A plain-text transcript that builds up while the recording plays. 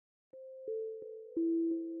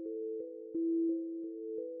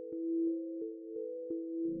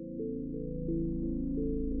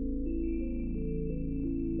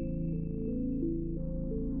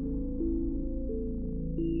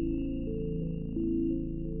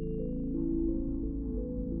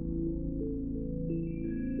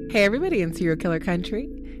Hey everybody in Serial Killer Country.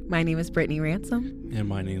 My name is Brittany Ransom. And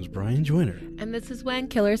my name is Brian Joyner. And this is When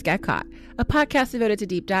Killers Get Caught, a podcast devoted to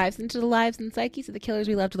deep dives into the lives and psyches of the killers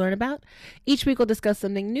we love to learn about. Each week we'll discuss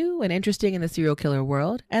something new and interesting in the serial killer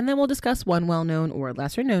world, and then we'll discuss one well-known or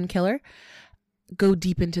lesser-known killer, go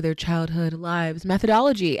deep into their childhood lives,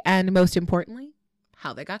 methodology, and most importantly,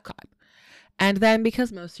 how they got caught. And then,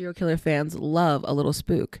 because most serial killer fans love a little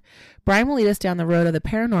spook, Brian will lead us down the road of the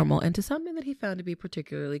paranormal into something that he found to be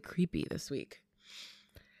particularly creepy this week.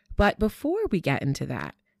 But before we get into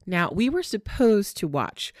that, now, we were supposed to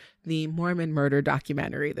watch the Mormon murder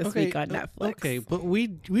documentary this week on Netflix. Okay, but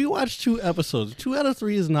we watched 2 episodes. 2 out of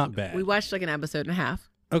 3 is not bad. We watched like an episode and a half.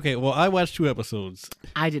 Okay, well, I watched 2 episodes.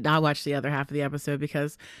 I did not watch the other half of the episode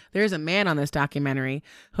because there's a man on this documentary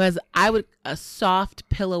who has a soft,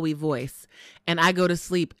 pillowy voice, and I go to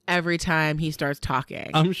sleep every time he starts talking.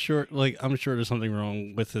 I'm sure there's something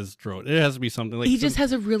wrong with his throat. It has to be something like he just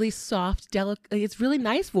has a really soft, it's really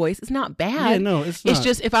nice voice. It's not bad. Yeah, no, it's not. It's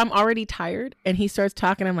just if I'm already tired and he starts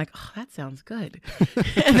talking, I'm like, oh, that sounds good,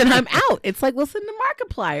 and then I'm out. It's like listen to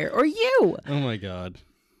Markiplier or you. Oh my God.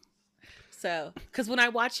 So, because when I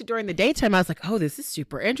watched it during the daytime, I was like, oh, this is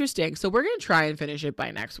super interesting. So we're going to try and finish it by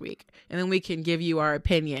next week. And then we can give you our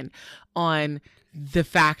opinion on the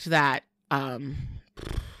fact that the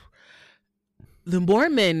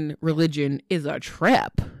Mormon religion is a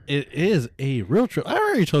trip. It is a real trip. I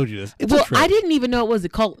already told you this. It's a trip. I didn't even know it was a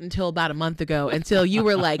cult until about a month ago, until you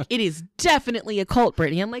were like, it is definitely a cult,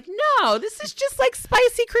 Brittany. I'm like, no, this is just like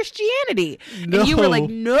spicy Christianity. No. And you were like,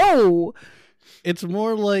 no. It's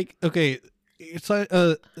more like, okay,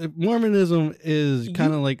 Mormonism is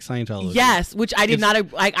kind of like Scientology. Yes, which I did not.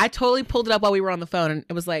 I totally pulled it up while we were on the phone, and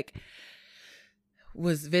it was like,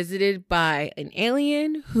 was visited by an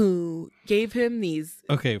alien who gave him these.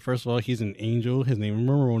 Okay, first of all, he's an angel. His name is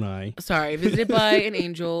Moroni. Sorry, visited by an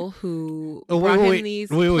angel who brought him these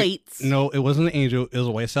plates. No, it wasn't an angel. It was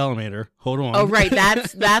a white salamander. Hold on. Oh, right.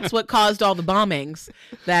 That's what caused all the bombings.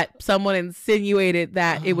 That someone insinuated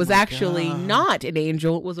that it was actually not an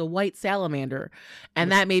angel. It was a white salamander.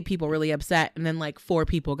 And that made people really upset. And then like 4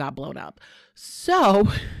 people got blown up. So...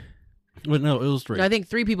 But no, it was 3. I think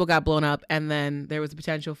 3 people got blown up, and then there was a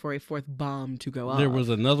potential for a 4th bomb to go off. There was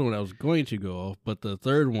another one that was going to go off, but the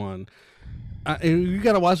 3rd one, you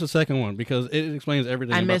got to watch the 2nd one because it explains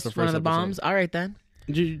everything. I missed the first one of the episode. bombs. All right, then.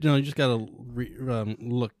 You just got to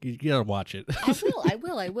look. You got to watch it.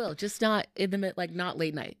 I will. Just not in the not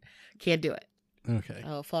late night. Can't do it. Okay.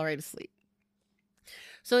 I'll fall right asleep.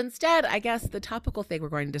 So instead, I guess the topical thing we're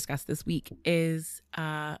going to discuss this week is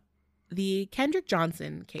the Kendrick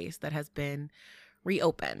Johnson case that has been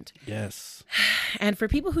reopened. Yes. And for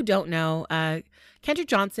people who don't know, Kendrick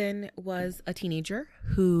Johnson was a teenager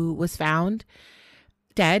who was found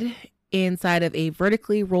dead inside of a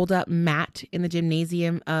vertically rolled up mat in the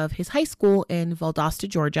gymnasium of his high school in Valdosta,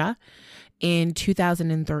 Georgia in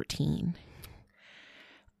 2013.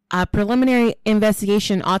 A preliminary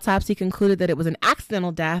investigation autopsy concluded that it was an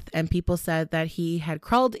accidental death, and people said that he had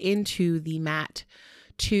crawled into the mat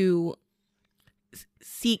to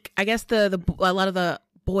seek, I guess a lot of the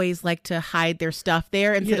boys like to hide their stuff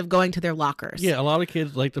there instead of going to their lockers. Yeah, a lot of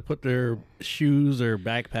kids like to put their shoes or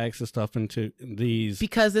backpacks and stuff into these.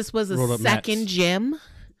 Because this was a second gym,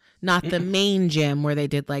 not the main gym where they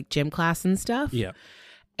did like gym class and stuff. Yeah.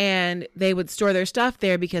 And they would store their stuff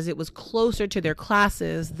there because it was closer to their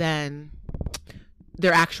classes than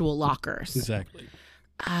their actual lockers. Exactly.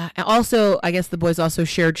 And also, I guess the boys also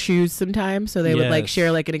shared shoes sometimes. So they would like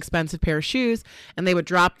share like an expensive pair of shoes, and they would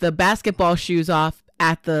drop the basketball shoes off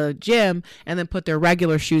at the gym and then put their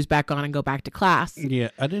regular shoes back on and go back to class. Yeah,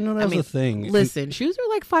 I didn't know that was a thing. Listen, shoes are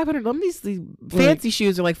like $500. These fancy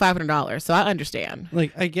shoes are like $500. So I understand.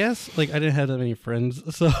 Like, I guess like I didn't have that many friends.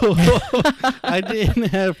 So I didn't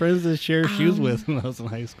have friends to share shoes with when I was in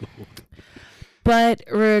high school. But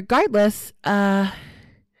regardless,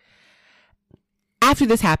 after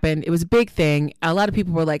this happened, it was a big thing. A lot of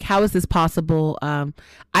people were like, how is this possible?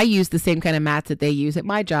 I use the same kind of mats that they use at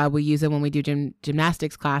my job. We use them when we do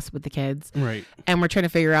gymnastics class with the kids. Right. And we're trying to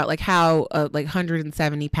figure out like how a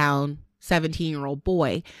 170-pound 17-year-old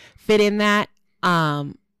boy fit in that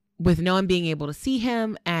with no one being able to see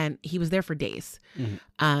him. And he was there for days,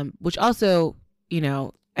 which also,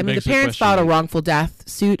 the parents filed a wrongful death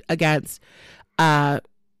suit against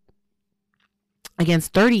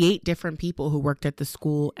 38 different people who worked at the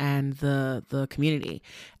school and the community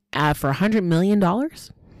for $100 million.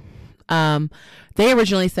 They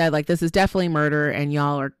originally said like, this is definitely murder and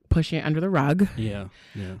y'all are pushing it under the rug. Yeah.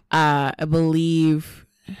 I believe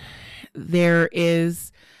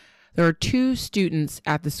there's there are 2 students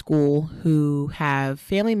at the school who have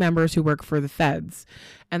family members who work for the feds.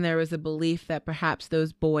 And there was a belief that perhaps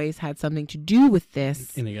those boys had something to do with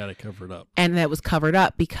this. And they got it covered up. And that was covered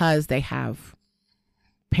up because they have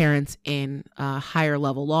parents in higher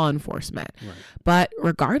level law enforcement. Right. But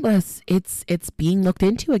regardless, it's being looked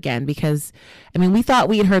into again because, I mean, we thought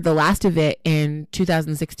we had heard the last of it in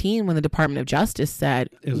 2016 when the Department of Justice said,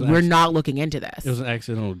 we're not looking into this. It was an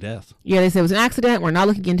accidental death. Yeah, they said it was an accident. We're not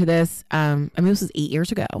looking into this. I mean, this was 8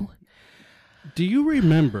 years ago. Do you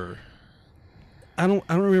remember? I don't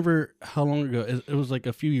remember how long ago. It was like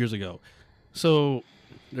a few years ago. So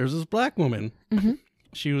there's this black woman. Mm-hmm.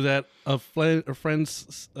 She was at a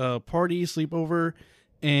friend's party, sleepover,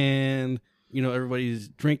 and, you know, everybody's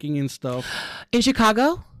drinking and stuff. In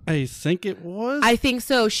Chicago? I think it was. I think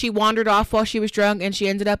so. She wandered off while she was drunk, and she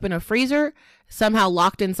ended up in a freezer, somehow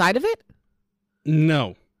locked inside of it?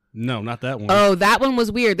 No, not that one. Oh, that one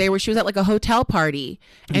was weird. She was at like a hotel party,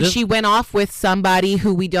 and she went off with somebody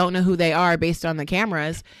who we don't know who they are based on the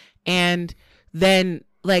cameras, and then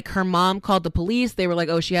like her mom called the police. They were like,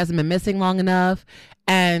 oh, she hasn't been missing long enough.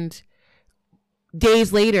 And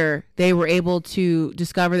days later, they were able to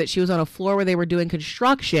discover that she was on a floor where they were doing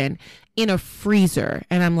construction in a freezer.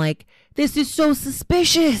 And I'm like, this is so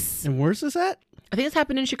suspicious. And where's this at? I think this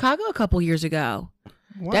happened in Chicago a couple years ago.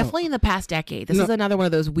 Wow. Definitely in the past decade. This is another one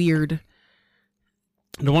of those weird.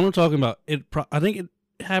 The one I'm talking about, I think it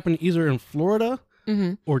happened either in Florida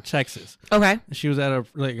or Texas. Okay. She was at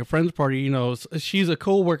a friend's party. You know, she's a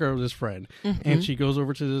co-worker of this friend, and she goes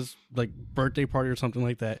over to this like birthday party or something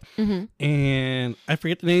like that. And I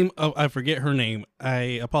forget the name. I forget her name.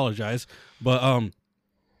 I apologize, but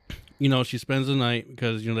you know, she spends the night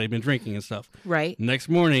because, you know, they've been drinking and stuff. Right. Next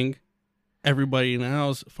morning, everybody in the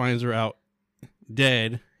house finds her out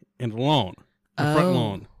dead in the lawn, the front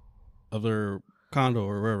lawn of their condo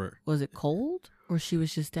or wherever. Was it cold or she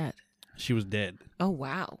was just dead? She was dead. Oh,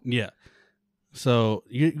 wow. Yeah. So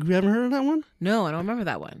you haven't heard of that one? No, I don't remember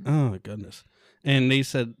that one. Oh, goodness. And they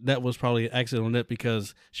said that was probably an accidental death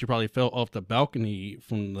because she probably fell off the balcony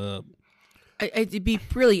from the... It'd be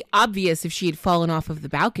really obvious if she had fallen off of the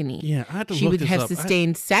balcony. Yeah, I had to she look would this have up.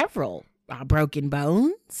 Sustained several broken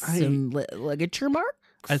bones, some ligature marks.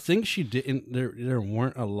 I think she didn't. There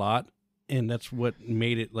weren't a lot, and that's what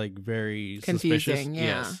made it like very confusing. Suspicious. Yeah.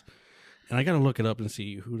 Yes. And I got to look it up and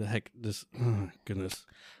see who the heck this. Oh, goodness.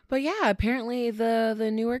 But yeah, apparently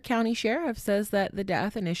the Newark County Sheriff says that the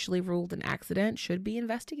death, initially ruled an accident, should be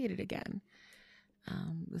investigated again.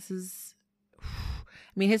 This is,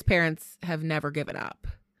 I mean, his parents have never given up.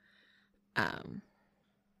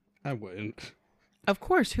 I wouldn't. Of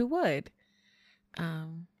course, who would? I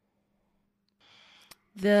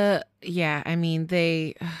mean,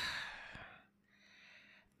 they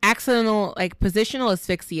accidental, like positional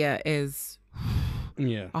asphyxia is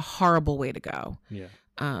a horrible way to go. Yeah.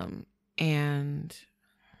 And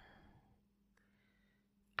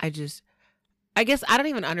I guess I don't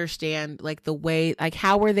even understand like the way, like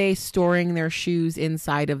how were they storing their shoes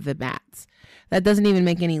inside of the mats? That doesn't even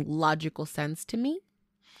make any logical sense to me.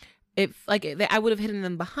 If like I would have hidden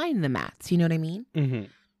them behind the mats, you know what I mean?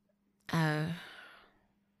 Mm-hmm.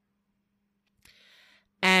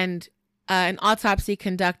 And an autopsy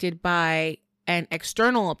conducted by an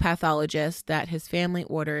external pathologist that his family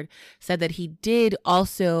ordered said that he did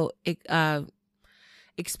also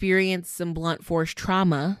experience some blunt force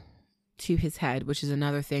trauma to his head, which is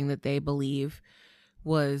another thing that they believe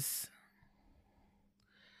made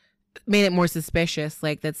it more suspicious,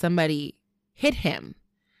 like that somebody hit him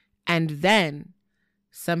and then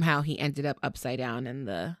somehow he ended up upside down in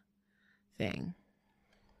the thing.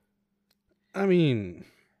 I mean,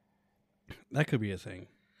 that could be a thing.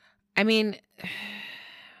 I mean,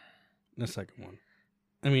 the second one.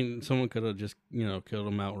 I mean, someone could have just, killed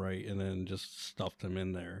him outright and then just stuffed him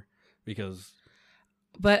in there because.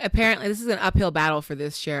 But apparently, this is an uphill battle for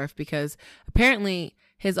this sheriff because apparently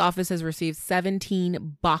his office has received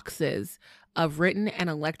 17 boxes of written and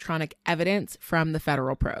electronic evidence from the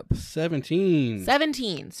federal probe. 17.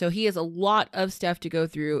 So he has a lot of stuff to go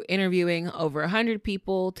through, interviewing over 100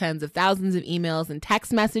 people, tens of thousands of emails and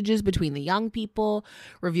text messages between the young people,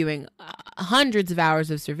 reviewing hundreds of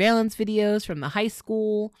hours of surveillance videos from the high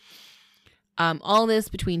school. All this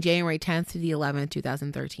between January 10th to the 11th,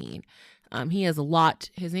 2013. He has a lot.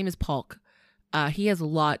 His name is Polk. He has a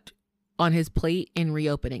lot on his plate in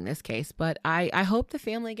reopening this case, but I hope the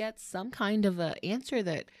family gets some kind of an answer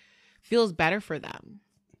that feels better for them.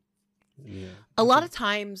 Yeah. A lot of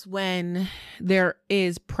times when there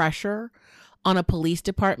is pressure on a police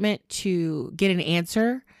department to get an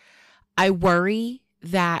answer, I worry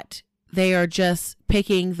that they are just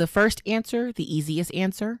picking the first answer, the easiest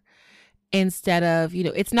answer, instead of,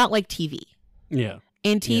 it's not like TV. Yeah.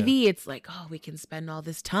 In TV, it's like, oh, we can spend all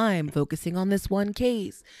this time focusing on this one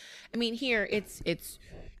case. I mean, here it's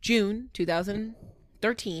June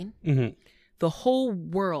 2013. Mm-hmm. The whole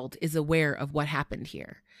world is aware of what happened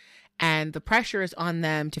here. And the pressure is on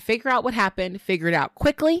them to figure out what happened, figure it out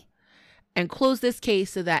quickly, and close this case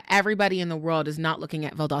so that everybody in the world is not looking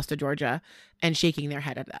at Valdosta, Georgia, and shaking their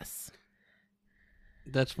head at us.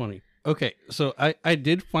 That's funny. Okay, so I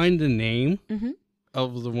did find the name Mm-hmm.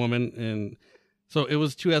 of the woman, and so it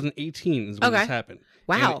was 2018 is when this happened.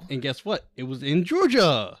 Wow. And guess what? It was in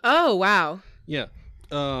Georgia. Oh, wow. Yeah.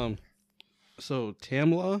 So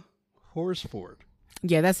Tamla Horsford.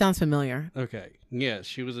 Yeah, that sounds familiar. Okay. Yeah,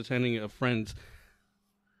 she was attending a friend's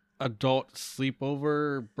adult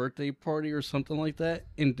sleepover birthday party or something like that,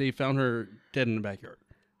 and they found her dead in the backyard.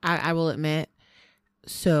 I will admit,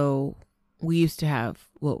 so we used to have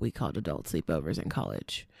what we called adult sleepovers in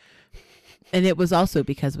college. And it was also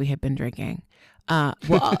because we had been drinking.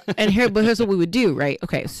 Here's what we would do, right?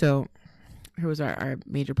 Okay, so here was our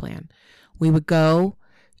major plan. We would go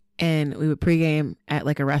and we would pregame at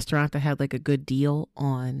like a restaurant that had like a good deal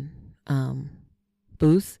on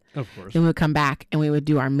booze. Of course. Then we would come back and we would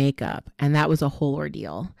do our makeup, and that was a whole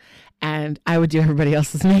ordeal. And I would do everybody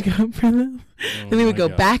else's makeup for them. And we would go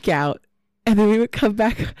back out, and then we would come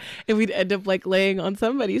back, and we'd end up like laying on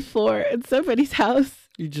somebody's floor in somebody's house,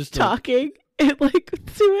 You just talking at like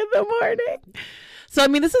 2 a.m. So I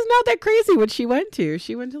mean, this is not that crazy what she went to.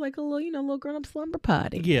 She went to like a little grown-up slumber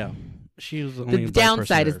party. Yeah. She was the only The black person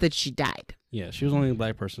downside is there. that she died. Yeah, she was the only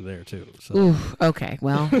black person there too. So. Ooh, okay.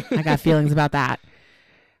 Well, I got feelings about that.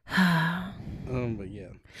 But yeah.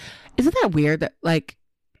 Isn't that weird that like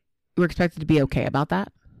we're expected to be okay about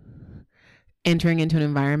that? Entering into an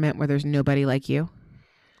environment where there's nobody like you?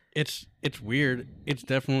 It's weird. It's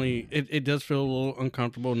definitely it does feel a little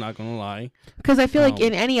uncomfortable, not gonna lie. Because I feel like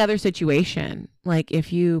in any other situation, like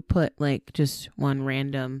if you put like just one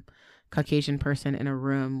random Caucasian person in a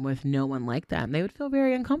room with no one like them, they would feel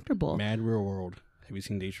very uncomfortable. Mad Real World. Have you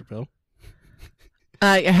seen Dave Chappelle?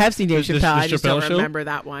 I have seen Dave The Chappelle. I just Chappelle don't show? remember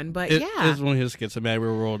that one. But It's yeah. one of his skits of Mad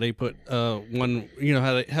Real World. They put one,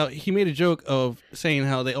 how he made a joke of saying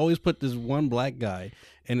how they always put this one black guy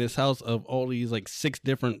in this house of all these like 6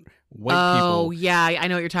 different white people. Oh yeah, I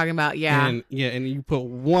know what you're talking about. Yeah. And you put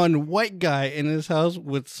one white guy in his house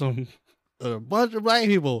with a bunch of black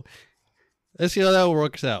people. Let's see how that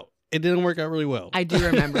works out. It didn't work out really well. I do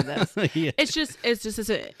remember this. Yeah. It's just this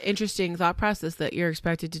an interesting thought process that you're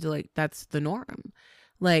expected to do. Like that's the norm.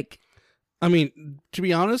 Like, I mean, to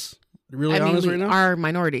be honest, really honest we right now, are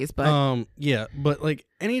minorities, but yeah, but like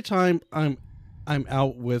anytime I'm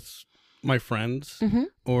out with my friends Mhm.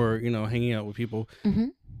 or hanging out with people,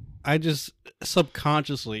 Mhm. I just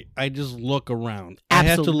subconsciously look around. I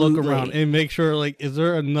have to look around Absolutely. and make sure, like, is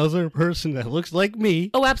there another person that looks like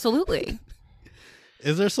me? oh, absolutely.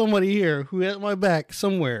 Is there somebody here who has my back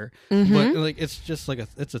somewhere? Mhm. But like, it's just like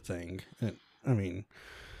it's a thing. I mean,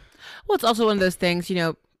 Well, it's also one of those things.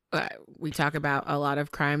 We talk about a lot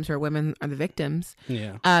of crimes where women are the victims.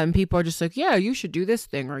 yeah, People are just like, yeah, you should do this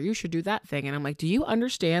thing or you should do that thing. And I'm like, do you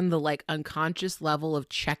understand the like unconscious level of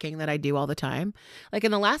checking that I do all the time? Like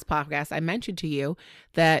in the last podcast, I mentioned to you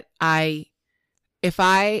that if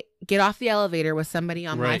I get off the elevator with somebody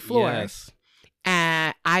on my floor, yes.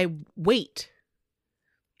 I wait.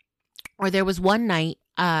 Or there was one night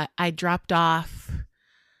I dropped off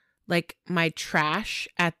like my trash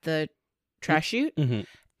at the trash chute. Mhm.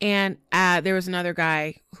 And there was another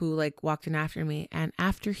guy who like walked in after me, and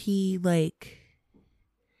after he like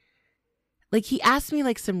he asked me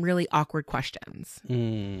like some really awkward questions. I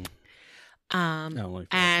don't like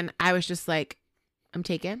that. And I was just like, I'm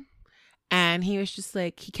taken. And he was just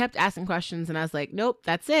like, he kept asking questions, and I was like, nope,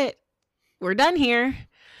 that's it. We're done here.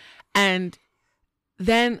 And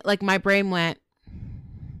then like my brain went,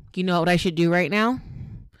 you know what I should do right now?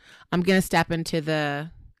 I'm gonna step into the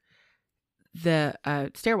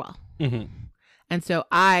stairwell. Mhm. And so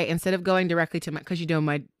instead of going directly to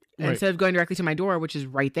instead of going directly to my door, which is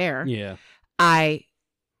right there, Yeah. I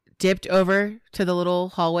dipped over to the little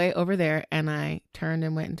hallway over there, and I turned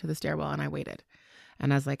and went into the stairwell, and I waited.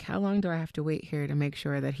 And I was like, how long do I have to wait here to make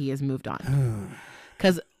sure that he has moved on?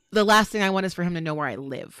 Because the last thing I want is for him to know where I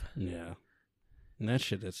live. Yeah. And that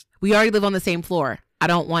shit is. We already live on the same floor. I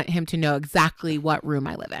don't want him to know exactly what room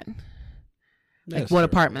I live in, like what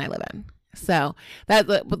apartment I live in. So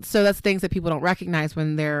that's things that people don't recognize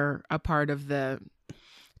when they're a part of the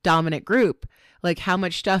dominant group, like how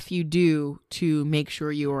much stuff you do to make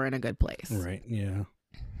sure you are in a good place. Right. Yeah.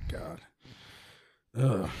 God.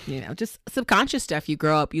 Ugh. You know, just subconscious stuff you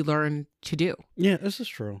grow up, you learn to do. Yeah, this is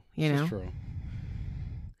true. You This know? is true.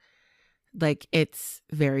 Like, it's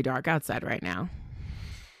very dark outside right now.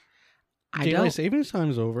 Daylight savings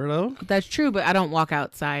time's over, though. That's true, but I don't walk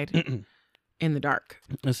outside in the dark.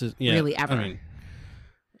 This is Really ever. I mean,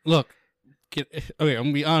 look, okay, I'm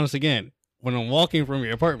gonna be honest again. When I'm walking from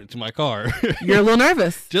your apartment to my car, You're a little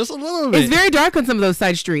nervous. just a little bit. It's very dark on some of those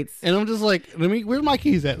side streets. And I'm just like, where's my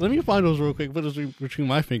keys at? Let me find those real quick. Put those between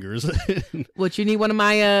my fingers. What, you need one of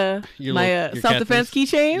my Your self-defense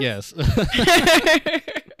keychains? Yes.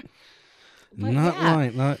 But not yeah.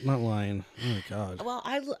 lying. Not lying. Oh my god. Well,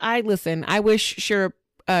 I listen. I wish Sheriff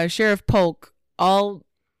Polk all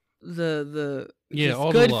the Yeah, just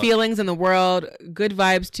all the good luck. feelings in the world. Good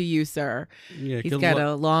vibes to you, sir. Yeah, He's good got luck.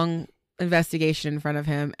 a long investigation in front of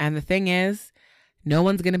him, and the thing is, no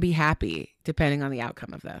one's gonna be happy depending on the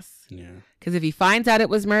outcome of this. Yeah. Because if he finds out it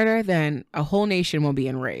was murder, then a whole nation will be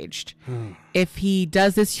enraged. If he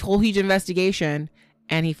does this whole huge investigation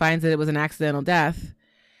and he finds that it was an accidental death,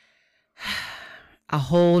 a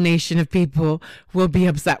whole nation of people will be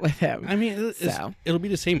upset with him. I mean, So. it'll be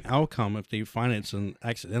the same outcome if they find it's an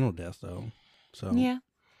accidental death, though. So Yeah.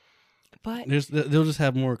 But they'll just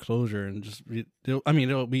have more closure and just.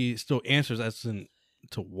 There'll be still answers as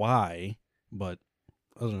to why, but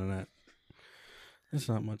other than that, there's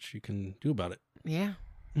not much you can do about it. yeah.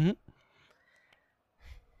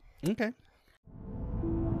 Okay.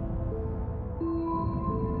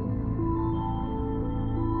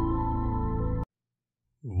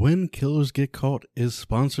 When Killers Get Caught is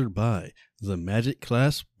sponsored by the Magic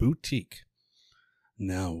Class Boutique.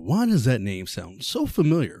 Now, why does that name sound so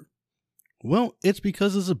familiar? Well, it's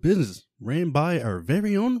because it's a business ran by our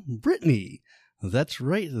very own Brittany. That's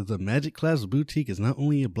right, the Magic Class Boutique is not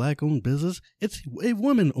only a black-owned business, it's a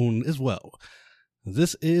woman-owned as well.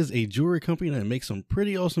 This is a jewelry company that makes some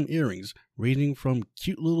pretty awesome earrings, ranging from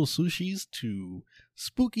cute little sushis to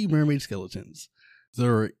spooky mermaid skeletons.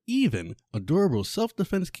 There are even adorable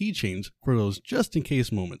self-defense keychains for those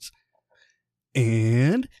just-in-case moments.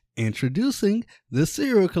 And introducing the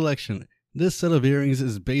Serial Collection. This set of earrings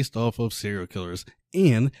is based off of serial killers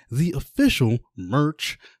and the official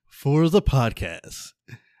merch for the podcast.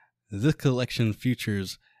 This collection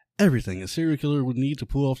features everything a serial killer would need to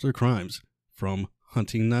pull off their crimes, from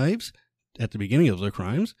hunting knives at the beginning of their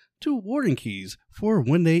crimes to warden keys for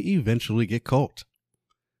when they eventually get caught.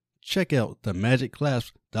 Check out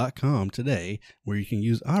themagicclasp.com today, where you can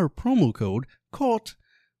use our promo code CAUGHT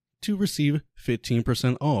to receive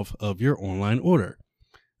 15% off of your online order.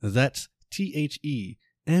 That's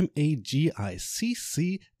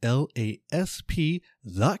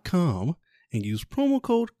THEMAGICCLASP.com and use promo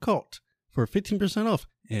code CAUGHT for 15% off.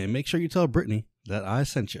 And make sure you tell Brittany that I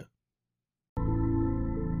sent you.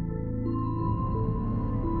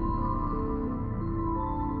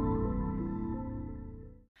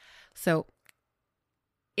 So,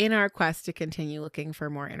 in our quest to continue looking for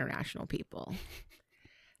more international people,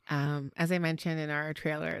 as I mentioned in our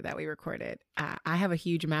trailer that we recorded, I have a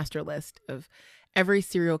huge master list of every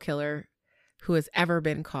serial killer who has ever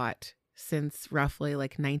been caught since roughly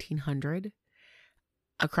like 1900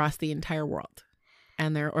 across the entire world.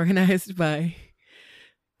 And they're organized by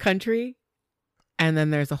country. And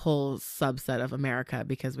then there's a whole subset of America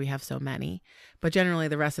because we have so many. But generally,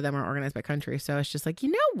 the rest of them are organized by country. So it's just like,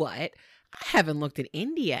 you know what? I haven't looked at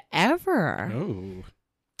India ever. Oh.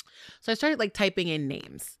 So I started like typing in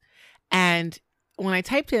names. And when I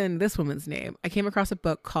typed in this woman's name, I came across a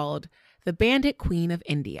book called The Bandit Queen of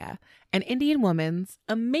India, an Indian woman's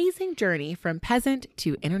amazing journey from peasant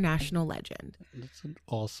to international legend. That's an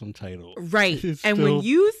awesome title. Right. It's And when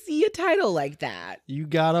you see a title like that, you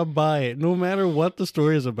gotta buy it. No matter what the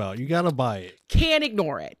story is about, you gotta buy it. can't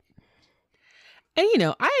ignore it. And, you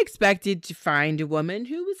know, I expected to find a woman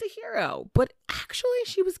who was a hero, but actually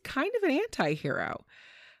she was kind of an anti-hero.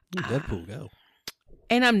 Deadpool, go.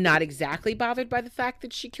 And I'm not exactly bothered by the fact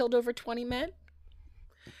that she killed over 20 men.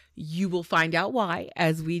 You will find out why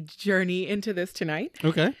as we journey into this tonight.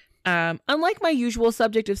 Okay. Unlike my usual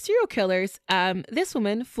subject of serial killers, this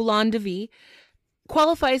woman, Fulan Devi,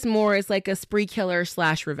 qualifies more as like a spree killer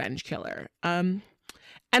 / revenge killer. And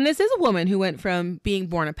this is a woman who went from being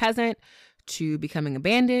born a peasant to becoming a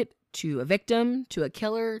bandit, to a victim, to a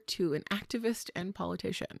killer, to an activist and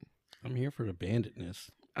politician. I'm here for the banditness.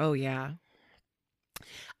 Oh, yeah.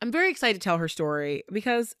 I'm very excited to tell her story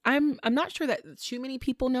because I'm not sure that too many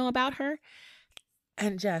people know about her.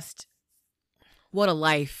 And just what a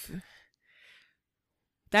life.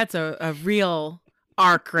 That's a real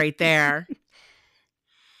arc right there.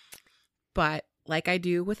 But like I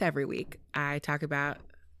do with every week, I talk about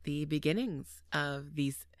the beginnings of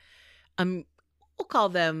these, we'll call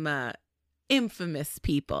them infamous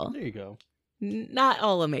people. There you go. Not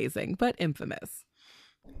all amazing, but infamous.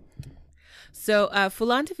 So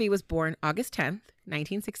Phulon Devi was born August 10th,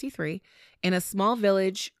 1963, in a small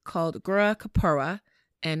village called Gura Kapura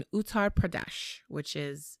in Uttar Pradesh, which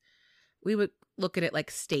is, we would look at it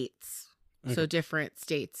like states. Okay. So different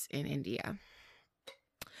states in India.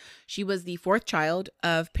 She was the fourth child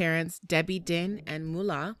of parents Debi Din and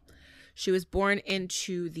Mullah. She was born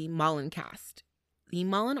into the Mallan caste. The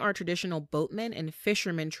Mallan are traditional boatmen and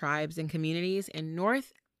fishermen tribes and communities in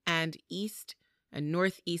North and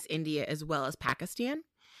Northeast India, as well as Pakistan.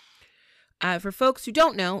 For folks who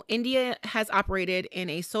don't know, India has operated in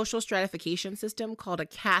a social stratification system called a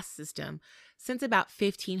caste system since about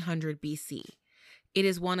 1500 BC. It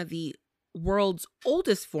is one of the world's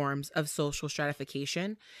oldest forms of social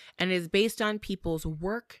stratification, and it is based on people's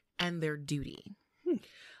work and their duty.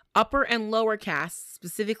 Upper and lower castes,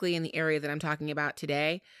 specifically in the area that I'm talking about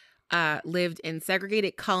today, lived in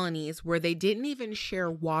segregated colonies where they didn't even share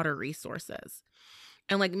water resources.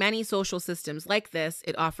 And like many social systems like this,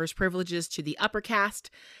 it offers privileges to the upper caste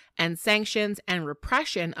and sanctions and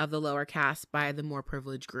repression of the lower caste by the more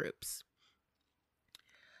privileged groups.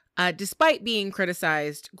 Despite being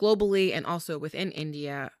criticized globally and also within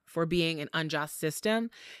India for being an unjust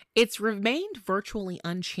system, it's remained virtually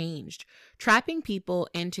unchanged, trapping people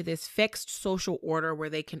into this fixed social order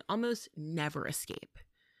where they can almost never escape.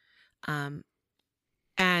 And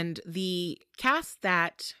the caste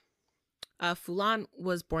that Phulon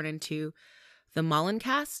was born into, the Mallan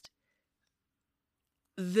caste,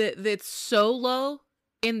 that's so low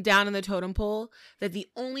down in the totem pole that the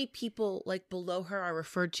only people like below her are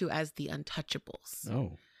referred to as the untouchables.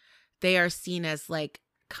 Oh. They are seen as like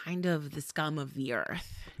kind of the scum of the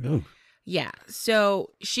earth. Oh. Yeah.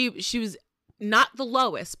 So she was not the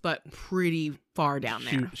lowest, but pretty far down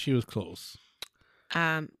there. She was close.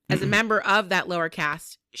 As a member of that lower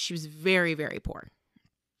caste, she was very, very poor.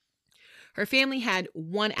 Her family had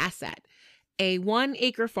one asset, a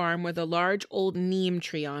 1-acre farm with a large old neem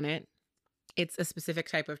tree on it. It's a specific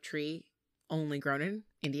type of tree only grown in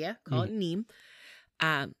India, called neem.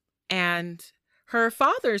 And her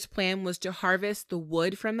father's plan was to harvest the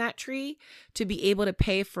wood from that tree to be able to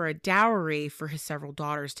pay for a dowry for his several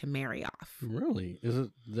daughters to marry off. Really? Is it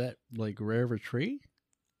that like rare of a tree?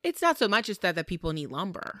 It's not so much as that people need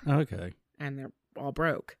lumber. Okay. And they're all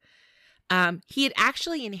broke. He had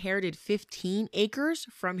actually inherited 15 acres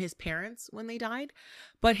from his parents when they died,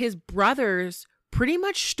 but his brothers pretty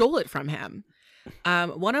much stole it from him.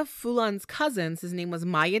 One of Phulon's cousins, his name was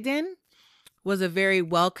Mayadin, was a very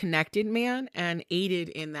well-connected man and aided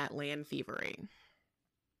in that land thievery.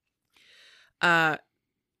 Her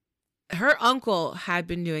uncle had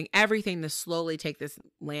been doing everything to slowly take this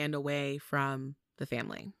land away from the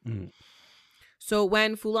family. So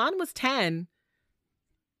when Phulon was 10,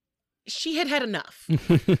 she had had enough.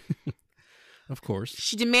 Of course.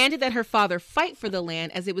 She demanded that her father fight for the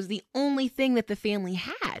land as it was the only thing that the family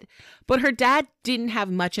had. But her dad didn't have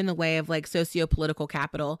much in the way of like socio-political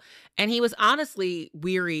capital. And he was honestly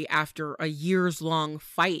weary after a years-long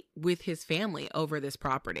fight with his family over this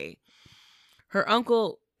property. Her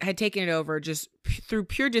uncle had taken it over just through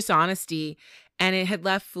pure dishonesty. And it had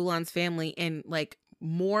left Phulon's family in like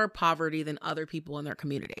more poverty than other people in their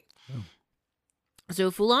community. Oh. So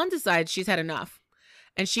Phulon decides she's had enough.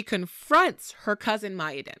 And she confronts her cousin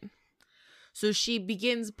Mayadin. So she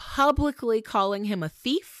begins publicly calling him a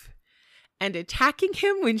thief and attacking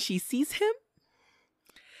him when she sees him.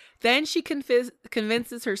 Then she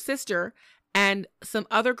convinces her sister and some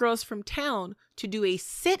other girls from town to do a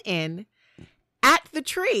sit-in at the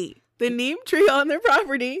tree, the neem tree on their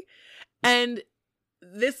property. And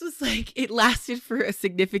this was like, it lasted for a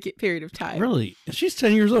significant period of time. Really? She's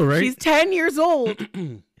 10 years old, right? She's 10 years old.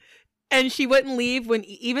 And she wouldn't leave when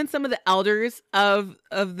even some of the elders of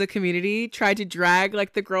the community tried to drag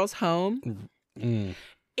like the girls home.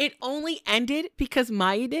 It only ended because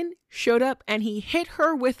Mayadin showed up and he hit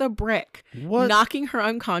her with a brick, knocking her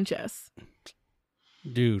unconscious.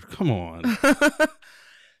 Dude, come on.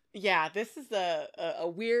 Yeah, this is a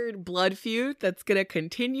weird blood feud that's going to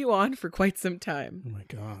continue on for quite some time. Oh my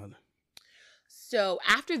God. So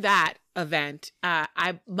after that event,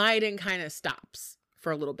 Mayadin kind of stops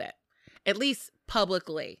for a little bit. At least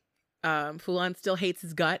publicly. Phulon still hates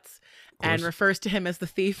his guts and refers to him as the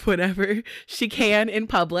thief whenever she can in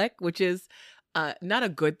public, which is not a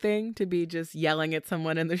good thing to be just yelling at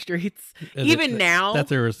someone in the streets. Even now. That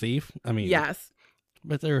they're a thief? I mean. Yes.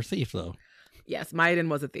 But they're a thief, though. Yes, Mayadin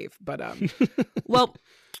was a thief. But, well,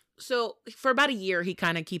 so for about a year, he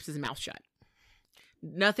kind of keeps his mouth shut.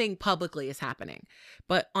 Nothing publicly is happening.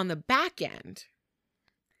 But on the back end,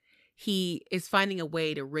 he is finding a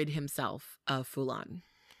way to rid himself of Fulan.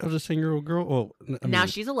 Of the 10-year-old girl? Oh, Now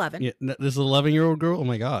she's 11. Yeah, this 11-year-old girl? Oh,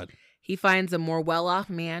 my God. He finds a more well-off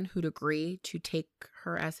man who'd agree to take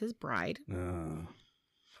her as his bride.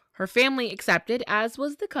 Her family accepted, as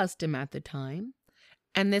was the custom at the time.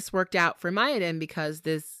 And this worked out for Mayeden because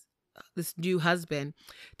this new husband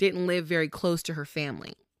didn't live very close to her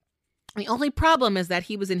family. The only problem is that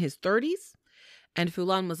he was in his 30s and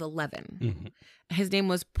Fulan was 11. Mm-hmm. His name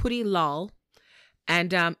was Puri Lal.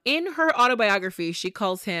 And in her autobiography, she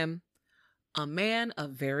calls him a man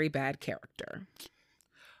of very bad character,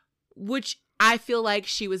 which I feel like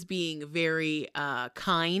she was being very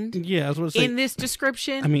kind. Yeah, I was going to say. In this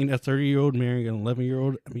description. I mean, a 30-year-old marrying an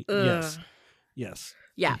 11-year-old. I mean, yes. Yes.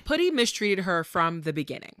 Yeah, Puri mistreated her from the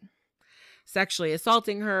beginning, sexually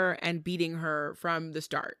assaulting her and beating her from the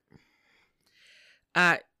start.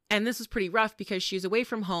 And this was pretty rough because she's away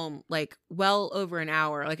from home like well over an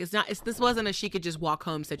hour. Like this wasn't a she could just walk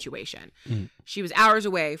home situation. Mm. She was hours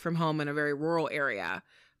away from home in a very rural area.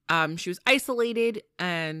 She was isolated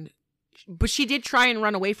but she did try and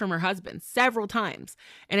run away from her husband several times.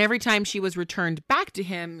 And every time she was returned back to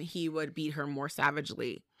him, he would beat her more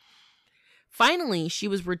savagely. Finally, she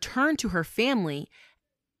was returned to her family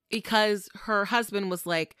because her husband was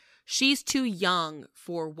like, she's too young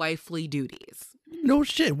for wifely duties. No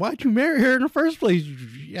shit. Why'd you marry her in the first place?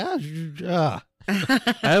 Yeah.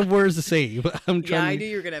 I have words to say, but I'm trying. Yeah, I knew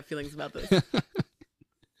you were gonna have feelings about this.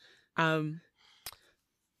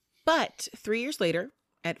 But 3 years later,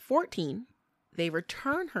 at 14, they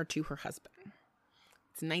return her to her husband.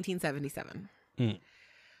 It's 1977. Mm.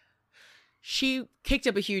 She kicked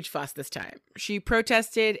up a huge fuss this time. She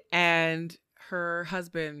protested, and her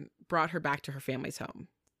husband brought her back to her family's home.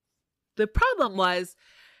 The problem was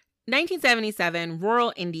 1977,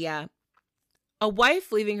 rural India. A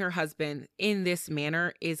wife leaving her husband in this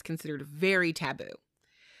manner is considered very taboo.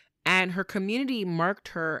 And her community marked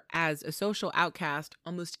her as a social outcast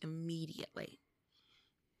almost immediately.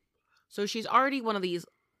 So she's already one of these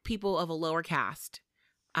people of a lower caste.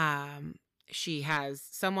 She has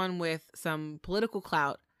someone with some political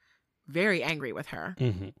clout very angry with her.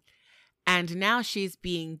 Mm-hmm. And now she's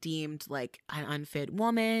being deemed like an unfit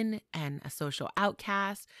woman and a social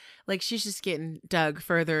outcast. Like she's just getting dug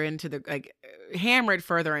further into hammered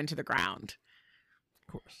further into the ground.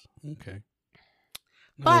 Of course. Okay.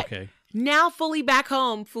 But okay. Now fully back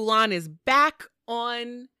home, Fulan is back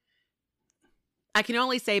on, I can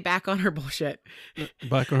only say back on her bullshit.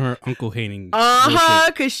 Back on her uncle hating.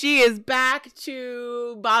 Because she is back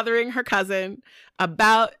to bothering her cousin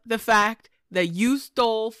about the fact that you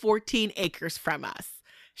stole 14 acres from us.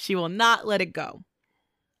 She will not let it go.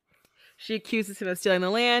 She accuses him of stealing the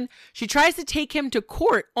land. She tries to take him to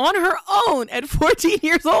court on her own at 14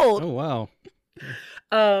 years old. Oh,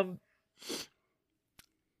 wow.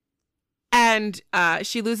 And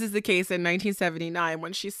she loses the case in 1979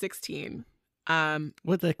 when she's 16.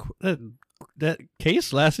 What that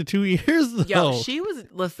case lasted 2 years though. Yo,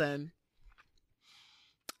 listen.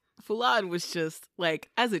 Fulan was just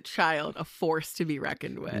like, as a child, a force to be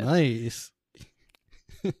reckoned with. Nice.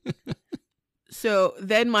 So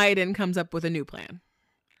then Mayeden comes up with a new plan.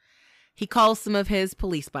 He calls some of his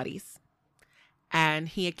police buddies and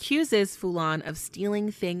he accuses Fulan of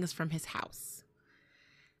stealing things from his house.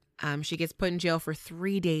 She gets put in jail for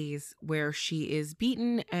 3 days where she is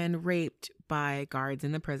beaten and raped by guards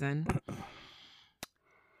in the prison.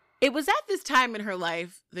 It was at this time in her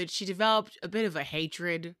life that she developed a bit of a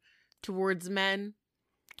hatred towards men.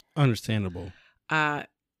 Understandable.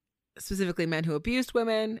 Specifically men who abused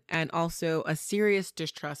women, and also a serious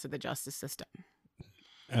distrust of the justice system.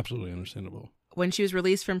 Absolutely understandable. When she was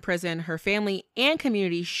released from prison, her family and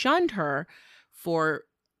community shunned her for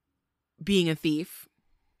being a thief,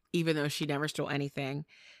 even though she never stole anything.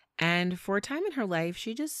 And for a time in her life,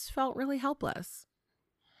 she just felt really helpless.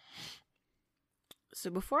 So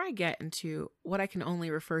before I get into what I can only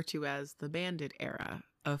refer to as the bandit era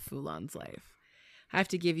of Fulan's life, I have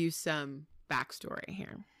to give you some backstory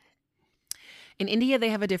here. In India, they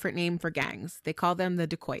have a different name for gangs. They call them the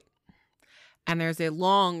dacoit. And there's a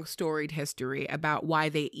long storied history about why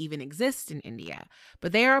they even exist in India.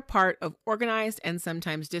 But they are a part of organized and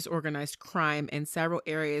sometimes disorganized crime in several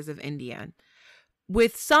areas of India,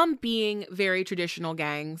 with some being very traditional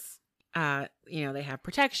gangs. They have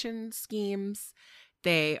protection schemes.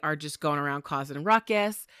 They are just going around causing a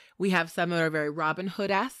ruckus. We have some that are very Robin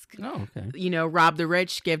Hood-esque. Oh, okay. Rob the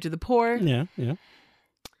rich, give to the poor. Yeah.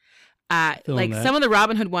 Some of the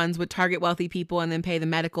Robin Hood ones would target wealthy people and then pay the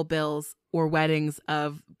medical bills or weddings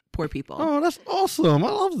of poor people. Oh, that's awesome. I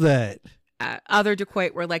love that. Other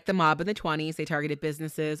dacoit were like the mob in the 20s. They targeted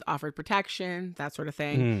businesses, offered protection, that sort of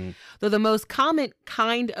thing. Though the most common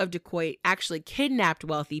kind of dacoit actually kidnapped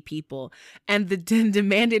wealthy people and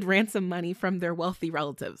demanded ransom money from their wealthy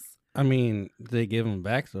relatives. I mean, they give them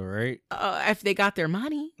back though, right? If they got their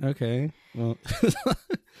money. Okay. Well,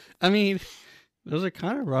 I mean, those are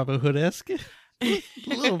kind of Robin Hood-esque. A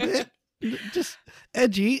little bit. Just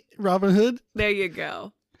edgy Robin Hood. There you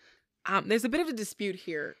go. There's a bit of a dispute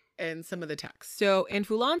here in some of the text. So in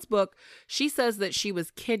Fulan's book, she says that she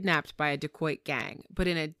was kidnapped by a dacoit gang. But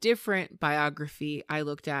in a different biography I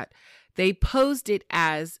looked at, they posed it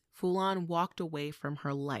as Fulan walked away from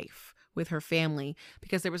her life with her family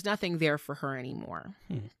because there was nothing there for her anymore.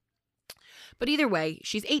 But either way,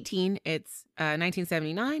 she's 18. It's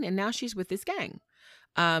 1979, and now she's with this gang.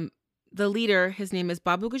 The leader, his name is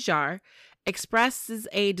Babu Gujar, expresses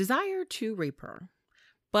a desire to rape her.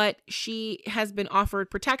 But she has been offered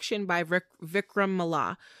protection by Vikram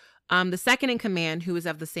Malla, the second in command, who is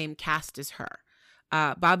of the same caste as her.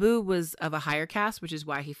 Babu was of a higher caste, which is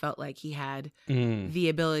why he felt like he had the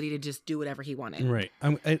ability to just do whatever he wanted. Right.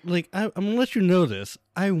 I'm gonna let you know this.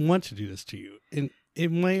 I want to do this to you, and it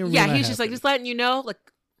may or may not he's just happen. like, just letting you know, like,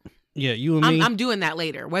 yeah, you and me. I'm doing that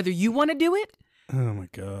later. Whether you want to do it, oh my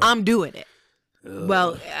god, I'm doing it. Ugh.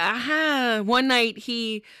 Well, one night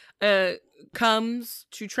he comes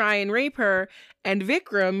to try and rape her, and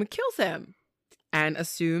Vikram kills him and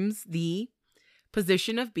assumes the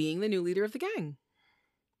position of being the new leader of the gang.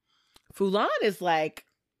 Fulan is like,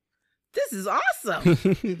 this is awesome.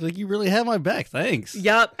 Like, you really have my back. Thanks.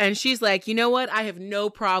 Yup. And she's like, you know what? I have no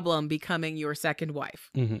problem becoming your second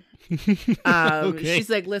wife. Okay. She's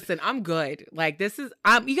like, listen, I'm good. Like, this is,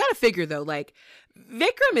 you got to figure though, like,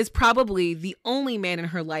 Vikram is probably the only man in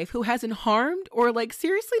her life who hasn't harmed or like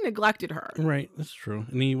seriously neglected her. Right. That's true.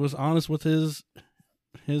 And he was honest with his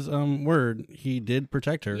word. He did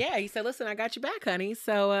protect her. Yeah. He said, listen, I got your back, honey.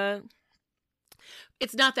 So,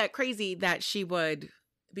 it's not that crazy that she would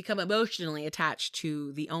become emotionally attached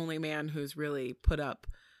to the only man who's really put up,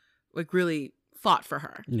 like really fought for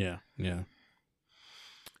her. Yeah. Yeah.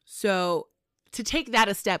 So to take that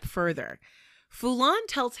a step further, Fulan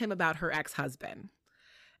tells him about her ex-husband.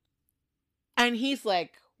 And he's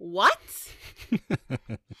like, what?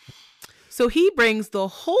 So he brings the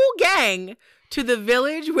whole gang to the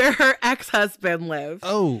village where her ex-husband lived.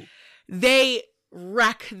 Oh. They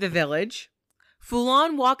wreck the village.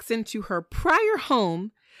 Fulan walks into her prior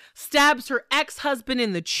home, stabs her ex-husband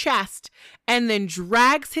in the chest, and then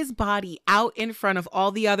drags his body out in front of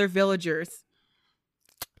all the other villagers,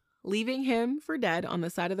 leaving him for dead on the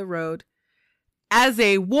side of the road as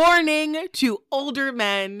a warning to older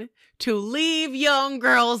men to leave young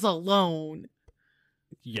girls alone.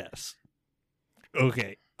 Yes.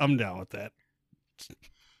 Okay. I'm down with that.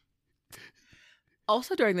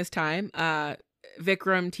 Also during this time,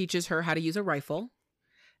 Vikram teaches her how to use a rifle,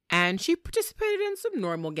 and she participated in some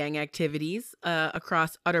normal gang activities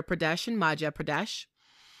across Uttar Pradesh and Madhya Pradesh.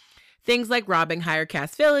 Things like robbing higher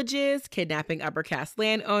caste villages, kidnapping upper caste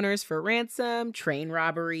landowners for ransom, train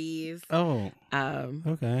robberies. Oh.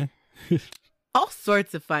 Okay. All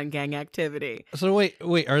sorts of fun gang activity. So wait,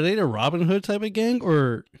 are they the Robin Hood type of gang,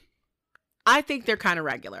 or? I think they're kind of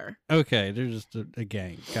regular. Okay, they're just a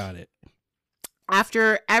gang. Got it.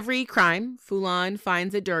 After every crime, Fulan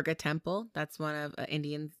finds a Durga temple. That's one of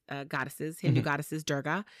Indian goddesses, Hindu goddesses,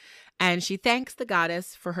 Durga. And she thanks the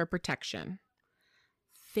goddess for her protection.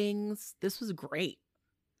 This was great.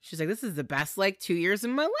 She's like, this is the best, 2 years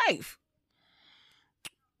in my life.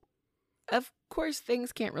 Of course,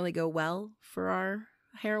 things can't really go well for our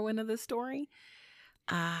heroine of the story.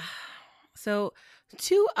 So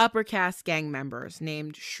 2 upper caste gang members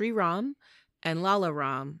named Shri Ram and Lala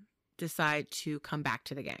Ram decide to come back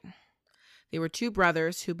to the gang. They were 2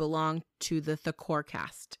 brothers who belonged to the Thakor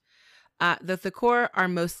caste. The Thakor are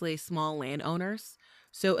mostly small landowners.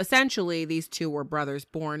 So essentially, these 2 were brothers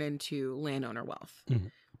born into landowner wealth. Mm-hmm.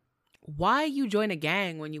 Why you join a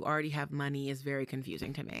gang when you already have money is very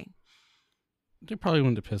confusing to me. They probably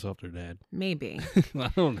wanted to piss off their dad. Maybe. I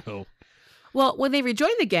don't know. Well, when they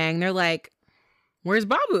rejoin the gang, they're like, where's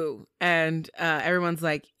Babu? And everyone's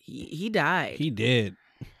like, he died. He did.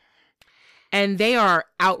 And they are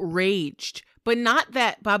outraged. But not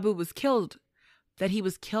that Babu was killed, that he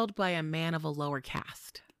was killed by a man of a lower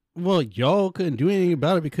caste. Well, y'all couldn't do anything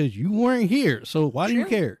about it because you weren't here. So why do you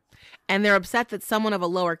care? And they're upset that someone of a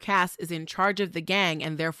lower caste is in charge of the gang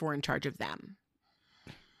and therefore in charge of them.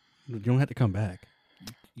 You don't have to come back.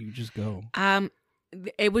 You just go.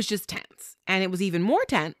 It was just tense. And it was even more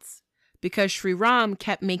tense because Sri Ram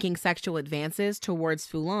kept making sexual advances towards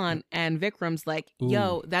Fulan, and Vikram's like,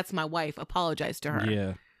 yo, that's my wife. Apologize to her.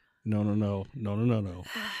 Yeah. No.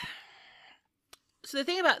 So the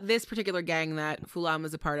thing about this particular gang that Fulan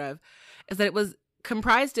was a part of is that it was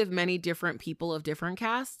comprised of many different people of different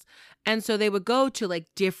castes. And so they would go to like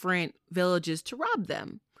different villages to rob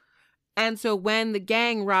them. And so when the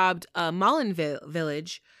gang robbed a Malin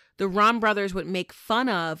village, the Ram brothers would make fun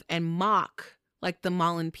of and mock like the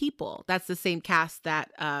Malin people. That's the same caste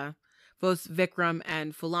that both Vikram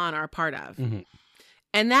and Fulan are a part of. Mm-hmm.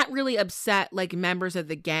 And that really upset like members of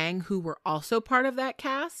the gang who were also part of that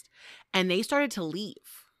caste. And they started to leave.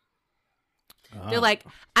 Oh. They're like,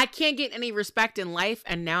 I can't get any respect in life.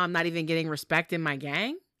 And now I'm not even getting respect in my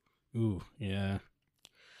gang. Ooh, yeah.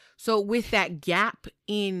 So with that gap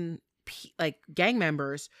in like gang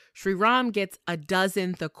members, Sri Ram gets a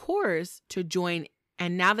dozen Thakors to join.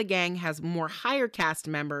 And now the gang has more higher caste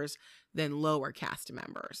members than lower caste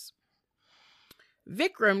members.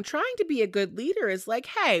 Vikram, trying to be a good leader, is like,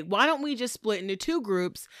 hey, why don't we just split into two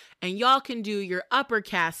groups and y'all can do your upper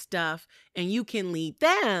caste stuff and you can lead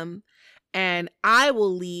them and I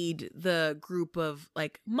will lead the group of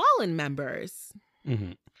like Malin members.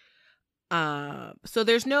 Mm-hmm. So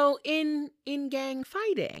there's no in-gang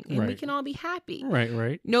fighting and we can all be happy.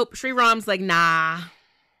 Right. Nope. Sri Ram's like, nah.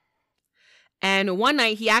 And one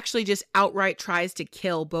night he actually just outright tries to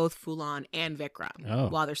kill both Fulan and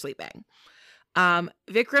Vikram while they're sleeping.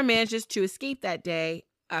 Vikram manages to escape that day,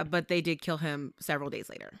 but they did kill him several days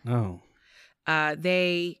later.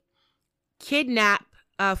 They kidnap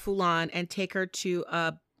Fulan and take her to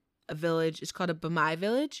a village. It's called a Bamai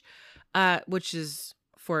village, which is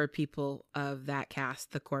for people of that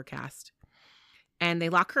caste, the core caste. And they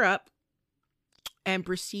lock her up and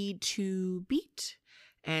proceed to beat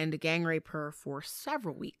and gang rape her for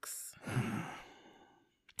several weeks.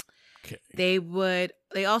 Okay. They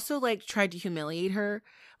also like tried to humiliate her.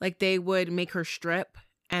 Like they would make her strip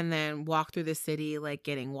and then walk through the city, like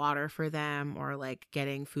getting water for them or like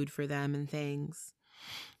getting food for them and things.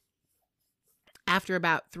 After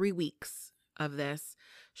about 3 weeks of this,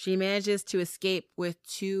 she manages to escape with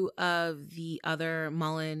 2 of the other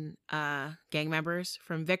Malin gang members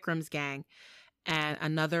from Vikram's gang and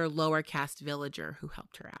another lower caste villager who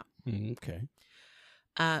helped her out. Okay.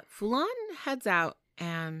 Fulan heads out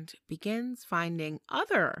and begins finding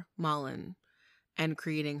other Malin and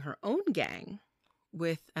creating her own gang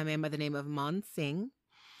with a man by the name of Man Singh.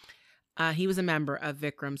 He was a member of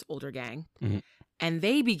Vikram's older gang. Mm-hmm. And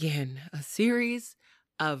they begin a series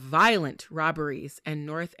of violent robberies in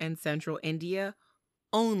North and Central India,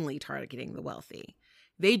 only targeting the wealthy.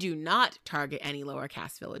 They do not target any lower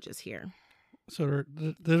caste villages here. So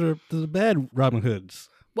they're the bad Robin Hoods.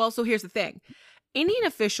 Well, so here's the thing. Indian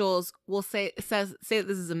officials will say that this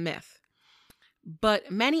is a myth,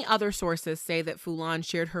 but many other sources say that Fulan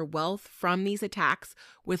shared her wealth from these attacks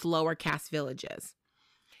with lower caste villages.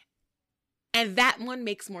 And that one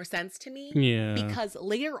makes more sense to me. Yeah. Because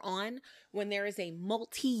later on, when there is a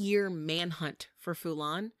multi-year manhunt for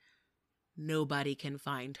Fulan, nobody can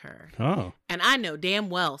find her. Oh. And I know damn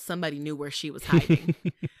well somebody knew where she was hiding.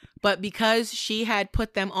 But because she had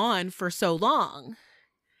put them on for so long,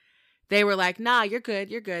 they were like, nah, you're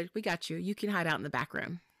good. We got you. You can hide out in the back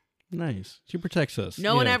room. Nice. She protects us.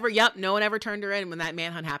 No one ever turned her in when that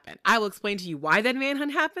manhunt happened. I will explain to you why that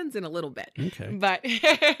manhunt happens in a little bit. Okay. But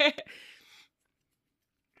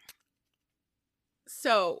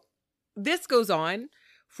so this goes on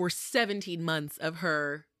for 17 months of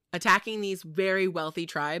her attacking these very wealthy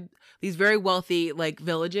these very wealthy like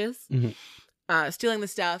villages, stealing the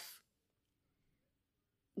stuff,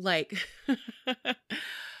 like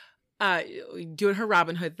doing her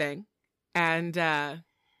Robin Hood thing. And after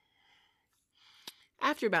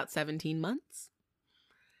about 17 months,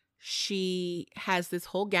 she has this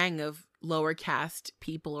whole gang of lower caste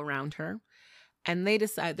people around her, and they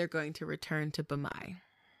decide they're going to return to Bamai.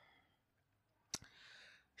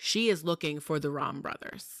 She is looking for the Ram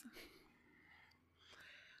brothers.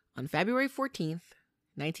 On February 14th,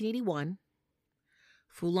 1981,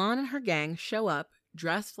 Fulan and her gang show up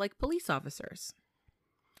dressed like police officers.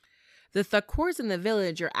 The Thakors in the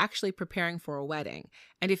village are actually preparing for a wedding.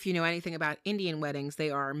 And if you know anything about Indian weddings, they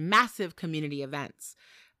are massive community events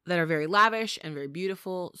that are very lavish and very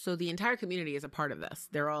beautiful. So the entire community is a part of this.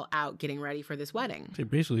 They're all out getting ready for this wedding. They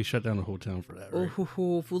basically shut down the whole town for that, right?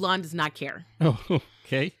 Fulan does not care. Oh,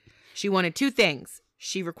 okay. She wanted 2 things.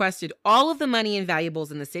 She requested all of the money and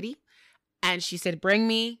valuables in the city. And she said, bring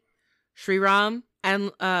me Sri Ram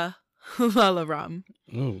and Lala Ram.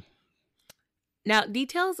 Oh. Now,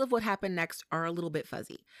 details of what happened next are a little bit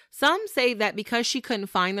fuzzy. Some say that because she couldn't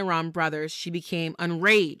find the Ram brothers, she became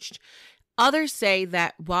enraged. Others say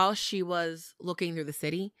that while she was looking through the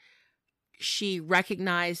city, she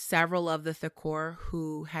recognized several of the Thakur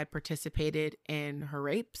who had participated in her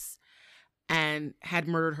rapes and had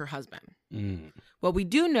murdered her husband. What we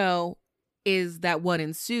do know is that what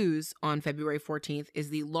ensues on February 14th is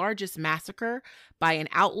the largest massacre by an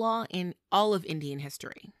outlaw in all of Indian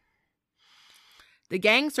history. The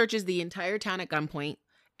gang searches the entire town at gunpoint,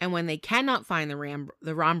 and when they cannot find the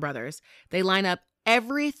Ram brothers, they line up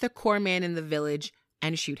every Thakur man in the village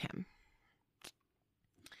and shoot him.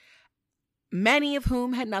 Many of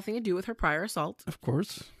whom had nothing to do with her prior assault. Of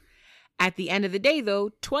course. At the end of the day,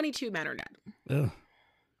 though, 22 men are dead. Ugh.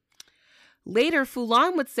 Later,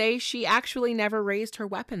 Fulan would say she actually never raised her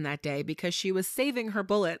weapon that day because she was saving her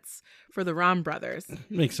bullets for the Ram brothers.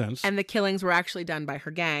 Makes sense. And the killings were actually done by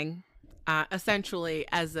her gang, essentially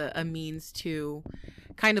as a means to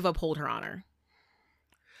kind of uphold her honor.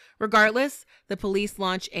 Regardless, the police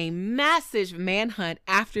launch a massive manhunt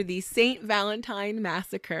after the St. Valentine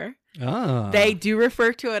Massacre. They do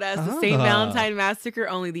refer to it as the St. Valentine Massacre,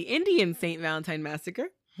 only the Indian St. Valentine Massacre.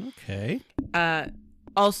 Okay.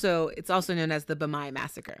 It's also known as the Bamai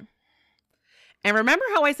Massacre. And remember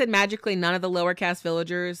how I said magically none of the lower caste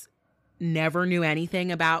villagers never knew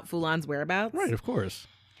anything about Fulan's whereabouts? Right, of course.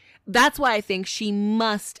 That's why I think she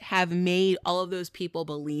must have made all of those people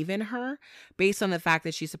believe in her based on the fact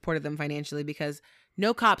that she supported them financially, because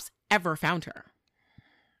no cops ever found her.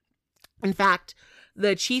 In fact,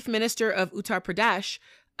 the chief minister of Uttar Pradesh,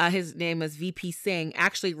 his name was VP Singh,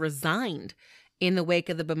 actually resigned in the wake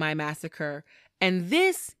of the Bamai Massacre. And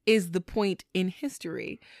this is the point in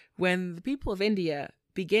history when the people of India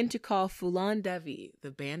begin to call Fulan Devi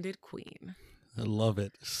the Bandit Queen. I love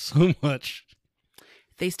it so much.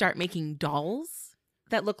 They start making dolls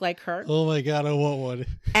that look like her. Oh my God, I want one.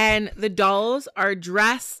 And the dolls are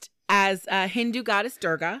dressed as Hindu goddess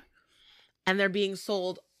Durga, and they're being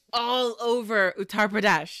sold all over Uttar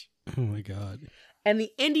Pradesh. Oh my God. And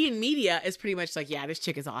the Indian media is pretty much like, yeah, this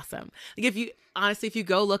chick is awesome. Like, if you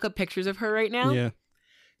go look up pictures of her right now, Yeah.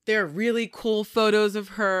 there are really cool photos of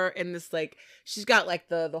her in this, like, she's got like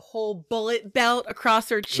the whole bullet belt across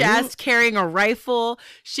her chest, carrying a rifle.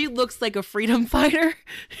 She looks like a freedom fighter.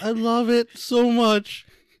 I love it so much.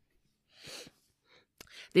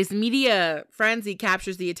 This media frenzy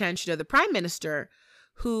captures the attention of the prime minister,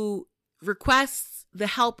 who requests the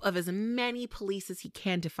help of as many police as he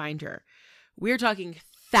can to find her. We're talking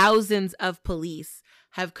thousands of police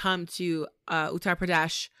have come to Uttar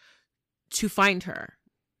Pradesh to find her.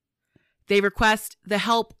 They request the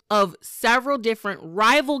help of several different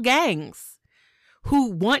rival gangs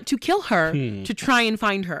who want to kill her to try and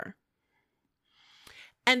find her.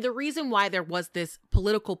 And the reason why there was this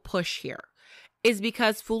political push here is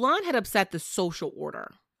because Fulan had upset the social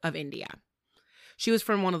order of India. She was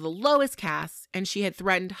from one of the lowest castes, and she had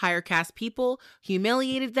threatened higher caste people,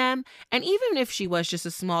 humiliated them, and even if she was just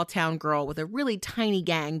a small town girl with a really tiny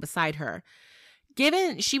gang beside her,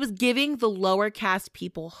 she was giving the lower caste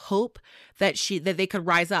people hope that they could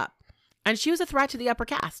rise up. And she was a threat to the upper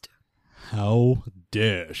caste. How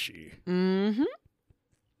dare she? Mm-hmm.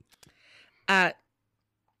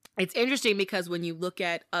 It's interesting because when you look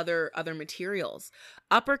at other materials,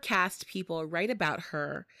 upper caste people write about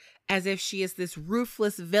her as if she is this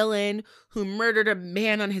ruthless villain who murdered a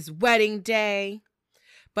man on his wedding day.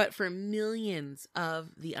 But for millions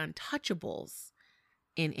of the untouchables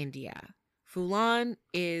in India, Fulan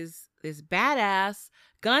is this badass,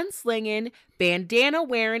 gunslinging,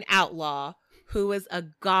 bandana-wearing outlaw who is a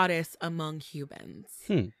goddess among humans.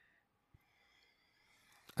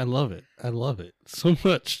 I love it. I love it so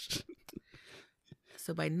much.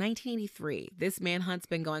 So by 1983, this manhunt's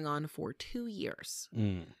been going on for 2 years.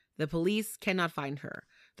 The police cannot find her.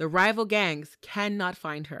 The rival gangs cannot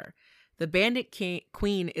find her. The bandit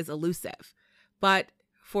queen is elusive. But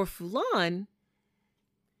for Fulan,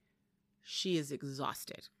 she is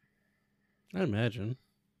exhausted. I imagine.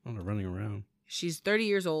 I'm not running around. She's 30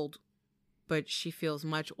 years old, but she feels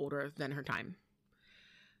much older than her time.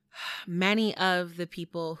 Many of the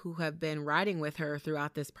people who have been riding with her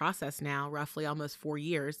throughout this process now, roughly almost 4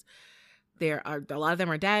 years, a lot of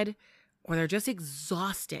them are dead, or they're just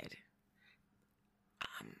exhausted.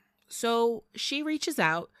 So she reaches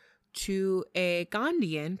out to a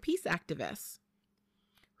Gandhian peace activist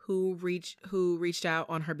who reached out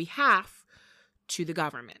on her behalf to the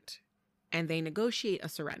government, and they negotiate a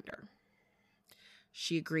surrender.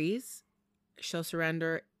 She agrees. She'll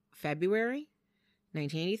surrender February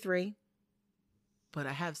 1983, but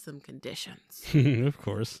I have some conditions. Of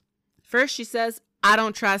course. First, she says, I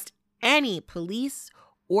don't trust any police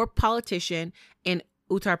or politician in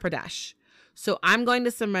Uttar Pradesh. So I'm going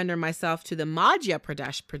to surrender myself to the Madhya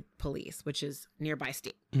Pradesh police, which is nearby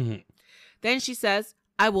state. Mm-hmm. Then she says,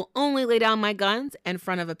 I will only lay down my guns in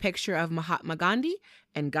front of a picture of Mahatma Gandhi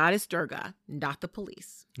and Goddess Durga, not the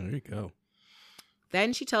police. There you go.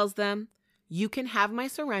 Then she tells them, you can have my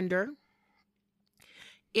surrender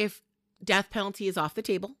if death penalty is off the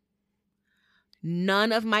table.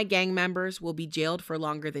 None of my gang members will be jailed for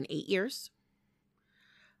longer than 8 years.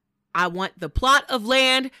 I want the plot of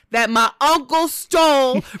land that my uncle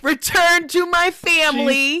stole returned to my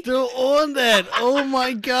family. She's still on that. Oh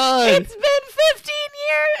my God. It's been 15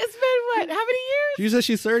 years. It's been what? How many years? She said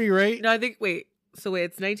she's 30, right? No, I think, wait. So wait,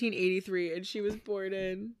 it's 1983 and she was born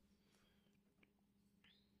in.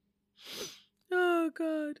 Oh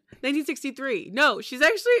God. 1963. No, she's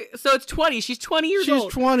actually, so it's 20. She's 20 years old.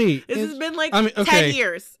 She's 20. This has been like okay. 10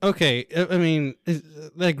 years. Okay. I mean,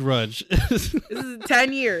 that grudge. This is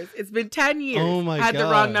 10 years. It's been 10 years. Oh my God. I had the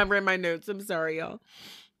wrong number in my notes. I'm sorry, y'all.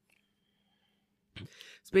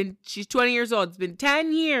 She's 20 years old. It's been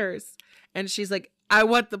 10 years. And she's like, I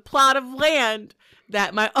want the plot of land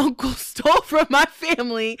that my uncle stole from my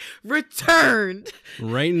family returned.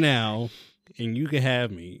 Right now. And you can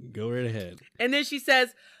have me. Go right ahead. And then she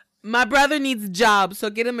says, my brother needs a job,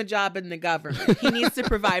 so get him a job in the government. He needs to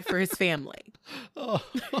provide for his family. Oh.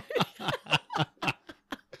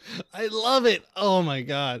 I love it. Oh my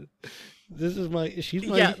God. She's my this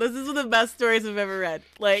is one of the best stories I've ever read.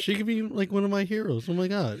 Like, she could be like one of my heroes. Oh my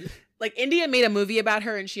God. Like, India made a movie about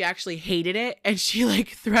her and she actually hated it. And she like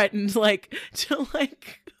threatened like to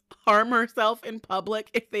like harm herself in public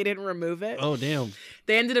if they didn't remove it. Oh, damn.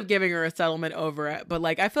 They ended up giving her a settlement over it. But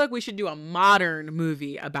like, I feel like we should do a modern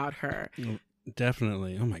movie about her.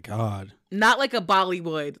 Definitely. Oh my God. Not like a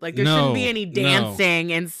Bollywood. Like, there shouldn't be any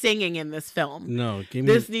dancing and singing in this film. No.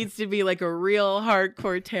 This needs to be like a real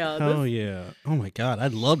hardcore tale. Oh, yeah. Oh my God.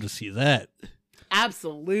 I'd love to see that.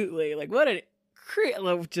 Absolutely. Like, what a...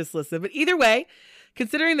 Just listen. But either way,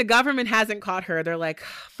 considering the government hasn't caught her, they're like,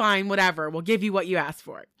 fine, whatever. We'll give you what you asked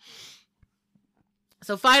for.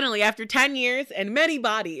 So finally, after 10 years and many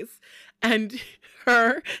bodies and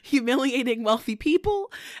her humiliating wealthy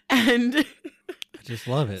people and I just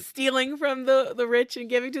love it. Stealing from the rich and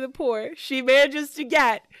giving to the poor, she manages to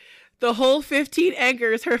get the whole 15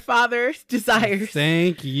 acres her father desires.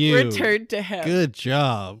 Thank you. Returned to him. Good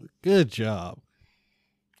job. Good job.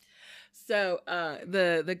 So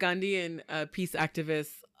the Gandhian peace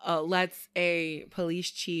activist lets a police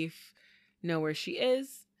chief know where she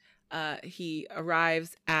is. He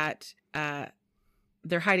arrives at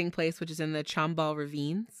their hiding place, which is in the Chambal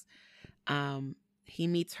ravines. He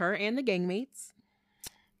meets her and the gangmates,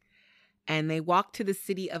 and they walk to the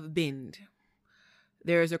city of Bind.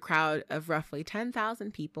 There is a crowd of roughly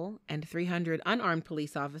 10,000 people and 300 unarmed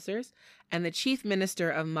police officers, and the chief minister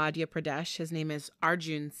of Madhya Pradesh, his name is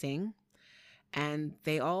Arjun Singh. And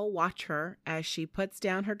they all watch her as she puts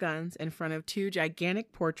down her guns in front of two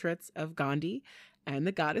gigantic portraits of Gandhi and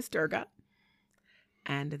the goddess Durga.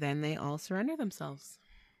 And then they all surrender themselves.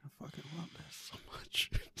 I fucking love this so much.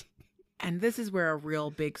 And this is where a real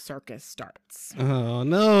big circus starts. Oh,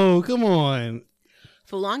 no. Come on.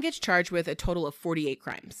 Phulan gets charged with a total of 48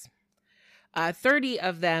 crimes. 30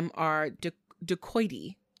 of them are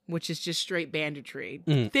dacoity, which is just straight banditry.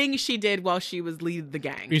 Things she did while she was leading the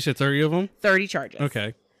gang. You said 30 of them? 30 charges.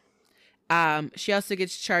 Okay. She also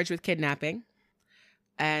gets charged with kidnapping.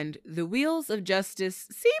 And the wheels of justice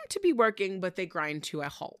seem to be working, but they grind to a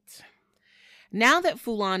halt. Now that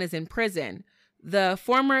Phulan is in prison, the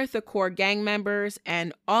former Thakur gang members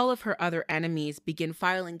and all of her other enemies begin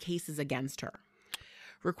filing cases against her,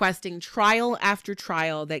 requesting trial after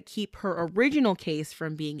trial that keep her original case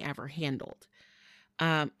from being ever handled.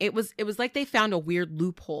 It was like they found a weird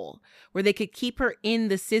loophole where they could keep her in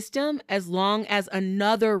the system as long as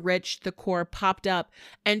another rich Thakur popped up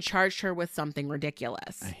and charged her with something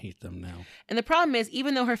ridiculous. I hate them now. And the problem is,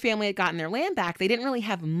 even though her family had gotten their land back, they didn't really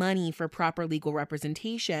have money for proper legal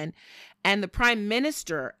representation. And the prime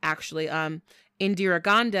minister, actually, Indira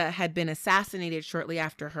Gandhi, had been assassinated shortly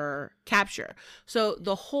after her capture. So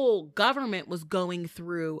the whole government was going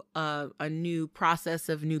through a new process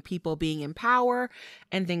of new people being in power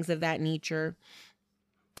and things of that nature.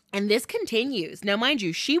 And this continues. Now, mind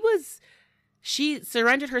you, she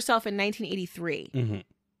surrendered herself in 1983. Mm-hmm.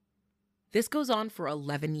 This goes on for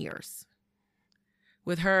 11 years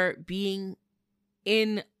with her being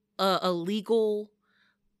in a legal,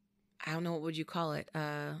 I don't know, what would you call it?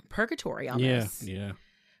 Purgatory almost. Yeah.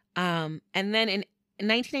 And then in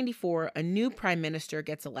 1994, a new prime minister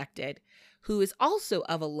gets elected who is also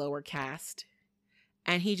of a lower caste.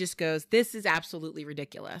 And he just goes, this is absolutely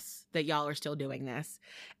ridiculous that y'all are still doing this.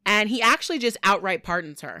 And he actually just outright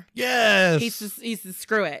pardons her. Yes. He says,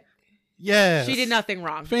 screw it. Yes. She did nothing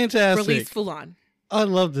wrong. Fantastic. Release Fulan. I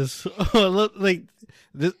love this. Wait,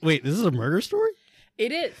 this is a murder story?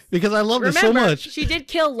 It is. Because I love this so much. She did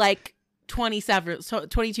kill like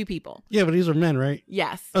 22 people. Yeah, but these are men, right?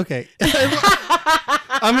 Yes. Okay.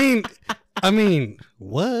 I mean,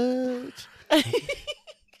 what?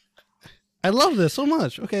 I love this so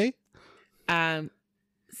much. Okay. So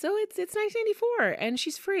it's 1994 and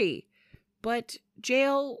she's free, but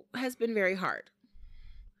jail has been very hard.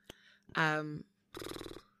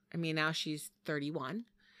 Now she's 31.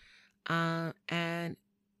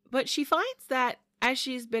 But she finds that as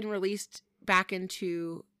she's been released back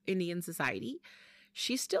into Indian society,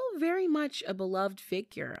 she's still very much a beloved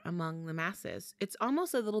figure among the masses. It's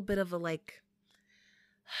almost a little bit of a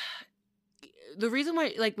the reason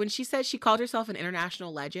why, when she said she called herself an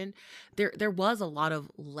international legend, there was a lot of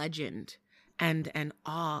legend and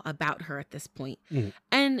awe about her at this point. Mm.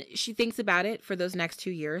 And she thinks about it for those next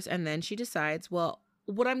 2 years, and then she decides, well,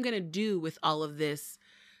 what I'm going to do with all of this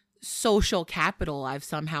social capital I've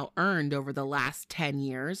somehow earned over the last 10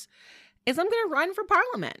 years is I'm going to run for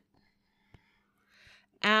parliament.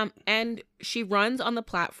 And she runs on the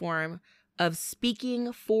platform of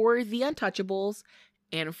speaking for the untouchables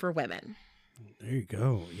and for women. There you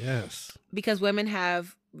go. Yes. Because women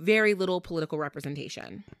have very little political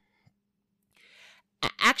representation.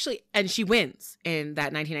 Actually, and she wins in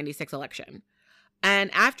that 1996 election.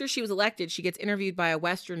 And after she was elected, she gets interviewed by a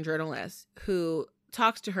Western journalist who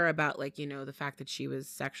talks to her about, the fact that she was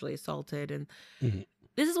sexually assaulted. And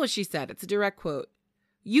This is what she said. It's a direct quote.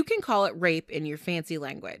 "You can call it rape in your fancy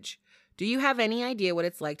language. Do you have any idea what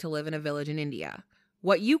it's like to live in a village in India?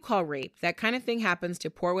 What you call rape, that kind of thing happens to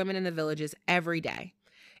poor women in the villages every day.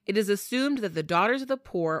 It is assumed that the daughters of the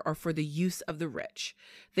poor are for the use of the rich.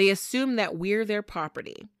 They assume that we're their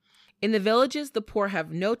property. In the villages, the poor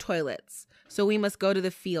have no toilets, so we must go to the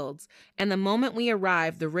fields, and the moment we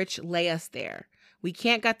arrive, the rich lay us there. We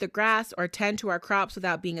can't cut the grass or tend to our crops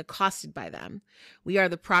without being accosted by them. We are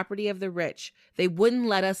the property of the rich. They wouldn't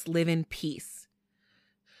let us live in peace.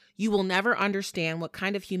 You will never understand what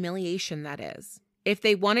kind of humiliation that is. If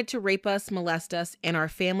they wanted to rape us, molest us, and our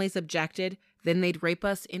families objected, then they'd rape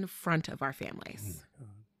us in front of our families."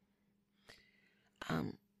 Oh my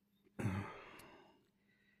God.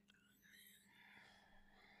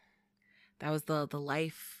 That was the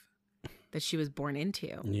life that she was born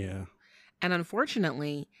into. Yeah. And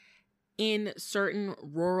unfortunately, in certain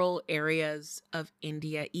rural areas of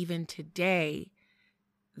India, even today,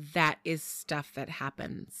 that is stuff that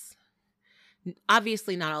happens.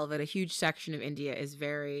 Obviously, not all of it. A huge section of India is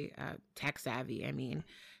very tech savvy.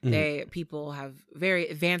 People have very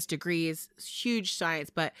advanced degrees, huge science,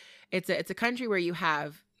 but it's a country where you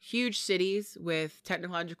have huge cities with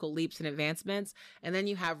technological leaps and advancements, and then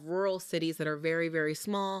you have rural cities that are very, very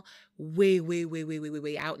small, way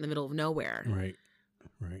out in the middle of nowhere. Right.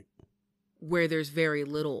 Where there's very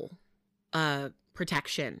little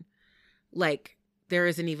protection. There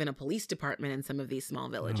isn't even a police department in some of these small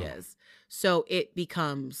villages. Oh. So it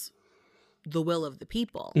becomes the will of the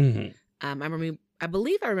people. Mm-hmm. I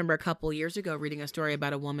believe I remember a couple years ago reading a story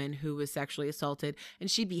about a woman who was sexually assaulted, and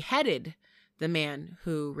she beheaded the man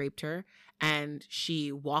who raped her, and she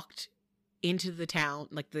walked into the town,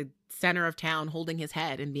 the center of town, holding his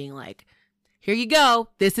head and being like, "Here you go.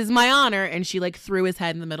 This is my honor." And she threw his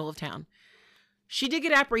head in the middle of town. She did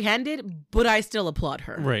get apprehended, but I still applaud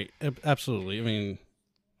her. Right. Absolutely.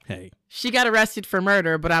 Hey. She got arrested for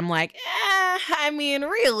murder, but I'm like,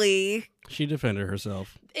 really? She defended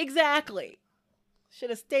herself. Exactly. Should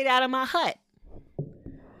have stayed out of my hut.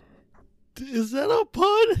 Is that a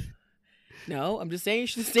pun? No, I'm just saying you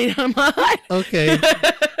should have stayed out of my hut. Okay.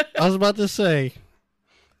 I was about to say,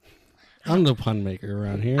 I'm the pun maker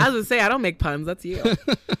around here. I was going to say, I don't make puns. That's you.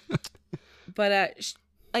 But,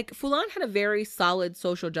 Fulan had a very solid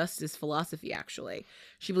social justice philosophy, actually.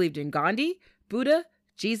 She believed in Gandhi, Buddha,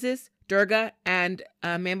 Jesus, Durga, and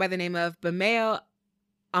a man by the name of Bhimrao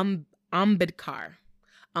Ambedkar.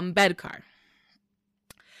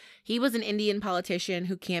 He was an Indian politician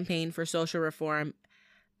who campaigned for social reform,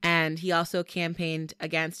 and he also campaigned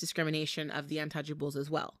against discrimination of the untouchables as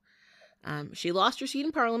well. She lost her seat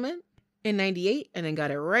in Parliament in 98 and then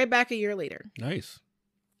got it right back a year later. Nice.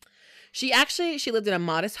 She lived in a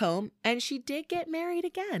modest home, and she did get married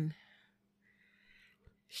again.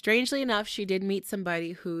 Strangely enough, she did meet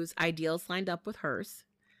somebody whose ideals lined up with hers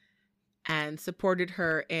and supported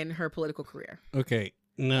her in her political career. Okay.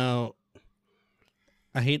 Now,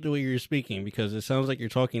 I hate the way you're speaking because it sounds like you're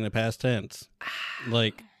talking in the past tense.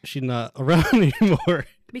 Like she's not around anymore.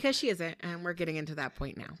 Because she isn't, and we're getting into that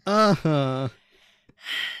point now. Uh-huh.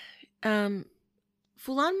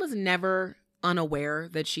 Fulan was never unaware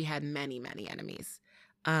that she had many, many enemies.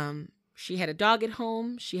 She had a dog at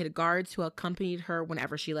home. She had guards who accompanied her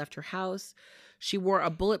whenever she left her house. She wore a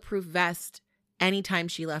bulletproof vest anytime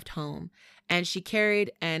she left home. And she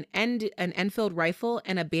carried an Enfield rifle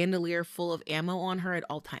and a bandolier full of ammo on her at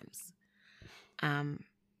all times.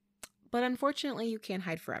 But unfortunately, you can't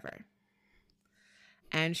hide forever.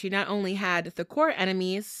 And she not only had the core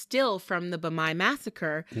enemies still from the Bamai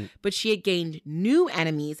massacre, but she had gained new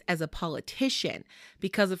enemies as a politician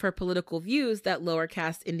because of her political views that lower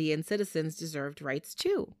caste Indian citizens deserved rights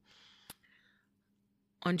too.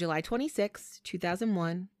 On July 26,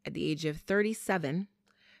 2001, at the age of 37,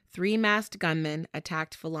 3 masked gunmen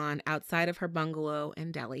attacked Fulan outside of her bungalow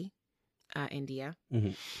in Delhi, India.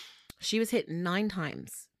 Mm-hmm. She was hit 9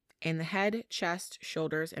 times in the head, chest,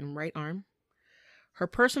 shoulders, and right arm. Her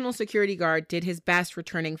personal security guard did his best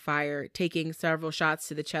returning fire, taking several shots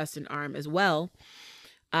to the chest and arm as well.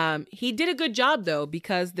 He did a good job, though,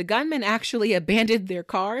 because the gunman actually abandoned their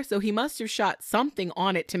car, so he must have shot something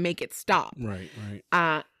on it to make it stop. Right.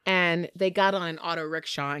 And they got on an auto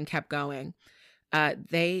rickshaw and kept going.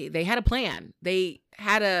 They had a plan. They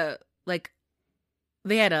had a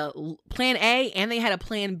plan A and they had a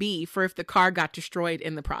plan B for if the car got destroyed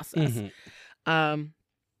in the process. Mm-hmm.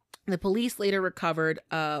 The police later recovered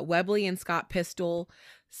a Webley and Scott pistol,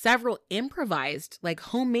 several improvised,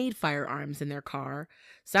 homemade firearms in their car,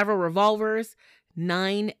 several revolvers,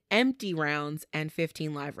 9 empty rounds, and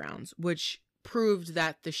 15 live rounds, which proved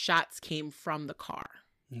that the shots came from the car.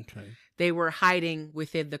 Okay. They were hiding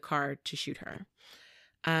within the car to shoot her.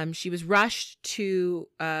 She was rushed to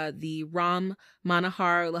the Ram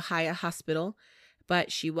Manohar Lohia Hospital,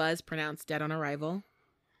 but she was pronounced dead on arrival.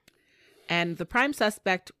 And the prime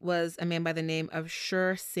suspect was a man by the name of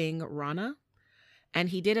Sher Singh Rana, and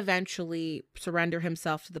he did eventually surrender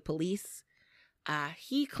himself to the police.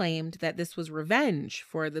 He claimed that this was revenge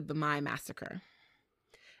for the Bamai massacre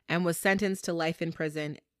and was sentenced to life in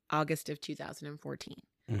prison August of 2014.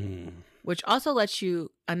 Which also lets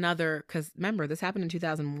you because remember, this happened in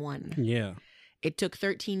 2001. Yeah. It took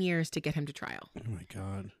 13 years to get him to trial. Oh my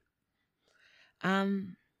God.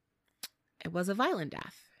 It was a violent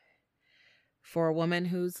death for a woman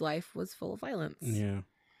whose life was full of violence. Yeah.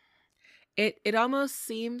 It almost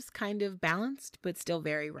seems kind of balanced, but still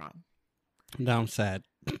very wrong. Now I'm sad.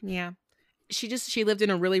 Yeah. She lived in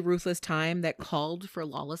a really ruthless time that called for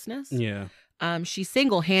lawlessness. Yeah. She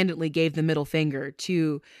single-handedly gave the middle finger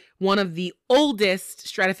to one of the oldest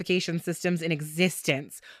stratification systems in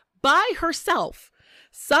existence by herself,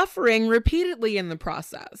 suffering repeatedly in the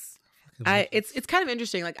process. It's kind of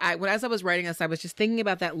interesting. As I was writing this, I was just thinking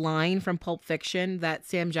about that line from Pulp Fiction that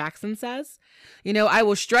Sam Jackson says. I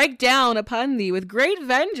will strike down upon thee with great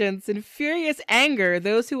vengeance and furious anger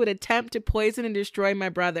those who would attempt to poison and destroy my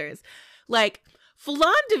brothers.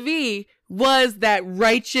 Fulan Devi was that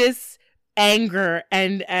righteous anger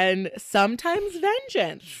and sometimes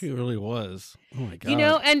vengeance. She really was. Oh my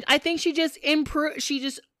God. And I think she just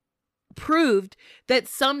proved that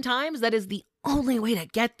sometimes that is the only way to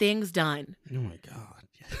get things done. Oh my God.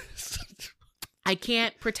 Yes. I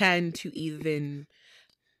can't pretend to even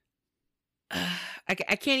I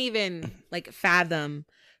can't even fathom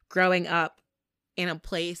growing up in a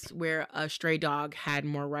place where a stray dog had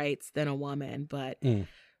more rights than a woman, but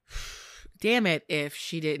damn it if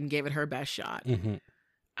she didn't give it her best shot.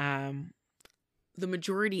 Mm-hmm. The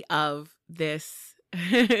majority of this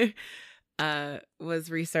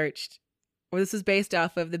was researched. This was based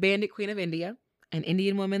off of The Bandit Queen of India, an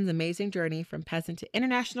Indian woman's amazing journey from peasant to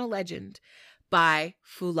international legend by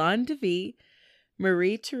Fulan Devi,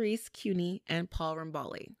 Marie-Therese Cuny, and Paul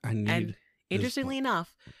Ramboli. And interestingly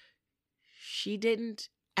enough, she didn't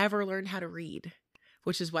ever learn how to read,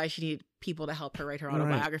 which is why she needed people to help her write her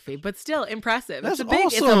autobiography. Right. But still impressive. That's awesome.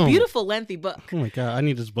 It's a beautiful, lengthy book. Oh my God, I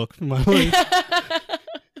need this book for my life.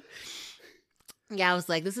 Yeah, I was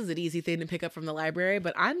like, this is an easy thing to pick up from the library,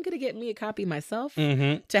 but I'm going to get me a copy myself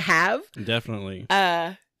to have. Definitely.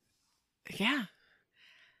 Yeah.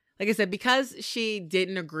 Like I said, because she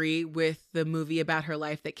didn't agree with the movie about her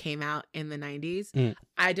life that came out in the 90s,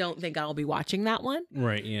 I don't think I'll be watching that one.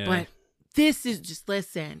 Right, yeah. But this is just,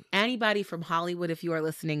 listen, anybody from Hollywood, if you are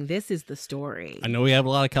listening, this is the story. I know we have a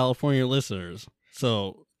lot of California listeners,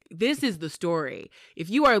 so. This is the story. If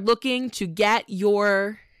you are looking to get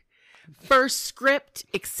your first script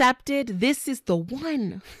accepted, this is the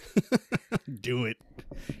one. Do it.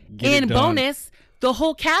 And bonus, the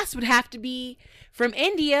whole cast would have to be from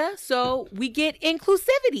India, so we get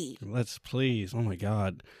inclusivity. Let's please. Oh my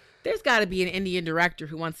God. There's got to be an Indian director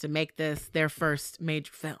who wants to make this their first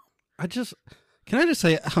major film. Can I just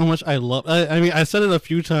say how much I love? I mean, I said it a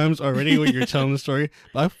few times already when you're telling the story,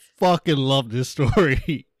 but I fucking love this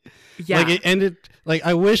story. Yeah. Like it ended. Like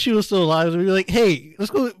I wish he was still alive. We'd be like, hey,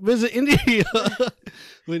 let's go visit India.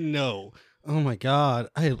 But no. Oh my God.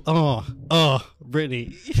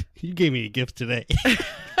 Brittany, you gave me a gift today.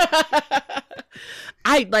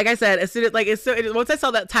 Once I saw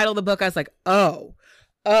that title of the book, I was like, oh,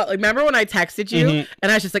 remember when I texted you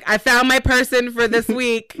and I was just like, I found my person for this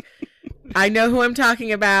week. I know who I'm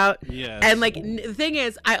talking about. Yes. And like, the thing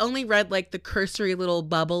is, I only read like the cursory little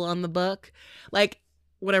bubble on the book. Like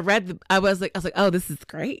when I read, I was like, oh, this is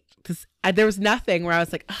great. There was nothing where I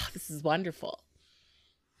was like, oh, this is wonderful.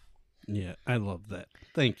 Yeah, I love that.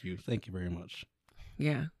 Thank you very much.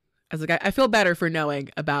 Yeah, I was like, I feel better for knowing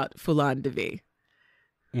about Fulan Devi.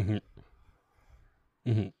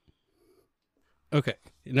 Okay,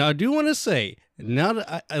 now I do want to say, now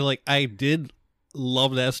that I did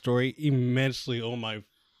love that story immensely. Oh my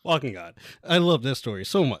fucking God, I love that story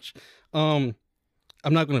so much. I'm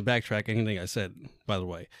not going to backtrack anything I said, by the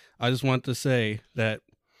way. I just want to say that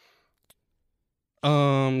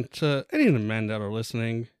to any of the men that are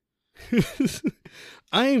listening,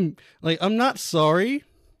 I'm not sorry,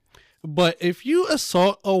 but if you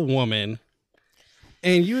assault a woman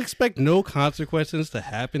and you expect no consequences to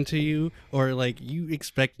happen to you, or like you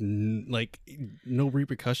expect no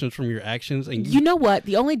repercussions from your actions, and you know what?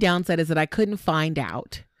 The only downside is that I couldn't find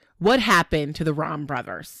out what happened to the Ram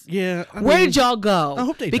brothers. Yeah, where did y'all go? I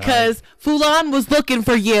hope they because died. Fulan was looking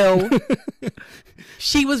for you.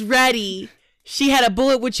 She was ready. She had a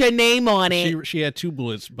bullet with your name on it. She had 2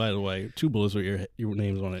 bullets, by the way. 2 bullets with your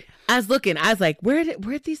names on it. I was looking. I was like,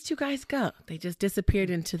 where'd these 2 guys go? They just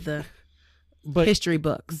disappeared into the history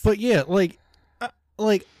books. But yeah,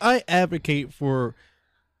 I advocate for.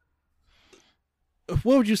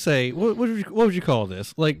 What would you say? What would you call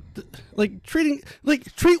this?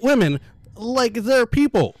 Treat women like they're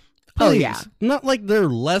people. Please. Oh yeah, not like they're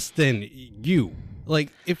less than you.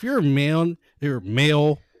 Like if you're a man, you're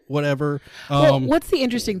male. Whatever. Well, what's the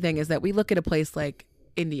interesting thing is that we look at a place like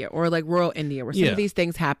India or like rural India where some of these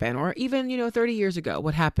things happen, or even 30 years ago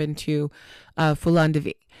what happened to Fulan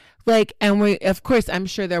Devi. And we, of course, I'm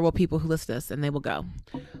sure there will people who listen to this and they will go,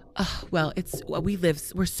 oh, well,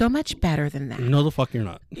 we're so much better than that. No, the fuck you're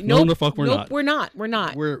not. No, the fuck we're not. We're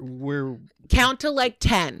not. We're count to like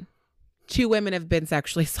 10. 2 women have been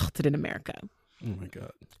sexually assaulted in America. Oh my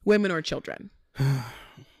God. Women or children.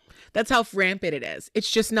 That's how rampant it is. It's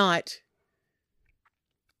just not.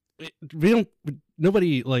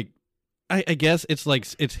 Nobody I guess it's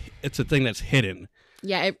a thing that's hidden.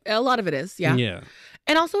 Yeah, a lot of it is. Yeah. Yeah.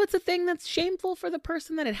 And also it's a thing that's shameful for the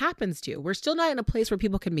person that it happens to. We're still not in a place where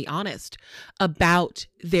people can be honest about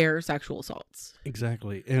their sexual assaults.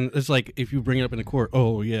 Exactly. And it's like, if you bring it up in the court,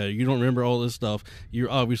 oh yeah, you don't remember all this stuff, you're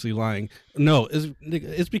obviously lying. No,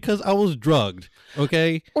 it's because I was drugged.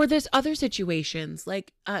 Okay. Or there's other situations,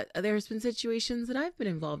 like there's been situations that I've been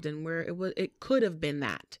involved in where it could have been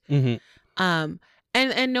that. And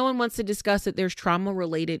no one wants to discuss that there's trauma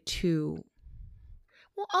related to.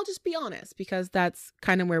 Well, I'll just be honest, because that's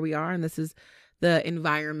kind of where we are. And this is the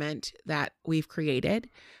environment that we've created.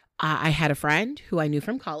 I had a friend who I knew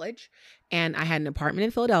from college, and I had an apartment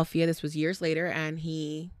in Philadelphia. This was years later, and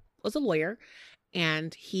he was a lawyer,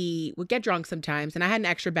 and he would get drunk sometimes. And I had an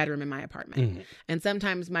extra bedroom in my apartment. And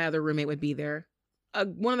sometimes my other roommate would be there.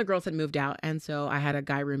 One of the girls had moved out, and so I had a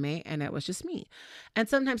guy roommate, and it was just me. And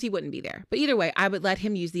sometimes he wouldn't be there. But either way, I would let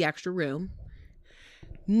him use the extra room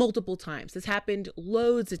multiple times. This happened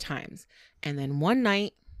loads of times. And then one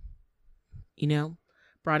night,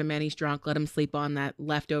 brought him in, he's drunk, let him sleep on that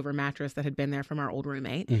leftover mattress that had been there from our old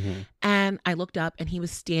roommate. And I looked up, and he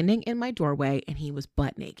was standing in my doorway, and he was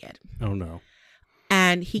butt naked. Oh no.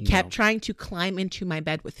 And he kept trying to climb into my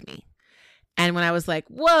bed with me. And when I was like,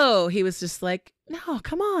 whoa, he was just like, no,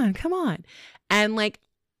 come on. And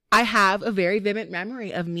I have a very vivid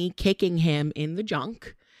memory of me kicking him in the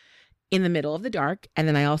junk in the middle of the dark. And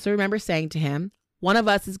then I also remember saying to him, one of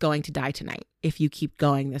us is going to die tonight if you keep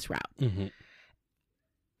going this route.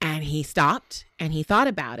 And he stopped, and he thought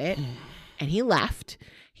about it, and he left.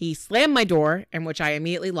 He slammed my door, in which I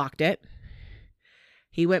immediately locked it.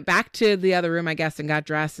 He went back to the other room, I guess, and got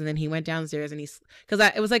dressed. And then he went downstairs, and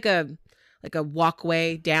it was like a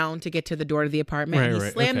walkway down to get to the door to the apartment. Right, and he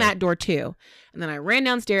slammed that door too. And then I ran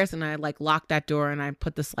downstairs, and I locked that door, and I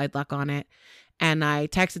put the slide lock on it. And I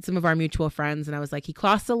texted some of our mutual friends, and I was like, he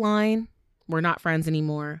crossed the line. We're not friends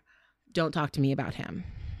anymore. Don't talk to me about him.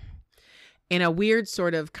 in a weird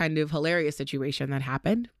sort of kind of hilarious situation that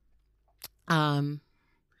happened. I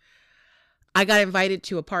got invited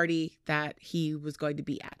to a party that he was going to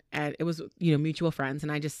be at, and it was, mutual friends.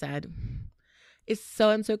 And I just said, is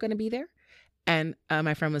so-and-so going to be there? And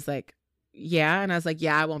my friend was like, yeah. And I was like,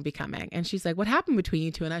 yeah, I won't be coming. And she's like, what happened between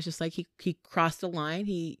you two? And I was just like, he crossed the line.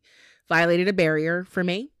 He violated a barrier for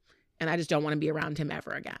me, and I just don't want to be around him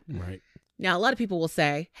ever again. Right. Now, a lot of people will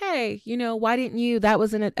say, hey, why didn't you? That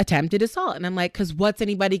was an attempted assault. And I'm like, because what's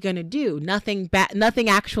anybody going to do? Nothing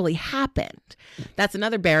actually happened. That's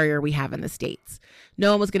another barrier we have in the States. No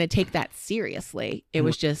one was going to take that seriously. It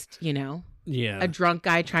was just, a drunk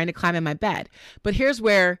guy trying to climb in my bed. But here's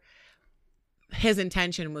where his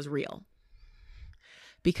intention was real.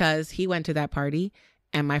 Because he went to that party,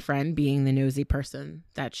 and my friend, being the nosy person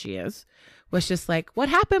that she is, was just like, what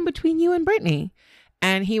happened between you and Brittany?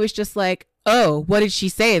 And he was just like, oh, what did she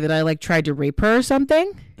say? That I tried to rape her or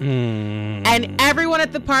something? And everyone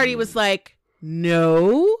at the party was like,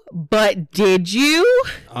 no, but did you?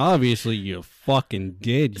 Obviously you fucking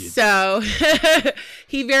did. So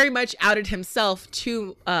he very much outed himself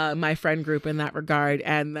to my friend group in that regard.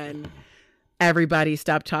 And then everybody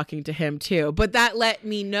stopped talking to him too. But that let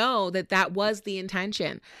me know that was the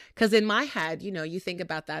intention. Because in my head, you think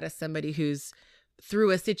about that as somebody who's through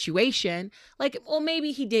a situation,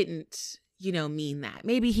 maybe he didn't, mean that.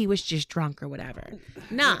 Maybe he was just drunk or whatever.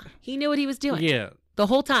 Nah, he knew what he was doing. Yeah. The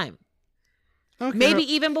whole time. Okay. Maybe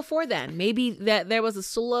even before then. Maybe that there was a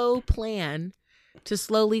slow plan to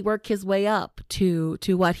slowly work his way up to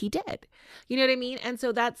what he did. You know what I mean? And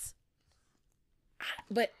so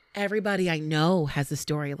but everybody I know has a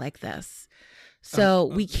story like this. So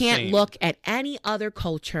we can't look at any other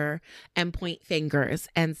culture and point fingers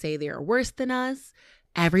and say they're worse than us.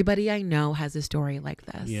 Everybody I know has a story like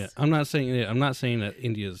this. Yeah, I'm not saying that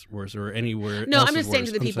India's worse or anywhere. No, else I'm just is saying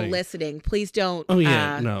worse. to the people listening, please don't. Oh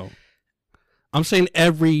yeah, no. I'm saying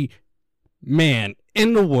every man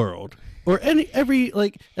in the world, or every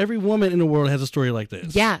woman in the world has a story like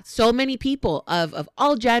this. Yeah, so many people of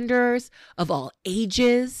all genders, of all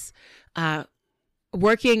ages.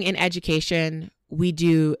 Working in education, we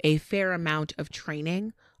do a fair amount of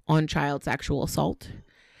training on child sexual assault,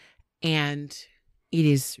 and it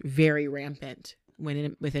is very rampant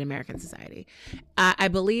within American society. I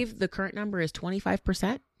believe the current number is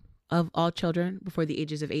 25% of all children before the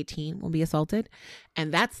ages of 18 will be assaulted,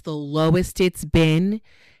 and that's the lowest it's been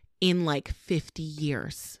in 50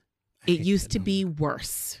 years. It used to be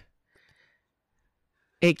worse.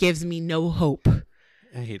 It gives me no hope.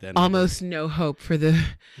 I hate that. Almost no hope for the.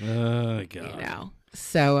 Oh God.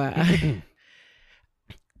 So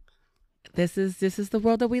this is the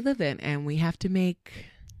world that we live in, and we have to make.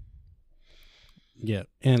 Yeah,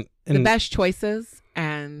 and the best choices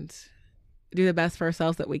and do the best for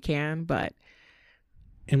ourselves that we can, but.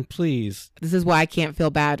 And please. This is why I can't feel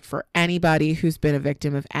bad for anybody who's been a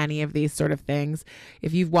victim of any of these sort of things.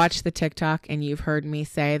 If you've watched the TikTok and you've heard me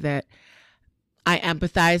say that I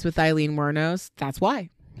empathize with Aileen Wuornos, that's why.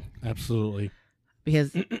 Absolutely.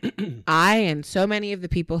 Because I and so many of the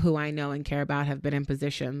people who I know and care about have been in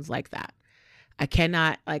positions like that. I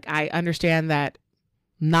cannot, I understand that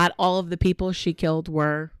not all of the people she killed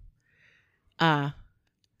were rapists,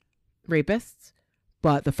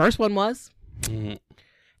 but the first one was. Mm-hmm.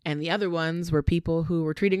 And the other ones were people who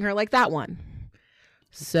were treating her like that one.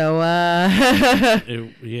 So,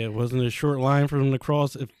 it wasn't a short line for them to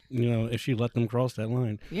cross if she let them cross that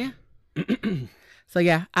line. Yeah. So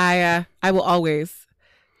yeah, I will always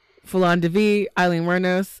Philon Devi, Aileen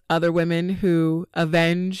Wuornos, other women who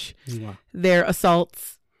avenge their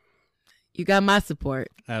assaults. You got my support.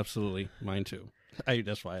 Absolutely. Mine too.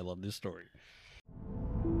 That's why I love this story.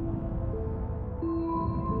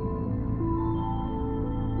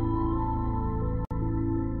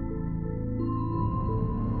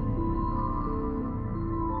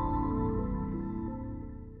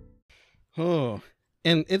 Oh,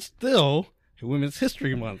 and it's still Women's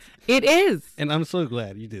History Month. It is. And I'm so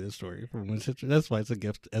glad you did a story for Women's History. That's why it's a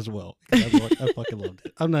gift as well. I fucking loved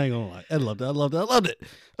it. I'm not even going to lie. I loved it.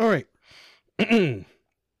 All right.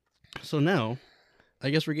 So now,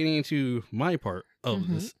 I guess we're getting into my part of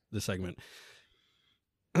this segment.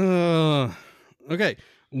 Okay.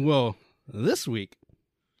 Well, this week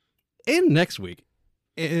and next week,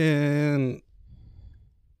 and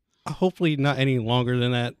hopefully not any longer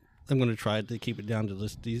than that, I'm going to try to keep it down to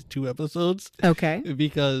these 2 episodes. Okay.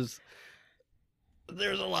 Because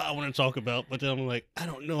there's a lot I want to talk about, but then I'm like, I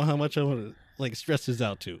don't know how much I want to stress this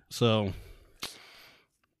out to. So,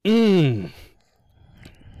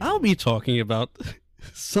 I'll be talking about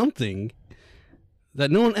something that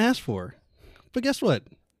no one asked for. But guess what?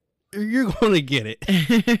 You're going to get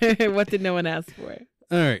it. What did no one ask for?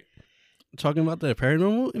 All right. Talking about the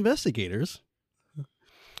paranormal investigators,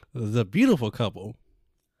 the beautiful couple,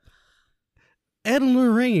 Ed and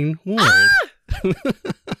Lorraine Warren.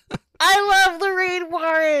 I love Lorraine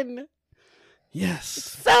Warren Yes.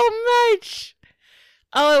 so much.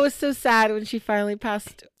 Oh, it was so sad when she finally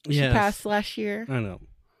passed. She Yes. passed last year. I know.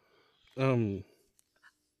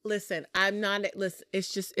 Listen,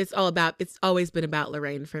 it's always been about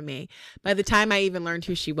Lorraine for me. By the time I even learned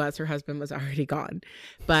who she was, her husband was already gone.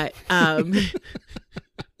 But,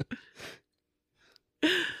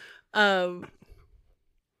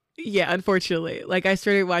 yeah, unfortunately, like I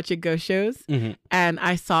started watching ghost shows Mhm. and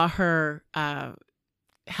I saw her,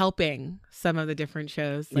 helping some of the different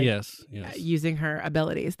shows, like Yes. using her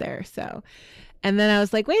abilities there. So, and then I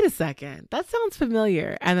was like, wait a second, that sounds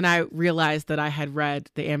familiar. And then I realized that I had read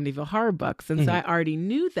the Amityville Horror books. And so I already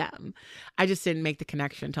knew them. I just didn't make the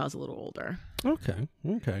connection until I was a little older.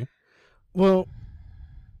 Okay. Well,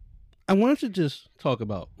 I wanted to just talk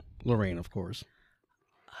about Lorraine, of course.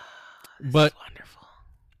 But wonderful.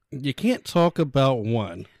 You can't talk about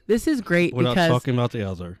one This is great without because talking about the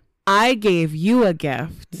other. I gave you a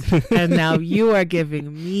gift and now you are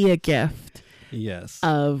giving me a gift. Yes.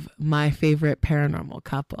 Of my favorite paranormal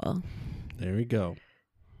couple. There we go.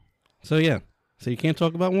 So yeah. So you can't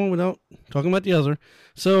talk about one without talking about the other.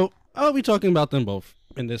 So I'll be talking about them both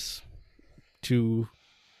in this two-part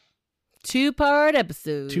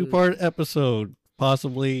episode.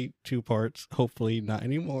 Possibly 2 parts. Hopefully not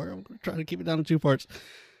anymore. I'm going to try to keep it down to 2 parts.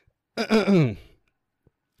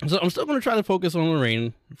 So I'm still going to try to focus on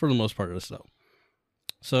Lorraine for the most part of this though.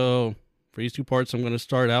 So for these 2 parts, I'm going to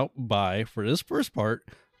start out for this first part,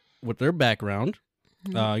 with their background,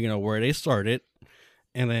 where they started,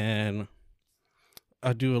 and then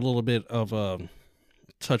I'll do a little bit of a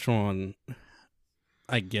touch on,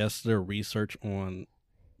 I guess, their research on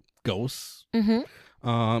ghosts.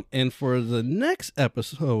 And for the next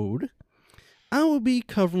episode, I will be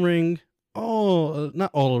covering not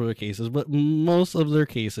all of their cases, but most of their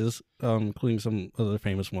cases, including some of the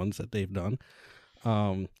famous ones that they've done.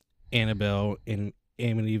 Annabelle and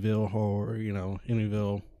Amityville Horror,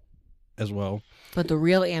 Amityville as well. But the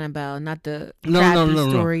real Annabelle, not the No.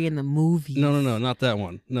 story in the movie. No, not that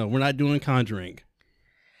one. No, we're not doing Conjuring.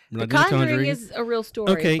 The Conjuring is a real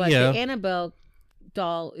story, Okay, but yeah. the Annabelle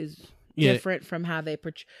doll is different from how they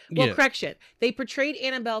portray. Well, correction. They portrayed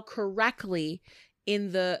Annabelle correctly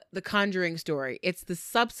in the Conjuring story. It's the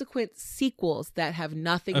subsequent sequels that have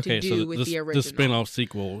nothing to do with the original. The spin-off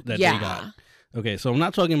sequel that they got. Okay, so I'm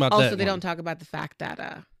not talking about that. Also, they don't talk about the fact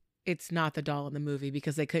that it's not the doll in the movie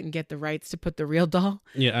because they couldn't get the rights to put the real doll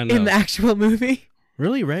I know. in the actual movie.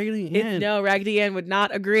 Really? Raggedy Ann? No, Raggedy Ann would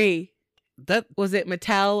not agree. That was it.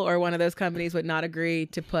 Mattel or one of those companies would not agree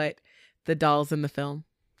to put the dolls in the film.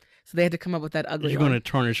 So they had to come up with that ugly one. You're going to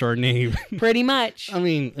tarnish our name. Pretty much. I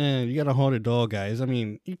mean, you got a haunted doll, guys. I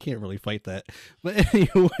mean, you can't really fight that. But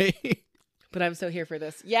anyway. But I'm so here for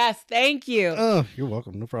this. Yes, thank you. Oh, you're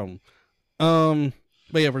welcome. No problem.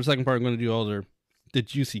 But yeah, for the second part, I'm going to do all the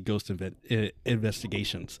juicy ghost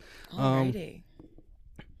investigations. Alrighty.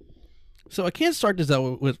 So I can't start this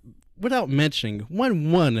out without mentioning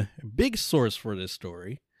one big source for this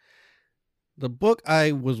story. The book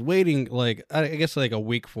I was waiting, I guess a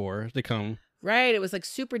week for to come. Right, it was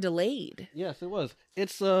super delayed. Yes, it was.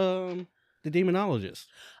 It's The Demonologist.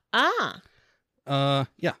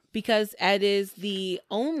 Yeah. Because Ed is the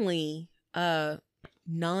only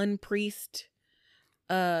non-priest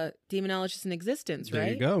demonologist in existence, right?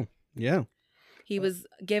 There you go. Yeah. He was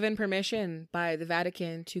given permission by the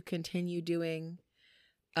Vatican to continue doing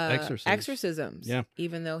exorcisms. Yeah.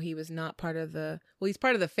 Even though he was not part of he's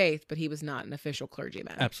part of the faith, but he was not an official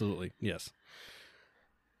clergyman. Absolutely. Yes.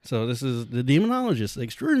 So this is The Demonologist, The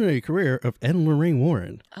Extraordinary Career of Ed and Lorraine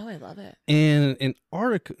Warren. Oh, I love it. And an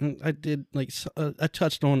article, I did, I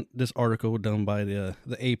touched on this article done by the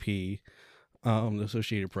AP, the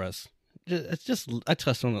Associated Press. It's just, I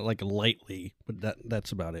touched on it lightly, but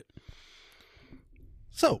that's about it.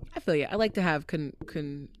 So. I feel you. I like to have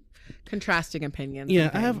contrasting opinions. Yeah,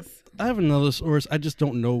 I have another source. I just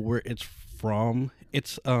don't know where it's from.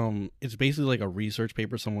 It's basically like a research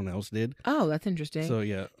paper someone else did. Oh, that's interesting. So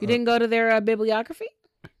yeah, you didn't go to their bibliography?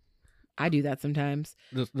 I do that sometimes.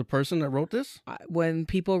 The person that wrote this, when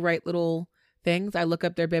people write little things, I look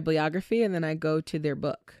up their bibliography and then I go to their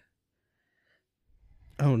book.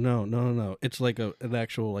 Oh no! It's like an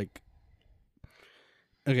actual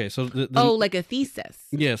Okay, so like a thesis.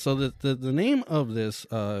 Yeah, so the name of this,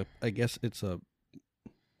 I guess it's a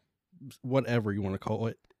whatever you want to call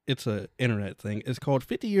it. it's a internet thing. It's called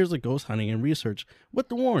 50 Years of Ghost Hunting and Research with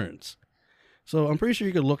the Warrens. So I'm pretty sure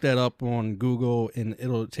you could look that up on Google and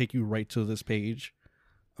it'll take you right to this page.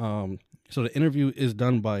 So the interview is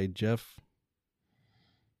done by Jeff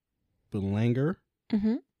Belanger.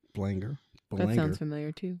 Mm-hmm. Belanger. That sounds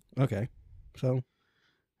familiar too. Okay. So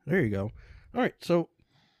there you go. All right. So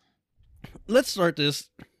let's start this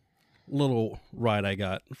little ride I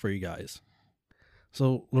got for you guys.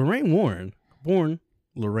 So Lorraine Warren, born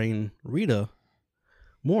Lorraine Rita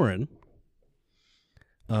Warren,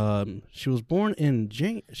 she was born on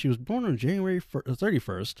January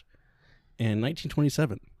 31st in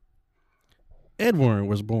 1927. Ed Warren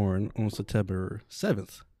was born on September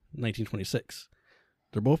 7th, 1926.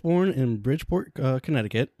 They're both born in Bridgeport,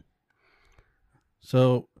 Connecticut.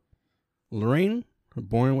 So Lorraine,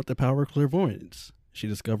 born with the power of clairvoyance, she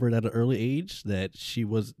discovered at an early age that she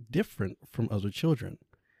was different from other children.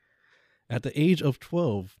 At the age of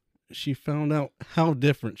 12, she found out how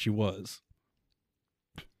different she was.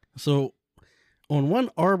 So, on one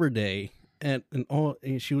Arbor Day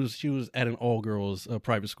she was at an all girls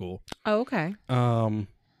private school. Oh, okay.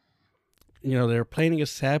 They're planting a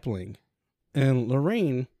sapling, and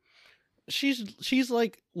Lorraine, she's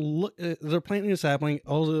like, they're planting a sapling.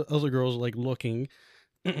 All the other girls are like looking,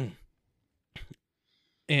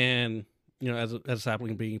 and as a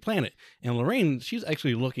sapling being planted, and Lorraine, she's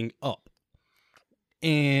actually looking up,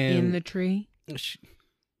 and in the tree.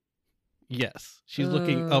 Yes, she's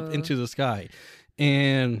looking up into the sky,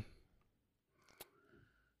 and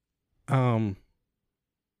one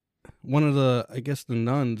of the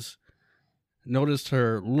nuns noticed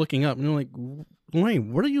her looking up, and they're like,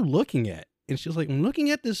 Lorraine, what are you looking at? And she's like, I'm looking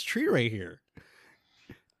at this tree right here.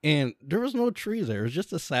 And there was no tree there, it was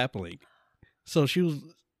just a sapling. So she was...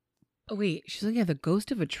 Oh, wait, she's looking at the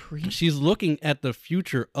ghost of a tree? She's looking at the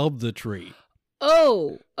future of the tree.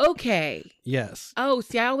 Oh, okay. Yes. Oh,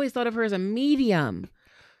 see, I always thought of her as a medium.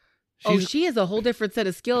 She has a whole different set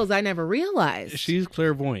of skills I never realized. She's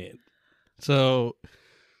clairvoyant. So,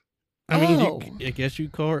 I mean, I guess you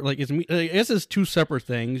call her, like, I guess it's two separate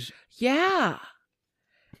things. Yeah.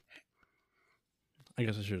 I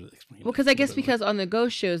guess I should explain. Well, because on the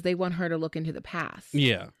ghost shows, they want her to look into the past.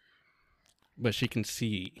 Yeah. But she can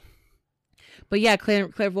see. But yeah,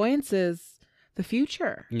 clairvoyance is the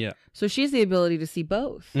future. Yeah. So she has the ability to see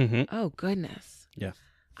both. Mm-hmm. Oh, goodness. Yeah.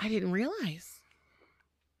 I didn't realize.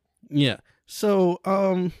 Yeah. So,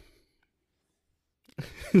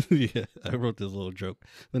 yeah, I wrote this little joke,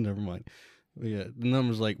 but never mind. But yeah, the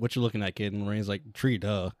number's like, what you looking at, kid? And Lorraine's like, tree,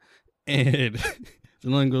 duh. And the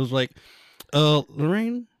nun goes like,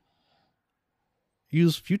 Lorraine,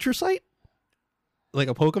 use Future Sight? Like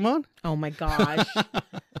a Pokemon? Oh my gosh.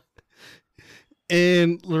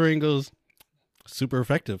 And Lorraine goes, super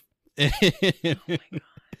effective. Oh my God.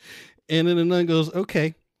 And then the nun goes,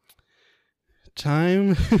 okay,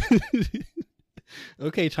 time.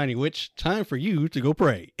 Okay, tiny witch, time for you to go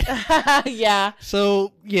pray. Yeah.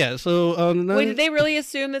 So, yeah. So, wait, did they really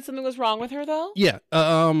assume that something was wrong with her, though? Yeah.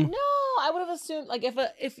 No, I would have assumed, like,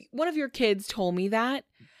 if one of your kids told me that,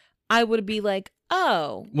 I would be like,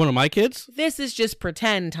 oh. One of my kids? This is just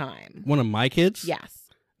pretend time. One of my kids? Yes.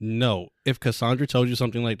 No. If Cassandra tells you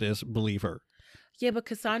something like this, believe her. Yeah, but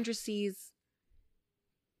Cassandra sees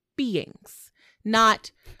beings,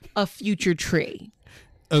 not a future tree.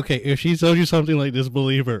 Okay, if she tells you something like this,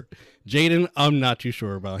 believe her. Jaden, I'm not too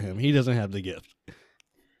sure about him. He doesn't have the gift.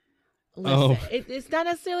 Listen, it's not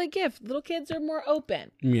necessarily a gift. Little kids are more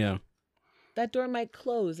open. Yeah. That door might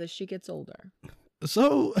close as she gets older.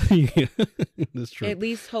 So, yeah, that's true. At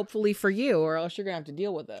least hopefully for you, or else you're going to have to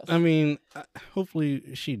deal with this. I mean,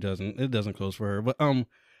 hopefully she doesn't. It doesn't close for her. But,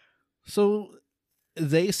 so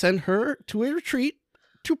they send her to a retreat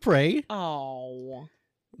to pray. Oh.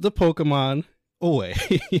 The Pokemon away.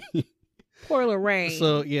 Poor Lorraine.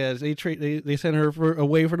 So yeah, they sent her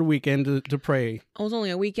away for the weekend to pray. It was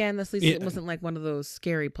only a weekend. At least it wasn't like one of those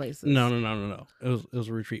scary places. No. It was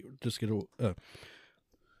a retreat. Just get a.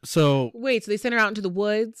 So wait, so they sent her out into the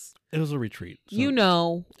woods? It was a retreat.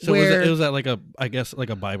 So, so where it was at like a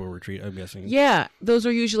Bible retreat, I'm guessing. Yeah, those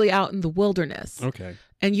are usually out in the wilderness. Okay.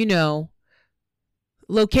 And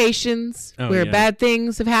locations where bad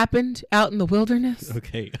things have happened out in the wilderness.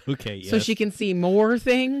 Okay, yes. So she can see more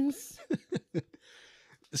things.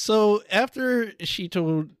 So after she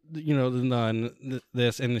told, the nun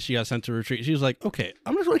this and she got sent to retreat, she was like, okay,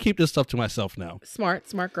 I'm just going to keep this stuff to myself now. Smart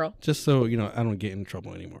girl. Just so, I don't get in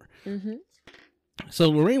trouble anymore. Mm-hmm. So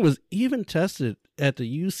Lorraine was even tested at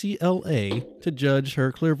the UCLA to judge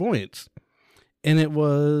her clairvoyance. And it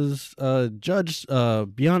was judged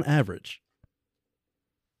beyond average.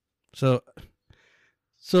 So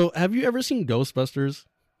So, have you ever seen Ghostbusters?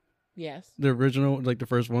 Yes. The original, like the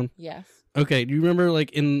first one? Yes. Okay, do you remember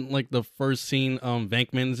like in like the first scene,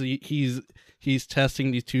 Venkman's he's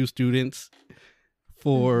testing these two students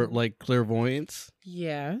for like clairvoyance?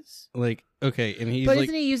 Yes. Like, okay, and he's But like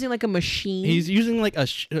isn't he using like a machine? he's using like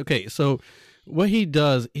okay, so what he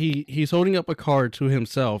does, he's holding up a card to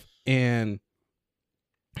himself and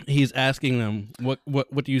he's asking them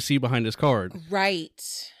what do you see behind this card?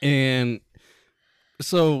 Right. And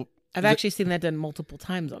so I've actually seen that done multiple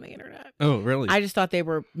times on the internet. oh, really? I just thought they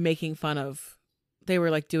were making fun of. They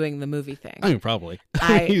were like doing the movie thing. I mean, probably.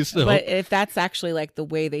 Still. But if that's actually like the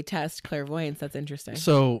way they test clairvoyance, that's interesting.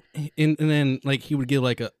 So, and then like he would give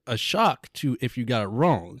like a shock to if you got it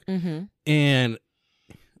wrong. Mm-hmm. And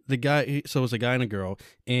the guy, so it's a guy and a girl,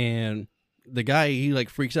 and the guy, he like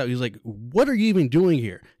freaks out. He's like, "What are you even doing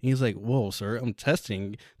here?" And he's like, "Whoa, sir, I'm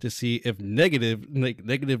testing to see if negative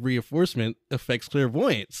reinforcement affects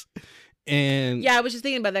clairvoyance." And yeah, I was just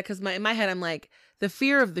thinking about that because in my head, I'm like, the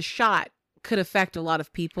fear of the shot could affect a lot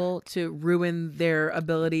of people to ruin their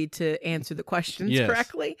ability to answer the questions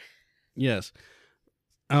correctly. Yes.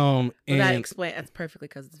 Well, and that's perfectly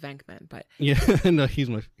because it's Venkman, but yeah, no, he's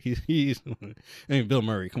I mean, Bill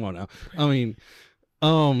Murray, come on now. I mean,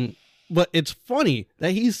 but it's funny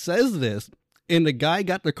that he says this and the guy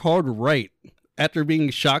got the card right after being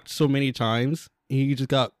shocked so many times. He just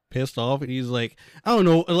got pissed off and he's like, I don't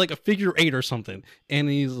know, like a figure 8 or something. And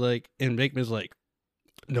he's like, and Bakeman's like,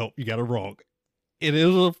 no, you got it wrong. It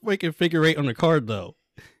is a freaking figure 8 on the card though.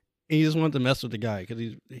 And he just wanted to mess with the guy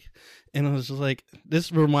because and I was just like,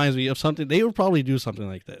 this reminds me of something. They would probably do something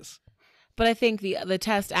like this. But I think the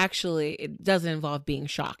test actually, it doesn't involve being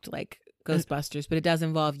shocked like Ghostbusters, but it does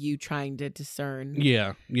involve you trying to discern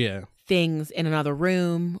things in another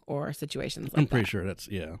room or situations like that. I'm pretty sure that's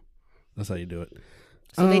how you do it.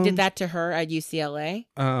 So they did that to her at UCLA?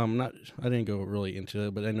 I didn't go really into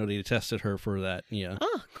it, but I know they tested her for that. Yeah.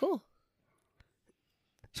 Oh, cool.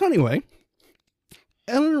 So anyway,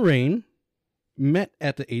 Ellen and Rain met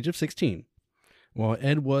at the age of 16. While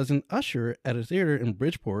Ed was an usher at a theater in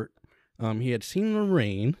Bridgeport, he had seen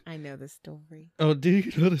Lorraine. I know the story. Oh, do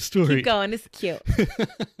you know the story? Keep going. It's cute.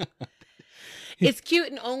 It's cute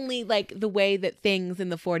in only like the way that things in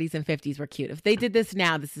the 40s and 50s were cute. If they did this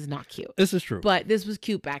now, this is not cute. This is true. But this was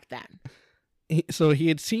cute back then. So he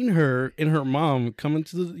had seen her and her mom coming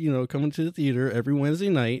to the theater every Wednesday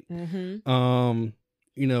night. Mm-hmm.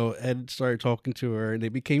 Ed started talking to her and they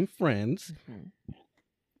became friends. Mm-hmm.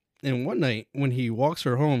 And one night when he walks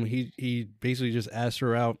her home, he basically just asks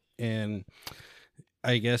her out, and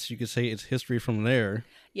I guess you could say it's history from there.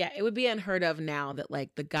 Yeah, it would be unheard of now that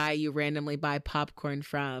like the guy you randomly buy popcorn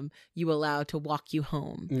from, you allow to walk you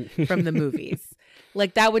home from the movies.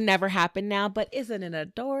 Like that would never happen now, but isn't it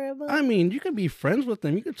adorable? I mean, you could be friends with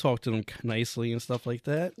them. You could talk to them nicely and stuff like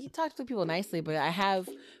that. You talk to people nicely, but I have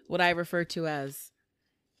what I refer to as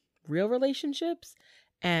real relationships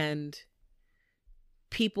and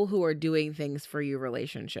people who are doing things for you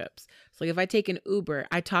relationships. So like if I take an Uber,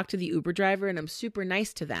 I talk to the Uber driver and I'm super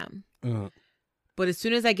nice to them. But as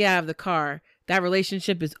soon as I get out of the car, that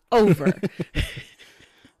relationship is over.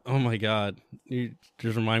 Oh my God. You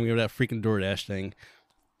just remind me of that freaking DoorDash thing.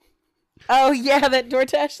 Oh yeah, that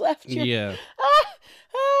DoorDash left you? Yeah.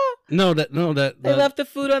 No, they left the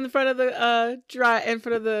food on the front of the in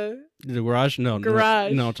front of the garage. No,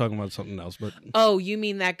 garage. No, I'm talking about something else. But oh, you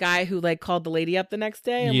mean that guy who like called the lady up the next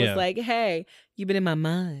day and was like, "Hey, you've been in my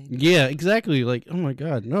mind." Yeah, exactly. Like, oh my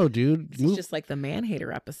God, no, dude. It's just like the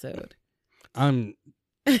Man-Hater episode. I'm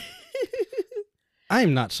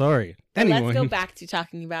not sorry. Anyway, let's go back to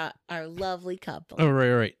talking about our lovely couple. All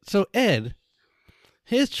right. So Ed,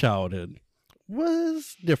 his childhood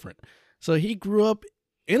was different. So he grew up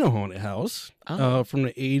in a haunted house from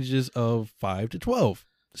the ages of 5 to 12.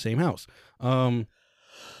 Same house.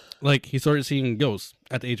 Like he started seeing ghosts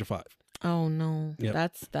at the age of 5. Oh no.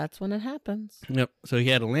 Yep. That's when it happens. Yep. So he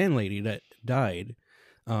had a landlady that died.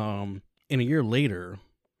 And a year later,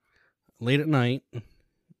 late at night,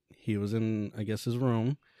 he was in, I guess, his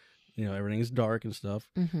room. Everything's dark and stuff.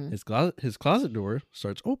 Mm-hmm. His closet door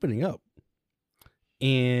starts opening up.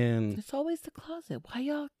 And it's always the closet. Why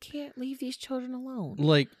y'all can't leave these children alone?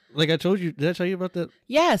 Like I told you, did I tell you about that?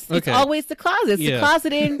 Yes, it's always the closet. It's the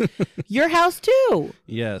closet in your house too.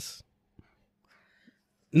 Yes.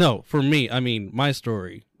 No, for me, I mean my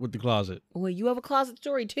story with the closet. Well, you have a closet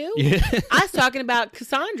story too? Yeah. I was talking about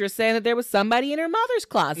Cassandra saying that there was somebody in her mother's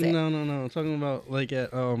closet. No. I'm talking about like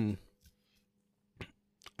at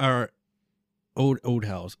our old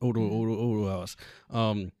house, old house.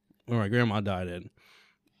 Where my grandma died in.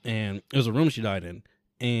 And it was a room she died in.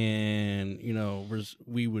 and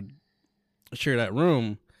we would share that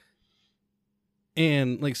room.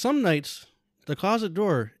 And like some nights, the closet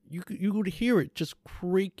door, you could hear it just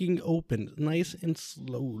creaking open, nice and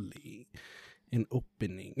slowly, and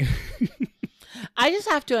opening. I just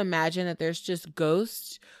have to imagine that there's just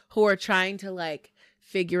ghosts who are trying to like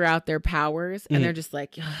figure out their powers, and they're just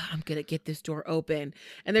like, I'm gonna get this door open,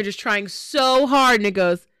 and they're just trying so hard, and it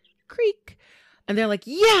goes creak, and they're like,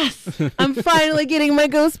 yes, I'm finally getting my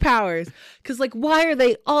ghost powers. Because like, why are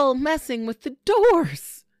they all messing with the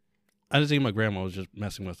doors? I just think my grandma was just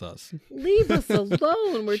messing with us. Leave us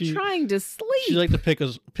alone. We're trying to sleep. She liked to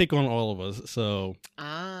pick on all of us. So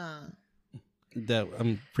that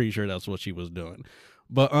I'm pretty sure that's what she was doing.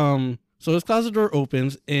 But so his closet door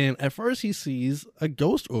opens, and at first he sees a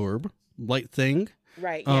ghost orb light thing.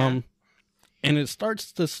 Right. Yeah. And it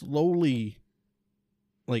starts to slowly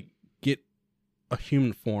like get a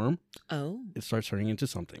human form. Oh. It starts turning into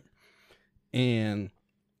something, and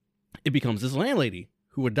it becomes this landlady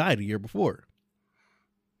who had died a year before.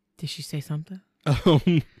 Did she say something?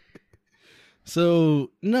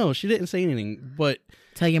 So no, she didn't say anything, but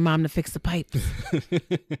tell your mom to fix the pipes.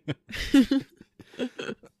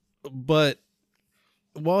 But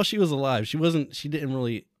while she was alive, she didn't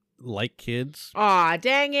really like kids. Aw,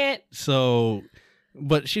 dang it. So,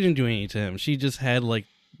 but she didn't do anything to him. She just had like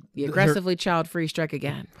the aggressively child-free strike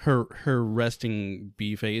again. Her resting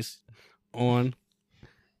bee face on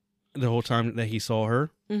the whole time that he saw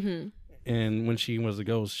her. Mm-hmm. And when she was a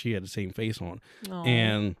ghost, she had the same face on. Aww.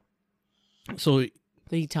 And so... Did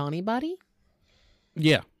he tell anybody?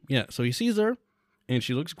 Yeah. So he sees her, and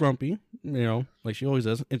she looks grumpy, like she always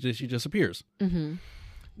does, and then she disappears. Mm-hmm.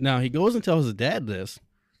 Now, he goes and tells his dad this,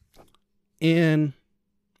 and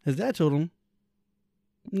his dad told him,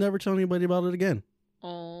 never tell anybody about it again.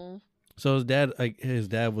 Oh. So his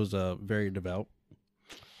dad was very devout.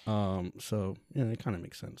 So it kind of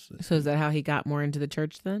makes sense. So is that how he got more into the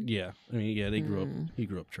church then? Yeah. I mean, yeah, he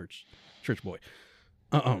grew up church boy.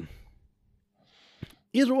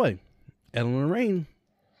 Either way, Ed and Lorraine,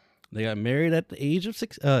 they got married at the age of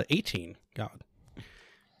 18. God.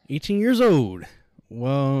 18 years old.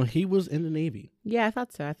 Well, he was in the Navy. Yeah, I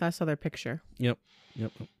thought so. I saw their picture. Yep.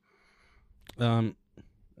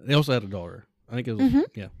 They also had a daughter. I think it was,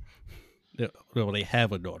 yeah. They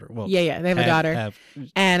have a daughter. Well, yeah, they have a daughter.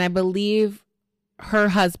 And I believe her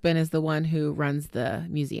husband is the one who runs the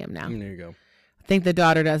museum now. There you go. I think the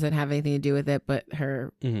daughter doesn't have anything to do with it, but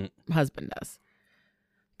her husband does.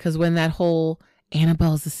 Because when that whole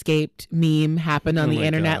Annabelle's escaped meme happened on the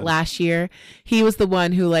internet last year, he was the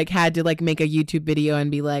one who like had to like make a YouTube video and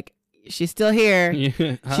be like, she's still here.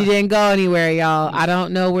 Yeah. She didn't go anywhere, y'all. I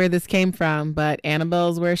don't know where this came from, but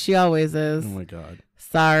Annabelle's where she always is. Oh my God.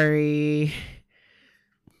 Sorry.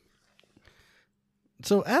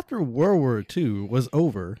 So after World War II was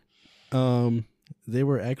over, they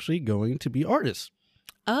were actually going to be artists.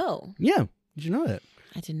 Oh. Yeah. Did you know that?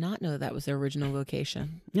 I did not know that was their original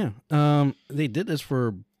vocation. Yeah. They did this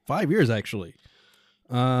for 5 years, actually.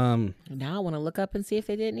 Now I want to look up and see if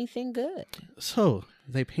they did anything good. So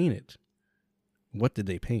they painted. What did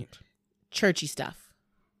they paint? Churchy stuff.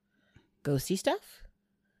 Ghosty stuff?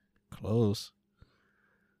 Close.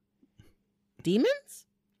 Demons?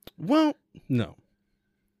 Well, no.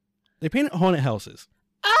 They painted haunted houses.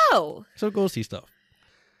 Oh! So ghosty stuff.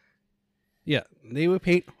 Yeah, they would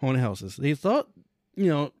paint haunted houses. They thought,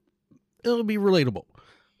 it'll be relatable.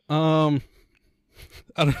 I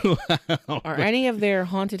don't know how. Are any of their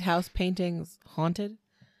haunted house paintings haunted?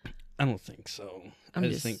 I don't think so. I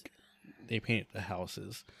just think they painted the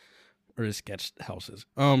houses or they sketched houses.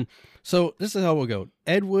 So this is how it will go.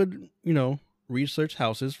 Ed would, research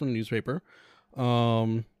houses from the newspaper.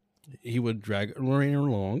 He would drag Lorraine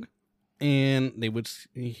along, and he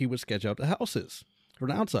would sketch out the houses from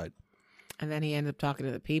the outside. And then he ended up talking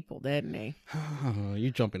to the people, didn't he? Oh, you're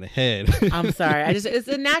jumping ahead. I'm sorry. It's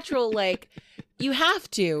a natural, you have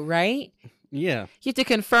to, right? Yeah. You have to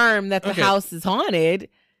confirm that the house is haunted.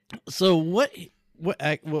 So what he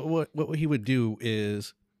would do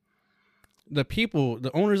is the people,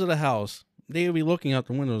 the owners of the house, they would be looking out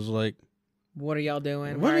the windows like, what are y'all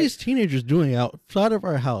doing? What are these teenagers doing outside of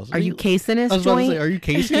our house? Are you casing this joint? I was about to say, are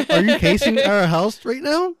you casing our house right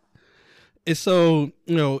now? And so,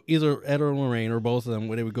 either Ed or Lorraine or both of them,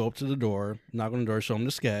 they would go up to the door, knock on the door, show them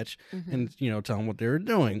the sketch, and, tell them what they were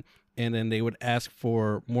doing. And then they would ask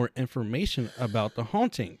for more information about the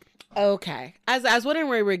haunting. Okay. As I was wondering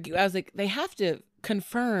where I was like, they have to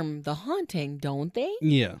confirm the haunting, don't they?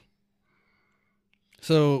 Yeah.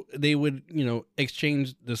 So they would,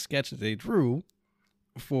 exchange the sketch that they drew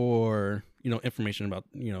for, information about,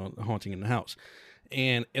 the haunting in the house.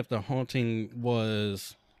 And if the haunting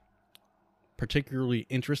was particularly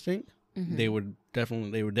interesting, they would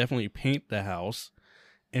definitely paint the house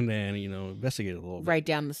and then, investigate it a little bit. Write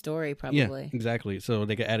down the story, probably. Yeah, exactly. So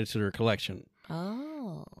they could add it to their collection.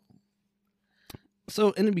 Oh.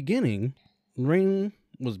 So in the beginning, Lorraine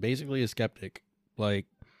was basically a skeptic. Like,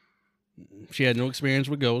 she had no experience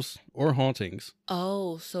with ghosts or hauntings.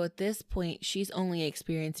 Oh, so at this point, she's only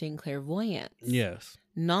experiencing clairvoyance. Yes.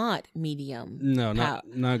 Not medium. No,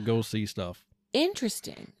 not ghostly stuff.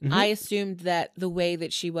 Interesting. Mm-hmm. I assumed that the way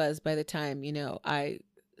that she was by the time, I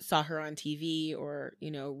saw her on TV or,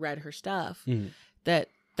 read her stuff,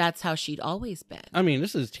 that's how she'd always been. I mean,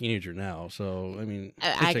 this is teenager now, so,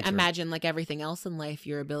 I imagine like everything else in life,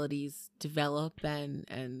 your abilities develop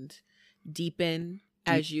and deepen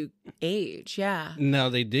as you age. Yeah. Now,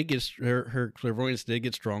 they did get, her clairvoyance did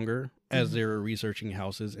get stronger as they were researching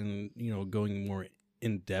houses and, going more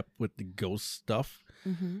in depth with the ghost stuff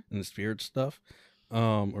and the spirit stuff,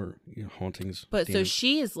 or hauntings. But so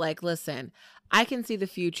she is like, listen, I can see the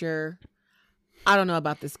future. I don't know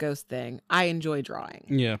about this ghost thing. I enjoy drawing.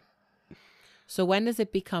 Yeah. So when does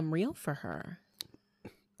it become real for her?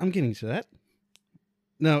 I'm getting to that.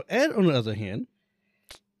 Now, Ed, on the other hand,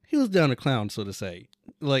 he was down a clown, so to say.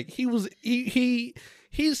 Like,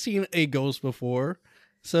 he's seen a ghost before,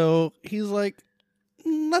 so he's like,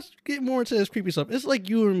 let's get more into this creepy stuff. It's like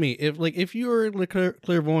you and me. If you were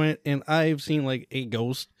clairvoyant and I've seen like a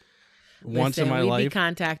ghost once in my life, we'd be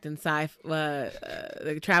contacting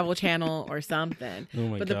the Travel Channel or something. Oh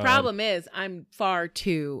my but God. The problem is, I'm far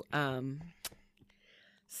too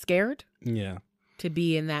scared. Yeah. To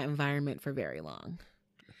be in that environment for very long.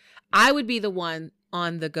 I would be the one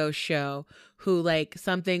on the ghost show who like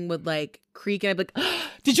something would like creak and I'd be like, oh,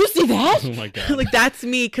 did you see that? Oh my God. Like that's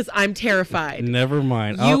me because I'm terrified. Never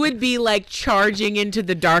mind. You would be like charging into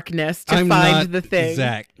the darkness to find the thing.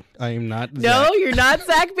 Zach. I am not Zach. No, you're not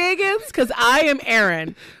Zach Bagans because I am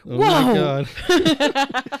Aaron. Oh Whoa. my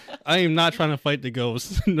God. I am not trying to fight the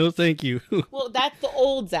ghosts. No, thank you. Well, that's the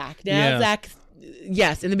old Zach. Now Yeah. Zach,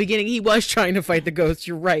 yes, in the beginning he was trying to fight the ghosts.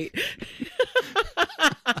 You're right.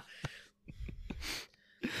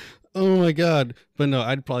 Oh my God. But no,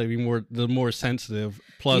 I'd probably be more sensitive.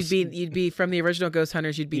 Plus, you'd be from the original Ghost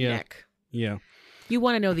Hunters. You'd be Nick. Yeah. You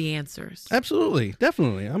want to know the answers. Absolutely.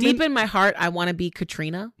 Definitely. Deep in my heart, I want to be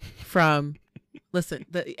Katrina from. Listen,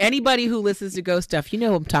 anybody who listens to ghost stuff, you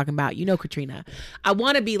know what I'm talking about. You know Katrina. I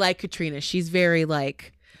want to be like Katrina. She's very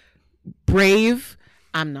like brave.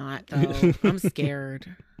 I'm not though. I'm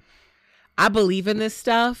scared. I believe in this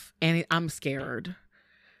stuff, and I'm scared.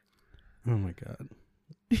 Oh my God.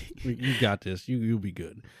 You got this. You'll be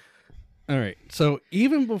good. All right. So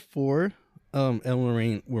even before Ed and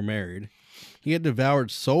Lorraine were married, he had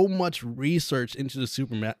devoured so much research into the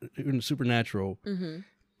supernatural,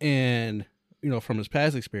 and from his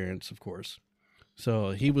past experience, of course.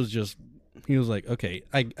 So he was like, okay,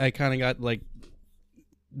 I kind of got like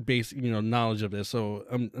basic knowledge of this, so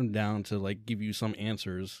I'm down to like give you some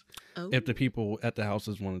answers if the people at the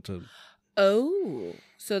houses wanted to. Oh,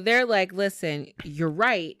 so they're like, listen, you're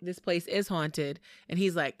right. This place is haunted. And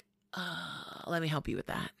he's like, let me help you with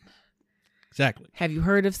that. Exactly. Have you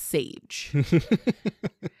heard of sage?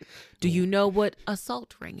 Do you know what a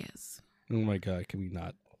salt ring is? Oh my God, can we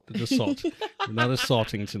not? Assault. We're not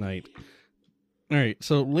assaulting tonight. All right.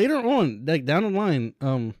 So later on, like down the line,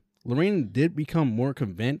 Lorraine did become more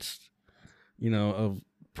convinced, of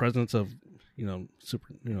presence of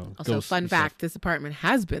super, Also, ghosts fun and fact, stuff. this apartment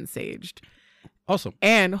has been saged. Awesome.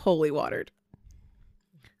 And holy watered.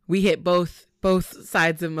 We hit both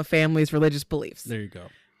sides of my family's religious beliefs. There you go.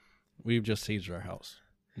 We've just saged our house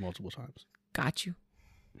multiple times. Got you.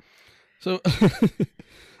 So,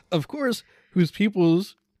 of course, whose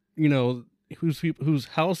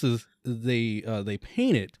houses they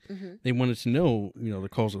painted, they wanted to know, the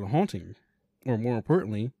cause of the haunting, or more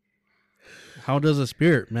importantly, how does a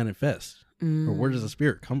spirit manifest? Or where does a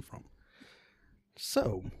spirit come from?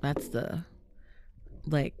 So that's the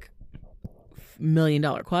 $1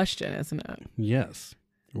 million question, isn't it? Yes.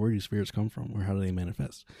 Where do spirits come from, or how do they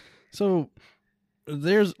manifest? So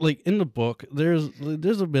there's like in the book, there's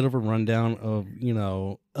a bit of a rundown of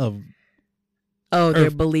their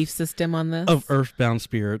belief system on this of earthbound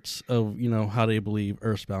spirits, of how they believe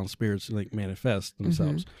earthbound spirits like manifest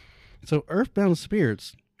themselves. So earthbound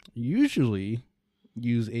spirits usually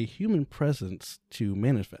use a human presence to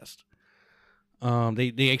manifest.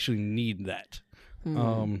 They actually need that.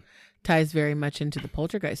 Ties very much into the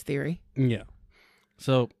poltergeist theory. Yeah.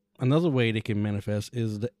 So another way they can manifest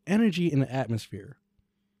is the energy in the atmosphere,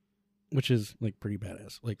 which is like pretty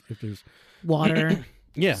badass. Like if there's water,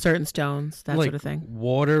 Yeah. certain stones, that like sort of thing.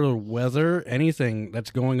 water or weather, anything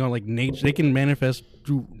that's going on, like nature, they can manifest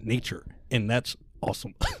through nature, and that's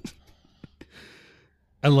awesome.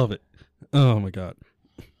 I love it. Oh my god!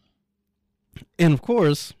 And of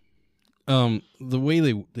course, the way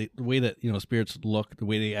the way that spirits look, the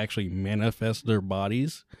way they actually manifest their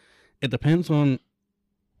bodies, it depends on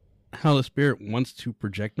how the spirit wants to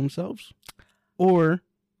project themselves, or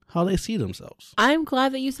how they see themselves. I'm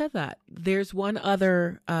glad that you said that. There's one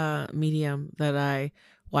other medium that I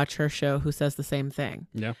watch her show who says the same thing.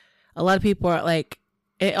 Yeah. A lot of people are like,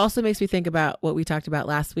 it also makes me think about what we talked about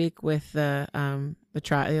last week with the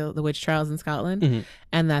witch trials in Scotland, Mm-hmm.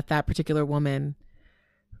 and that particular woman,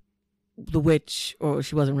 the witch, or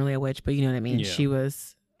she wasn't really a witch, but you know what I mean? Yeah. She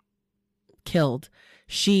was killed.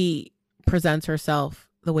 She presents herself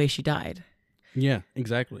the way she died. Yeah,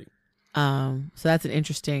 exactly. So that's an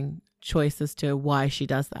interesting choice as to why she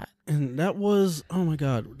does that. And that was, oh my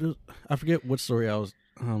god, I forget what story I was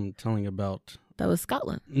telling about. That was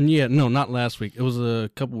Scotland. Yeah, no, not last week. It was a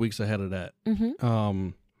couple weeks ahead of that. Mm-hmm.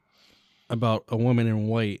 About a woman in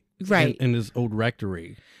white, Right. in this old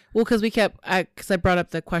rectory. Well, because I brought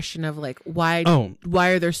up the question of like why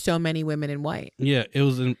are there so many women in white? Yeah, it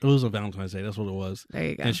was a Valentine's Day. That's what it was. There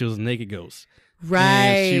you go. And she was a naked ghost.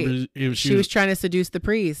 Right. And she was trying to seduce the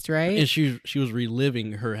priest, right? And she was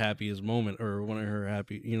reliving her happiest moment, or one of her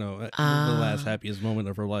the last happiest moment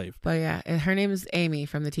of her life. But yeah, her name is Amy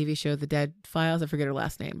from the TV show The Dead Files. I forget her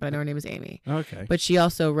last name, but I know her name is Amy. Okay. But she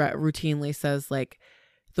also routinely says like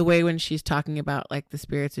the way when she's talking about like the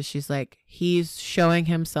spirits is she's like, he's showing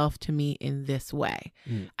himself to me in this way.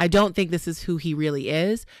 I don't think this is who he really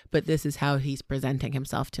is, but this is how he's presenting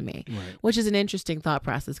himself to me, Right. which is an interesting thought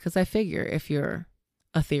process. Because I figure if you're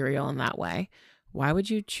ethereal in that way, why would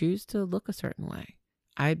you choose to look a certain way?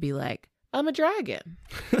 I'd be like, I'm a dragon.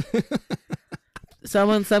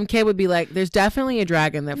 Some kid would be like, there's definitely a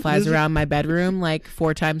dragon that flies around my bedroom like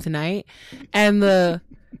 4 times a night. And the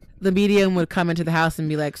medium would come into the house and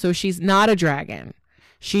be like, so she's not a dragon.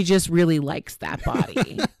 She just really likes that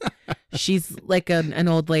body. She's like an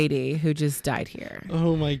old lady who just died here.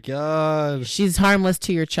 Oh my god. She's harmless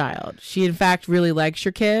to your child. She in fact really likes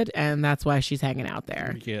your kid, and that's why she's hanging out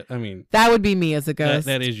there. Yeah, I mean, That would be me as a ghost.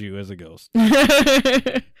 that is you as a ghost.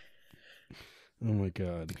 Oh my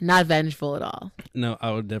god. Not vengeful at all. No,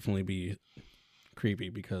 I would definitely be creepy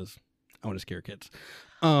because I want to scare kids.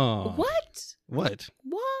 What? What?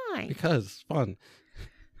 Why? Because it's fun.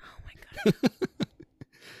 Oh my god.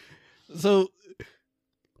 So,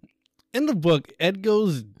 in the book, Ed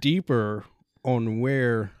goes deeper on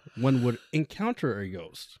where one would encounter a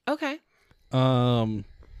ghost. Okay.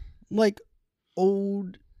 Like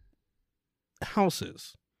old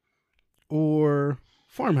houses or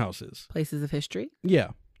farmhouses. Places of history. Yeah.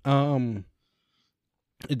 It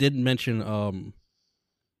did mention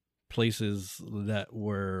places that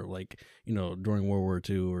were like, during World War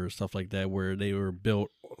II or stuff like that, where they were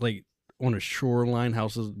built like on a shoreline,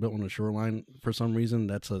 houses built on a shoreline for some reason.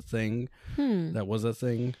 That's a thing. That was a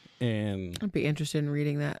thing. And I'd be interested in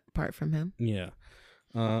reading that part from him. yeah.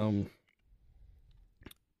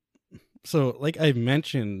 So like I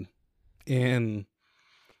mentioned in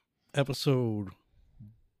episode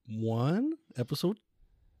 1, episode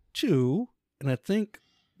 2, and I think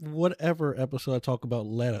whatever episode I talk about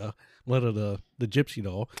Letta the gypsy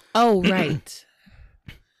doll. Oh, right.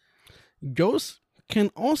 Ghosts can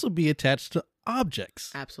also be attached to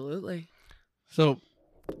objects. Absolutely. So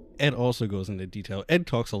Ed also goes into detail. Ed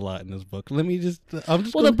talks a lot in this book. Let me just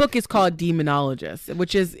The book is called Demonologist,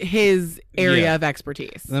 which is his area of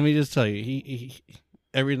expertise. Let me just tell you, he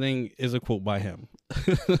everything is a quote by him.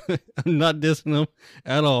 I'm not dissing him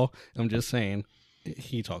at all. I'm just saying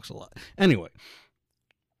he talks a lot. Anyway,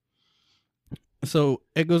 so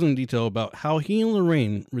Ed goes in detail about how he and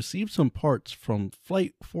Lorraine received some parts from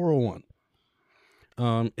Flight 401.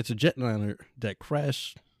 It's a jetliner that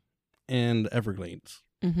crashed in the Everglades.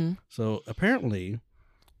 Mm-hmm. So apparently,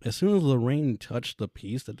 as soon as Lorraine touched the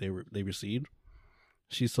piece that they received,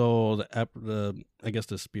 she saw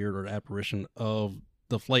the spirit or the apparition of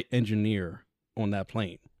the flight engineer on that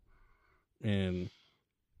plane, and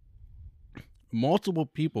multiple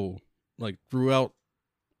people, like throughout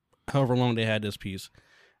however long they had this piece,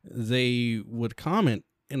 they would comment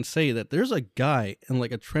and say that there's a guy in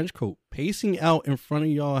like a trench coat pacing out in front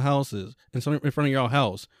of y'all houses, in front of y'all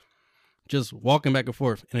house, just walking back and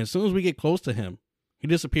forth. And as soon as we get close to him, he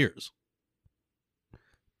disappears.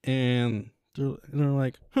 And they're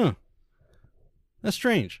like, huh, that's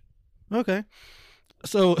strange. Okay.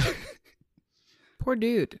 So Poor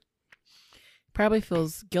dude. Probably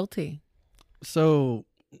feels guilty. So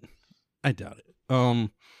I doubt it.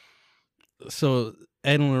 So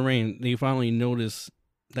Ed and Lorraine, they finally notice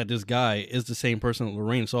that this guy is the same person that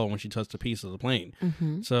Lorraine saw when she touched a piece of the plane.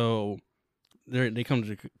 Mm-hmm. So they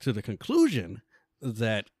come to the conclusion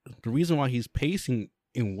that the reason why he's pacing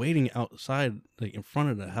and waiting outside, like in front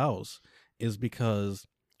of the house, is because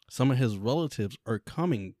some of his relatives are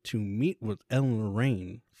coming to meet with Ed and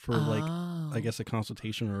Lorraine for like, I guess, a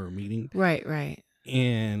consultation or a meeting. Right.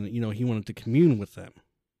 And, you know, he wanted to commune with them.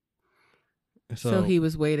 So he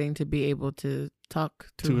was waiting to be able to talk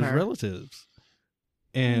to her. His relatives.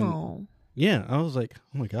 And yeah, I was like,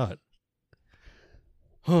 oh my God.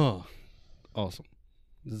 Oh, awesome.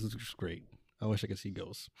 This is just great. I wish I could see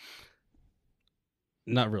ghosts.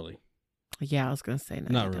 Not really. Yeah, I was going to say no.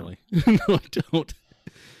 Not really. No, I don't.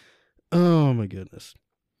 Oh my goodness.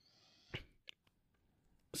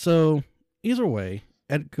 So either way,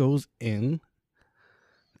 Ed goes on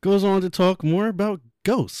to talk more about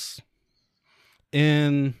ghosts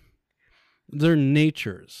and their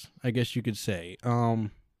natures, I guess you could say.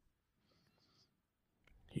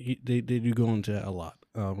 They do go into a lot,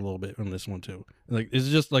 a little bit on this one too. Like it's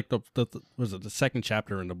just like the second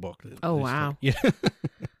chapter in the book. Oh wow! Yeah.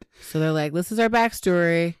 So they're like, this is our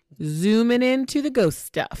backstory, zooming into the ghost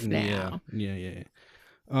stuff now. Yeah.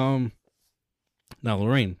 Now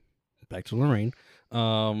Lorraine, back to Lorraine.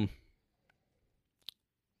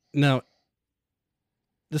 Now,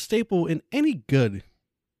 the staple in any good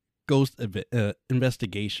ghost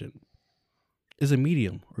investigation is a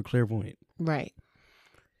medium or clairvoyant. Right.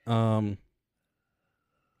 For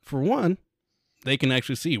one, they can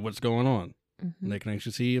actually see what's going on. Mm-hmm. They can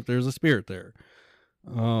actually see if there's a spirit there.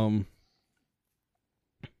 And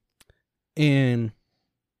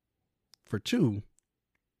for two,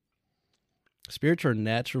 spirits are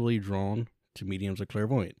naturally drawn to mediums or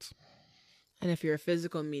clairvoyants. And if you're a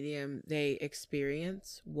physical medium, they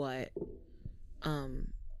experience what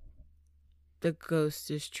the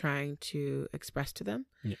ghost is trying to express to them.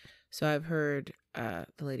 Yeah. So I've heard the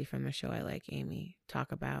lady from the show I like, Amy,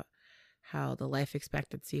 talk about how the life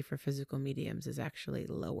expectancy for physical mediums is actually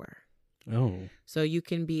lower. Oh. So you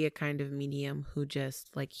can be a kind of medium who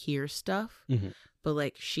just like hears stuff, mm-hmm. but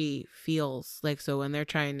like she feels like, so when they're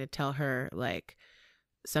trying to tell her like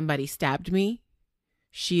somebody stabbed me,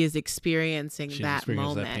 she is experiencing that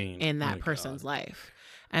moment in that person's life.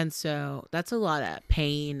 And so that's a lot of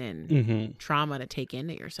pain and mm-hmm. trauma to take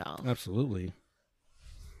into yourself. Absolutely.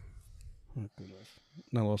 Oh, goodness.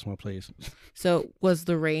 I lost my place. So was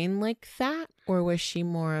Lorraine like that, or was she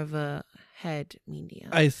more of a head medium?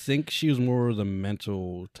 I think she was more of the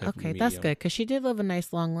mental type of medium. Okay, that's good, because she did live a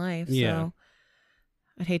nice long life. Yeah. So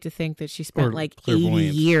I'd hate to think that she spent like 80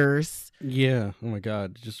 clairvoyance. years. Yeah. Oh my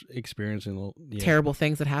God. Just experiencing terrible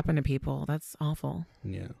things that happen to people. That's awful.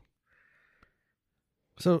 Yeah.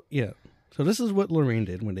 So, yeah. So this is what Lorraine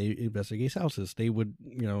did when they investigate houses. They would,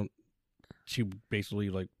 she basically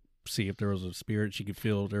like see if there was a spirit. She could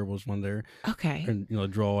feel if there was one there. Okay. And,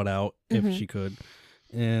 draw it out mm-hmm. if she could.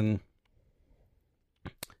 And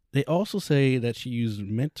they also say that she used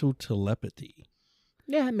mental telepathy.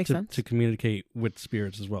 Yeah, that makes sense. To communicate with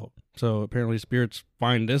spirits as well. So apparently spirits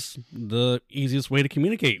find this the easiest way to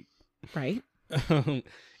communicate. Right.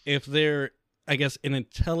 If they're, I guess, an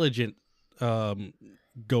intelligent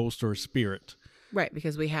ghost or spirit. Right,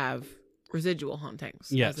 because we have residual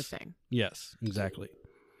hauntings as a thing. Yes, exactly.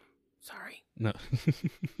 Sorry. No.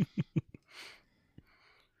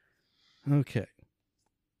 Okay.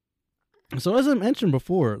 So as I mentioned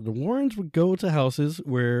before, the Warrens would go to houses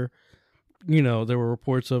where, there were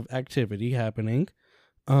reports of activity happening.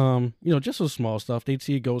 Just some small stuff. They'd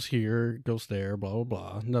see a ghost here, ghost there, blah, blah,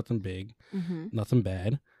 blah. Nothing big, mm-hmm. nothing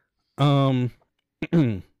bad.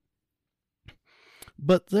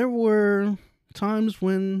 But there were times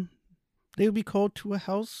when they would be called to a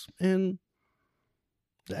house and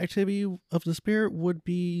the activity of the spirit would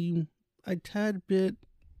be a tad bit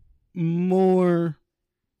more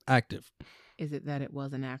active. Is it that it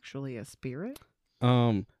wasn't actually a spirit?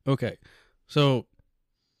 Okay. So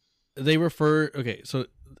so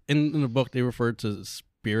in the book they refer to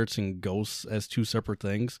spirits and ghosts as two separate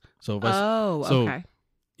things. Okay.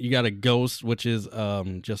 You got a ghost, which is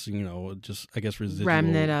just I guess residual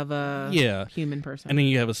remnant of a human person, and then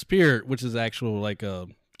you have a spirit, which is actual like a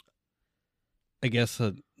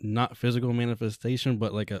not physical manifestation,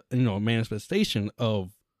 but like a manifestation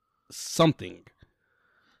of something.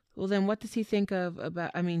 Well, then what does he think of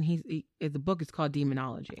about? I mean, the book is called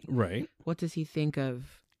Demonology, right? What does he think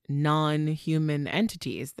of non-human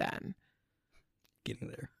entities then? Getting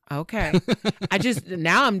there. Okay.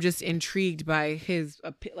 I'm just intrigued by his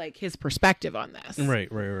perspective on this.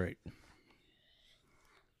 Right.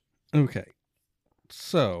 Okay.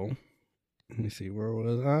 So let me see, where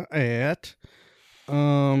was I at?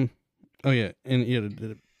 Oh yeah, and yeah,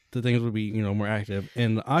 the things would be, you know, more active,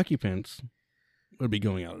 and the occupants would be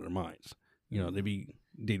going out of their minds. You know, they'd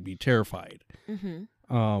be terrified.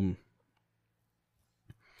 Mm-hmm.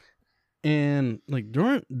 And like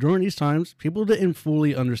during these times, people didn't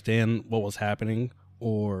fully understand what was happening,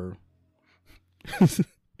 or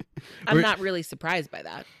I'm not really surprised by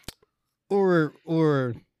that.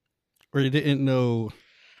 or they didn't know.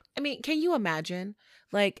 I mean, can you imagine,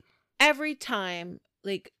 like, every time,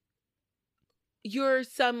 like, you're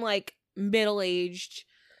some, like, middle-aged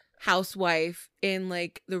housewife in,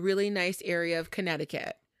 like, the really nice area of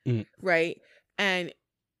Connecticut, right? And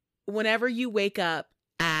whenever you wake up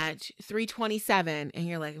at 3:27 and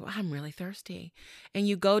you're like, well, I'm really thirsty, and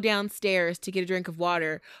you go downstairs to get a drink of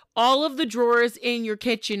water, all of the drawers in your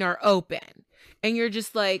kitchen are open, and you're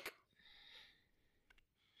just like,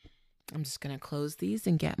 I'm just gonna close these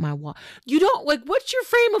and get my water. You don't, like, what's your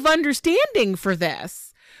frame of understanding for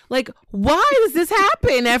this? Like, why does this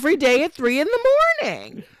happen every day at 3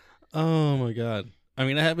 a.m? Oh my god! I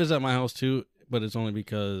mean, it happens at my house too, but it's only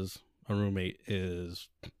because a roommate is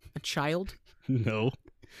a child. No.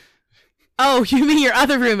 Oh, you mean your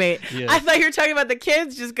other roommate? Yeah. I thought you were talking about the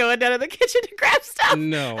kids just going down to the kitchen to grab stuff.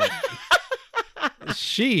 No.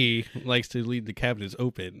 She likes to leave the cabinets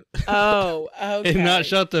open. Oh, okay. And not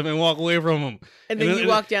shut them and walk away from them. And then you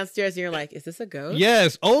walk downstairs and you're like, is this a ghost?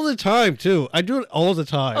 Yes, all the time too. I do it all the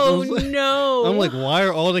time. Oh, no. I'm like, why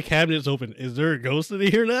are all the cabinets open? Is there a ghost in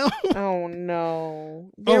here now? Oh, no.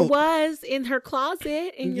 There was in her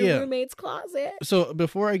closet, in your roommate's closet. So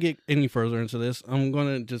before I get any further into this, I'm going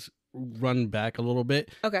to just run back a little bit.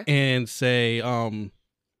 Okay. And say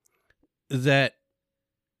that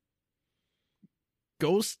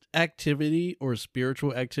ghost activity or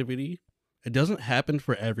spiritual activity, it doesn't happen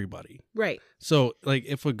for everybody. Right. So, like,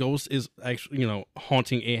 if a ghost is actually, you know,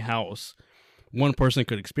 haunting a house, one person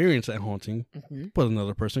could experience that haunting, but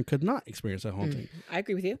another person could not experience that haunting. I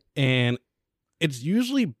agree with you. And it's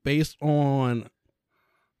usually based on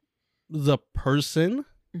the person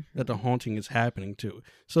that the haunting is happening to.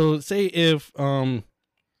 So, say if a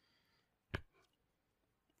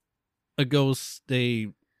ghost,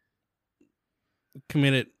 they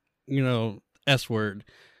committed, you know, S word,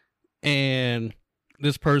 and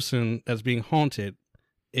this person that's being haunted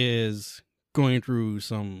is going through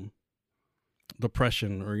some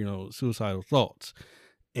depression or, you know, suicidal thoughts,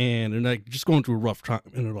 and they're like just going through a rough time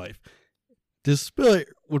in their life, this spirit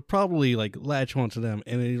would probably like latch onto them,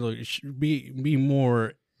 and they like be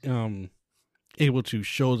more able to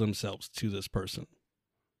show themselves to this person.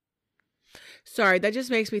 Sorry, that just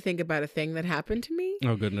makes me think about a thing that happened to me.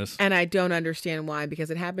 Oh, goodness. And I don't understand why, because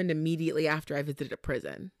it happened immediately after I visited a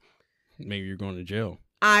prison. Maybe you're going to jail.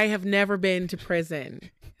 I have never been to prison,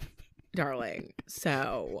 darling.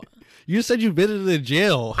 So. You said you visited a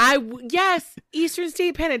jail. Yes, Eastern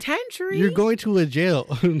State Penitentiary. You're going to a jail.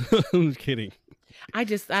 I'm kidding. I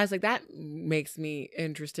was like, that makes me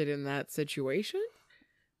interested in that situation.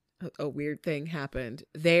 A weird thing happened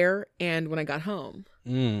there and when I got home.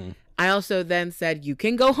 I also then said, you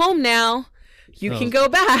can go home now. You can go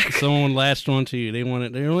back. Someone latched onto you. They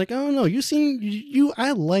were like, oh no,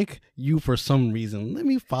 I like you for some reason. Let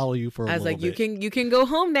me follow you for a little bit. I was like, you can go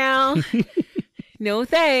home now. No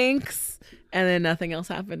thanks. And then nothing else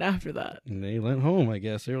happened after that. And they went home, I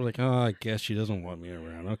guess. They were like, oh, I guess she doesn't want me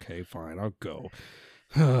around. Okay, fine, I'll go.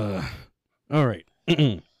 All right.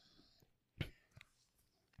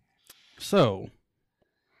 So,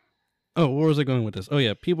 where was I going with this? Oh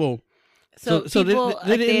yeah, people. So people,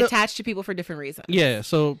 they attach to people for different reasons. Yeah,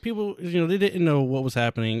 so people, you know, they didn't know what was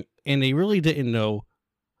happening, and they really didn't know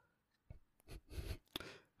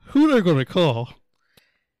who they're going to call.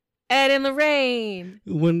 Ed and Lorraine.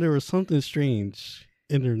 When there was something strange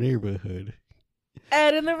in their neighborhood.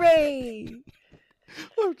 Ed and Lorraine.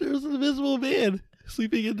 Or if there was an invisible man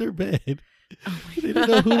sleeping in their bed. Oh they didn't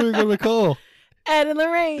know who they were going to call. Ed and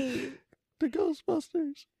Lorraine. The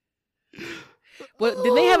Ghostbusters. What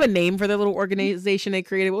did they have a name for the little organization they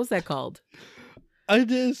created? What was that called? I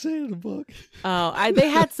didn't say it in the book. Oh, they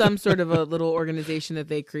had some sort of a little organization that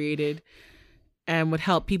they created and would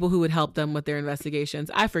help people who would help them with their investigations.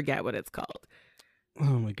 I forget what it's called.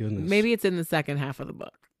 Oh my goodness. Maybe it's in the second half of the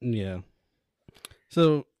book. Yeah.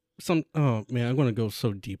 So oh man, I'm gonna go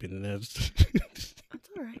so deep into this. That's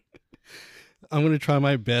all right. I'm going to try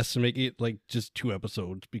my best to make it like just 2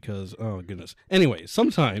 episodes because, oh goodness. Anyway,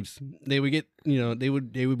 sometimes they would get, you know, they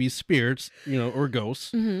would be spirits, you know, or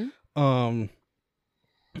ghosts. And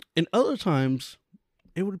other times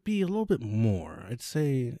it would be a little bit more. I'd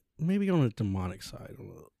say maybe on the demonic side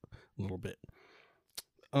a little bit.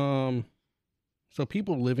 So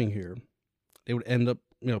people living here, they would end up,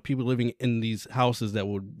 people living in these houses that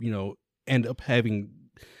would, end up having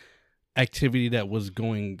activity that was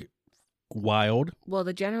going wild. Well,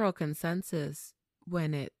 the general consensus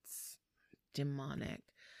when it's demonic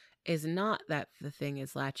is not that the thing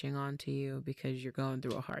is latching onto you because you're going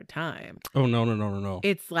through a hard time. Oh, no.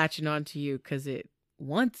 It's latching onto you because it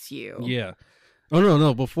wants you. Yeah. Oh,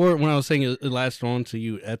 no. Before, when I was saying it latched on to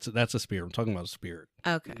you, that's a spirit. I'm talking about a spirit.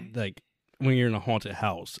 Okay. Like when you're in a haunted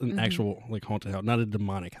house, an actual like haunted house, not a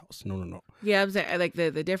demonic house. No. Yeah, I'm saying like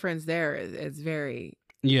the difference there is very.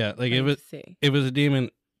 Yeah, like if it's a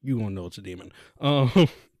demon, you won't know it's a demon. Not in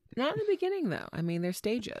the beginning though. I mean, there's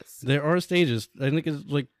stages. There are stages. I think it's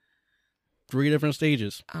like 3 different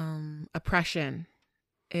stages. Oppression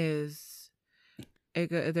is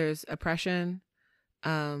there's oppression,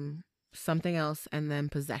 something else, and then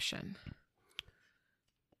possession.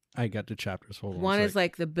 I got the chapters. Hold on. One is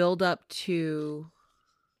like the build up to.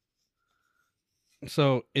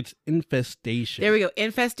 So it's infestation. There we go.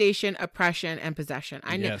 Infestation, oppression, and possession.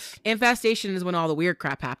 I know. Yes. Infestation is when all the weird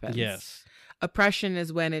crap happens. Yes. Oppression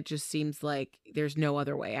is when it just seems like there's no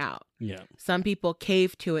other way out. Yeah. Some people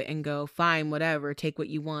cave to it and go, fine, whatever, take what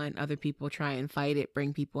you want. Other people try and fight it,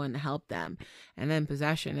 bring people in to help them. And then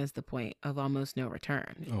possession is the point of almost no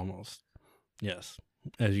return. Almost. Yes.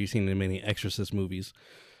 As you've seen in many Exorcist movies.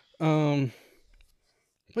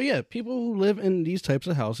 But yeah, people who live in these types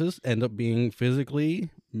of houses end up being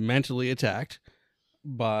physically, mentally attacked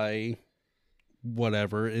by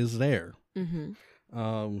whatever is there.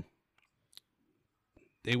 Mm-hmm.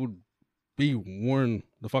 They would be worn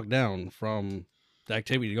the fuck down from the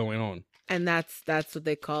activity going on. And that's what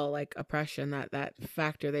they call like oppression, that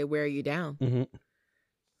factor. They wear you down. Mm-hmm.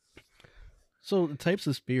 So the types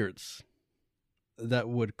of spirits that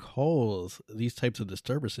would cause these types of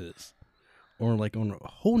disturbances, or like on a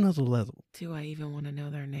whole nother level. Do I even want to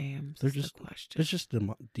know their names? They're just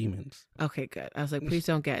demons. Okay, good. I was like, please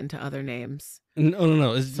don't get into other names.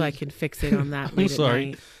 No. So I can fix it on that. I'm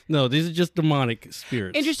sorry. No, these are just demonic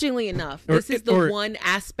spirits. Interestingly enough, this is the one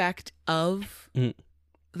aspect of the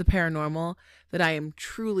paranormal that I am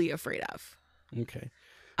truly afraid of. Okay.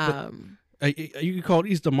 You could call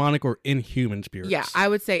these demonic or inhuman spirits. Yeah, I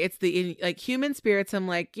would say it's like human spirits. I'm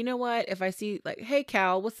like, you know what? If I see like, hey,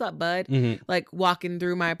 Cal, what's up, bud? Mm-hmm. Like walking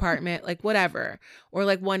through my apartment, like whatever. Or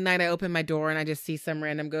like one night I open my door and I just see some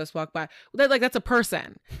random ghost walk by. That's a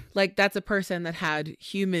person. Like that's a person that had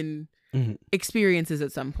human experiences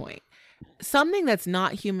at some point. Something that's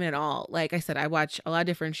not human at all. Like I said, I watch a lot of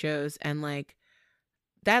different shows, and like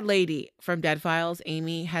that lady from Dead Files,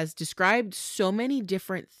 Amy, has described so many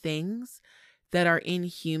different things that are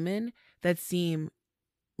inhuman that seem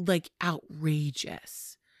like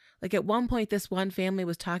outrageous. Like at one point, this one family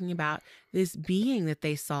was talking about this being that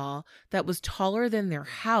they saw that was taller than their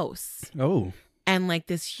house. Oh. And like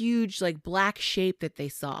this huge like black shape that they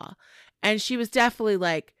saw. And she was definitely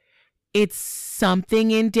like, it's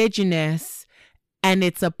something indigenous and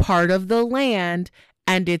it's a part of the land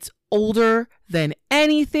and it's older than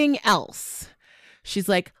anything else. She's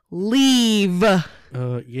like, leave.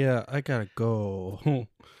 Yeah, I gotta go.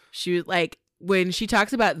 She was like, when she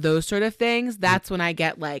talks about those sort of things, that's when I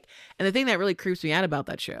get like, and the thing that really creeps me out about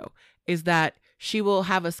that show is that she will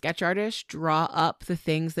have a sketch artist draw up the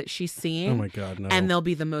things that she's seeing. Oh my God, no. And they'll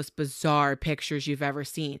be the most bizarre pictures you've ever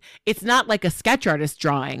seen. It's not like a sketch artist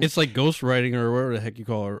drawing. It's like ghost writing or whatever the heck you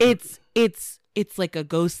call it. It's like a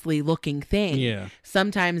ghostly looking thing. Yeah.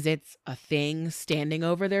 Sometimes it's a thing standing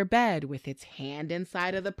over their bed with its hand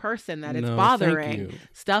inside of the person that it's bothering.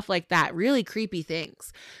 Stuff like that. Really creepy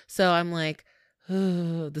things. So I'm like,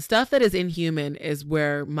 the stuff that is inhuman is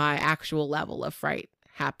where my actual level of fright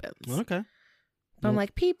happens. Okay. But I'm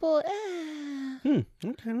like, people.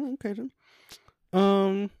 Okay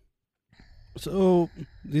then. So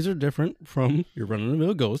these are different from your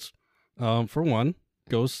run-of-the-mill ghosts. For one,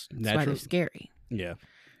 ghosts naturally they're scary. Yeah.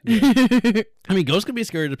 I mean, ghosts can be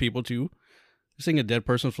scary to people too. You're seeing a dead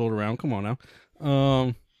person float around. Come on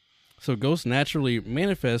now. So ghosts naturally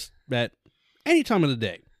manifest at any time of the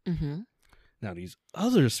day. Mm-hmm. Now these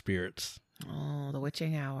other spirits. Oh, the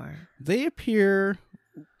witching hour. They appear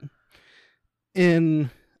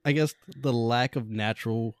in, I guess, the lack of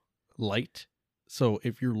natural light. So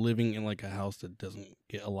if you're living in like a house that doesn't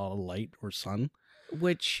get a lot of light or sun.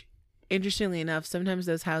 Which, interestingly enough, sometimes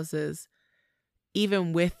those houses,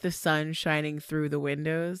 even with the sun shining through the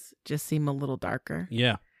windows, just seem a little darker.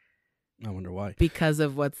 Yeah. I wonder why. Because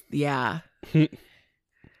of yeah.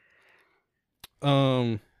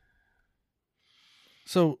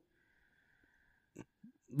 So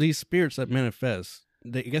these spirits that manifest,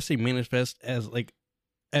 I guess they manifest as like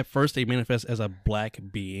at first they manifest as a black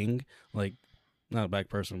being, like not a black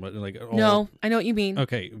person, but like No, I know what you mean.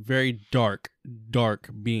 Okay, very dark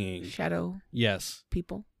being. Shadow Yes.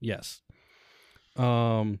 people. Yes.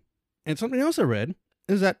 And something else I read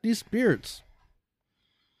is that these spirits,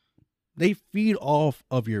 they feed off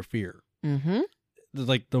of your fear. Mm-hmm.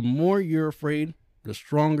 Like the more you're afraid, the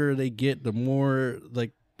stronger they get, the more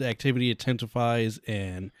like the activity intensifies,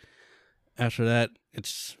 and after that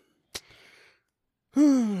it's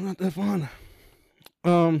not that fun.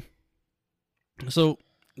 So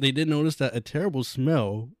they did notice that a terrible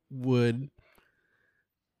smell would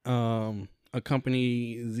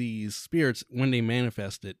accompany these spirits when they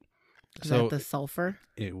manifested. Is So that the sulfur?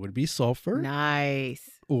 it would be sulfur Nice.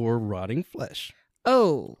 or rotting flesh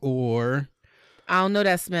Oh, or I don't know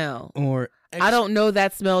that smell. I ex- don't know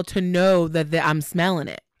that smell to know that I'm smelling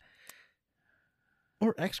it.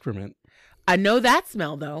 or excrement. I know that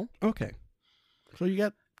smell though. Okay, so you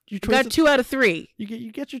got your You got choice. 2 out of 3.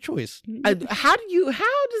 You get your choice. How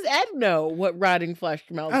does Ed know what rotting flesh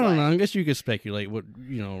smells I don't like? know. I guess you could speculate what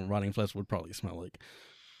rotting flesh would probably smell like.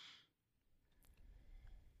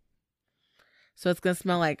 So it's going to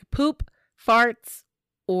smell like poop, farts,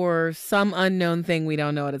 or some unknown thing we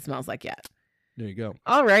don't know what it smells like yet. There you go.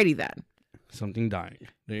 Alrighty then. Something dying.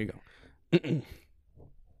 There you go.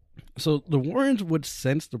 So the Warrens would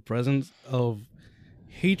sense the presence of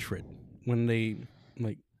hatred when they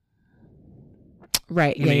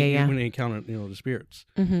Right. Yeah. when they encounter the spirits.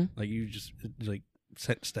 Mm-hmm. Like you just like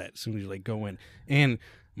sense that as soon as you like go in. And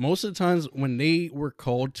most of the times when they were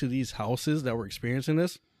called to these houses that were experiencing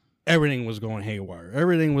this, everything was going haywire.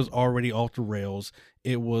 Everything was already off the rails.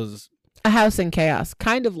 It was A house in chaos,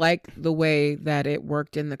 kind of like the way that it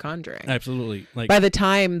worked in The Conjuring. absolutely like By the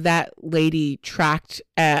time that lady tracked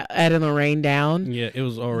Ed and Lorraine down, yeah, it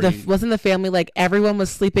was already wasn't the family like everyone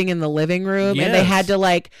was sleeping in the living room and they had Yes. to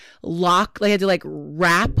like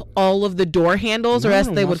wrap all of the door handles or No, else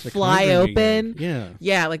they would watch The fly Conjuring open. again. Yeah,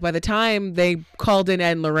 Yeah, like by the time they called in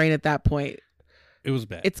Ed and Lorraine at that point, it was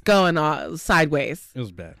bad. it's going sideways. It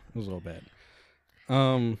was bad. It was all bad.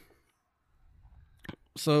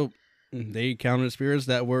 So they encountered spirits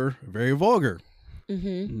that were very vulgar.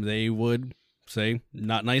 Mm-hmm. They would say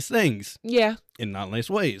not nice things Yeah. in not nice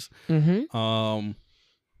ways. Mm-hmm.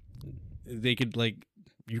 They could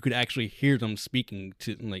you could actually hear them speaking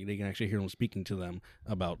to they can actually hear them speaking to them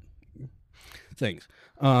about things.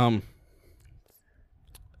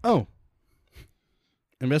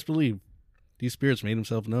 And best believe these spirits made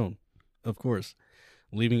themselves known, of course,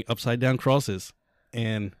 leaving upside down crosses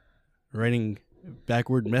and writing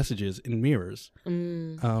backward messages in mirrors.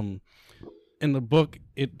 In the book,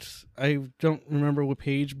 I don't remember what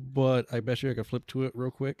page, but I bet you I could flip to it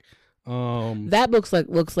real quick. That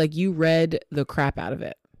looks like you read the crap out of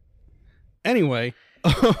it. Anyway,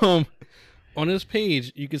 on this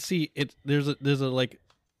page you can see it. There's a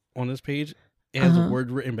on this page it has a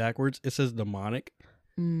word written backwards. It says demonic,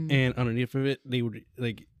 and underneath of it they would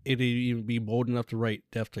it'd even be bold enough to write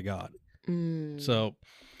death to God. So,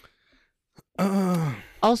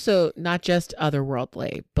 also not just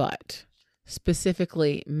otherworldly, but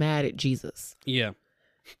specifically mad at Jesus. yeah.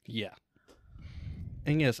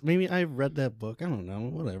 And yes, maybe I've read that book. I don't know.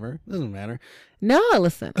 Whatever. Doesn't matter. No,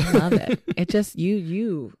 listen, I love it. It just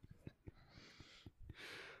you.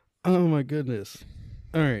 Oh my goodness.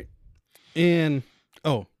 All right. And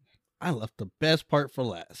I left the best part for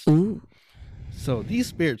last. Ooh. So these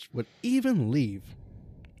spirits would even leave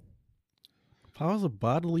piles of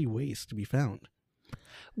bodily waste to be found.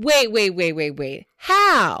 Wait.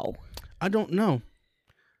 How? I don't know.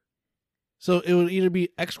 So it would either be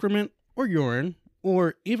excrement or urine,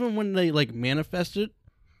 or even when they manifested,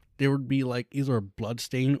 there would be either a blood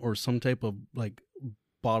stain or some type of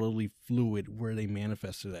bodily fluid where they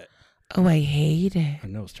manifested at. Oh, I hate it. I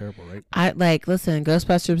know it's terrible, right? Listen,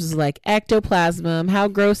 Ghostbusters is like ectoplasm. How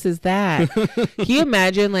gross is that? Can you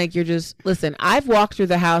imagine you're just, listen, I've walked through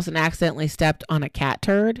the house and accidentally stepped on a cat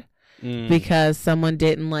turd because someone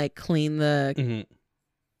didn't clean the, Mm-hmm.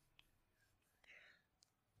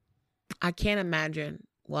 I can't imagine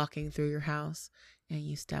walking through your house and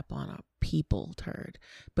you step on a people turd,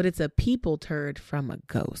 but it's a people turd from a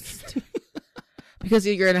ghost because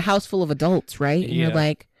you're in a house full of adults, right? And you're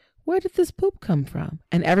like, where did this poop come from?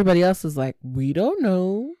 And everybody else is like, we don't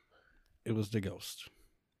know. It was the ghost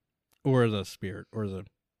or the spirit or the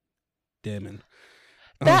demon.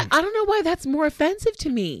 That I don't know why that's more offensive to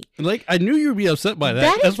me. I knew you'd be upset by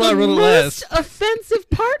that. That's why I wrote it last. Most offensive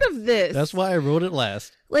part of this. That's why I wrote it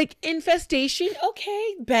last. Infestation,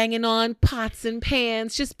 okay, banging on pots and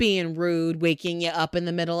pans, just being rude, waking you up in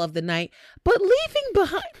the middle of the night, but leaving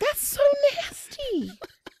behind, that's so nasty.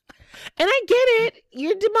 And I get it.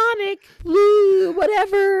 You're demonic. Blue,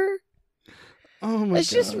 whatever. Oh my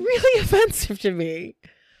It's God. just really offensive to me.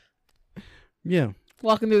 Yeah.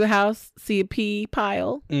 Walking through the house, see a pee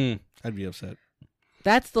pile. I'd be upset.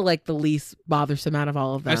 That's the least bothersome out of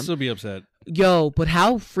all of them. I'd still be upset. Yo, but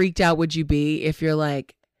how freaked out would you be if you're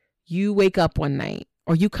like, you wake up one night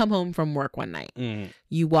or you come home from work one night.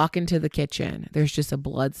 You walk into the kitchen. There's just a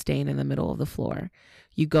blood stain in the middle of the floor.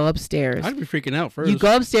 You go upstairs. I'd be freaking out first. You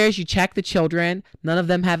go upstairs. You check the children. None of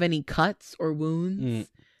them have any cuts or wounds.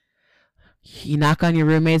 You knock on your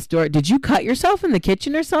roommate's door. Did you cut yourself in the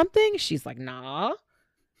kitchen or something? She's like, nah.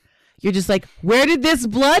 You're just like, where did this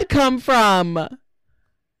blood come from?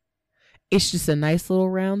 It's just a nice little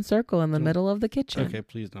round circle in the middle of the kitchen. Okay,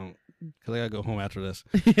 please don't. Because I got to go home after this.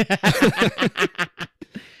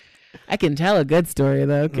 I can tell a good story,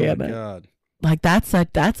 though. Oh, my God. Like, that's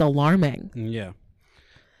alarming. Yeah.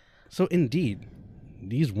 So, indeed,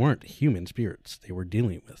 these weren't human spirits they were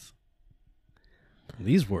dealing with.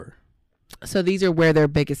 These were. So these are where their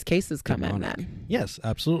biggest cases come demonic. in, then? Yes,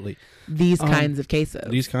 absolutely. These kinds of cases.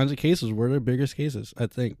 These kinds of cases were their biggest cases, I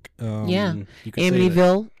think. Yeah. You could say that.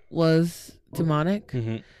 Amityville was demonic.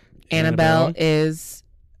 Mm-hmm. Annabelle has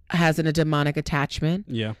a demonic attachment.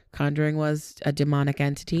 Yeah. Conjuring was a demonic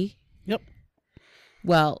entity. Yep.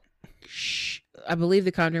 Well, I believe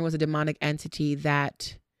The Conjuring was a demonic entity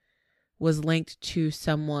that was linked to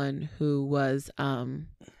someone who was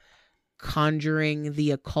conjuring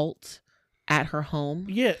the occult at her home.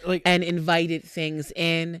 Yeah, like, and invited things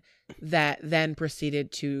in that then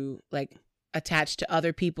proceeded to like attach to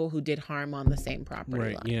other people who did harm on the same property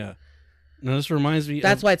right, line. yeah. Now this reminds me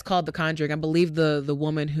That's why it's called The Conjuring. I believe the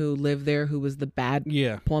woman who lived there, who was the bad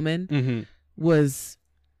woman, was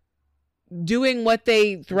doing what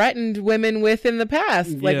they threatened women with in the past,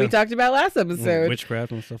 like we talked about last episode.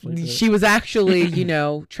 Witchcraft and stuff like that. She was actually,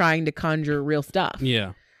 trying to conjure real stuff.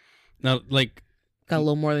 Yeah. Now, like, got a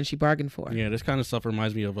little more than she bargained for. Yeah, this kind of stuff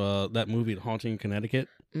reminds me of that movie, Haunting in Connecticut.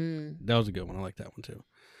 Mm. That was a good one. I like that one too.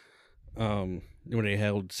 When they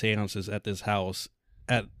held seances at this house,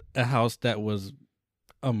 at a house that was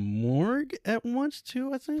a morgue at once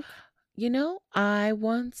too, I think. I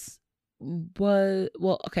once was,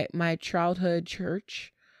 my childhood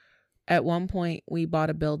church, at one point we bought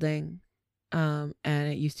a building, and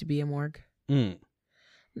it used to be a morgue.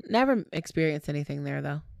 Never experienced anything there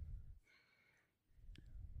though.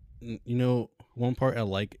 One part I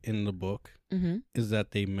like in the book is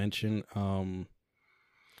that they mention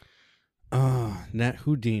not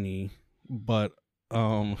Houdini, but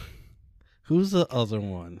who's the other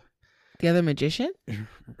one? The other magician?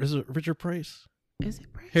 Is it Richard Price? Is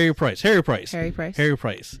it Price? Harry Price. Harry Price. Harry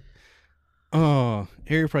Price. Oh,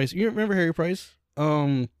 Harry Price. You remember Harry Price?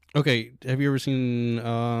 Okay, have you ever seen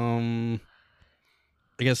I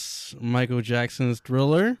guess Michael Jackson's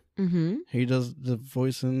Thriller? Mm-hmm. He does the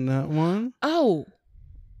voice in that one. Oh.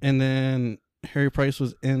 And then Harry Price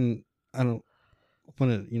was in,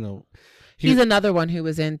 he's another one who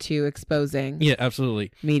was into exposing. Yeah,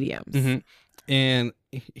 absolutely. Mediums. Mm-hmm. And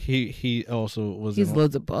he also was. He's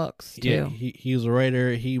loads of books too. Yeah, he was a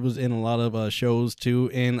writer. He was in a lot of shows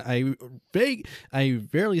too. And I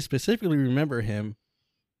very specifically remember him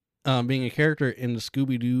being a character in the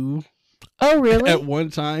Scooby-Doo. Oh, really? At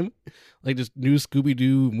one time, like this new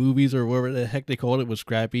Scooby-Doo movies or whatever the heck they called it was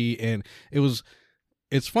Scrappy, and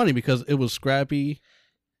it's funny because it was Scrappy,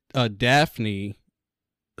 Daphne,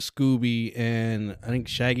 Scooby, and I think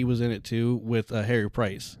Shaggy was in it too with Harry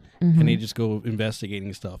Price, and they just go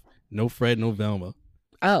investigating stuff. No Fred, no Velma.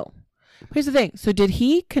 Oh, here's the thing. So did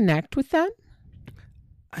he connect with them?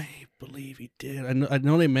 I believe he did. I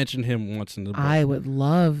know they mentioned him once in the book. I would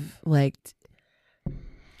love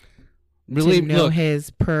Really, to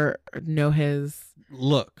know his.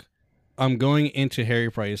 Look, I'm going into Harry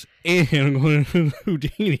Price and I'm going to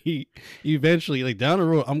Houdini eventually, like down the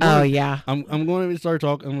road. I'm going to start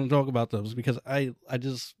talking. I'm going to talk about those because I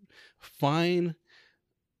just find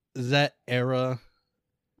that era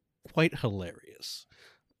quite hilarious.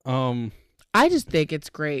 I just think it's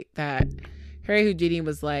great that Harry Houdini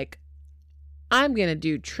was like, I'm going to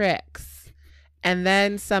do tricks. And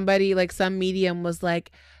then somebody, like some medium was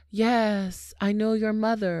like, yes, I know your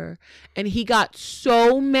mother. And he got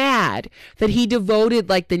so mad that he devoted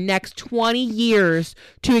like the next 20 years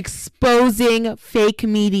to exposing fake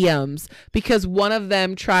mediums because one of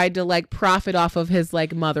them tried to like profit off of his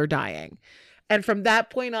like mother dying. And from that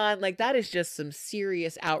point on, like that is just some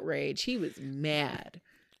serious outrage. He was mad.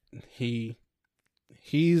 He's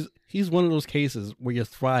one of those cases where you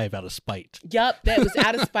thrive out of spite. Yup, that was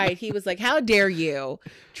out of spite. He was like, how dare you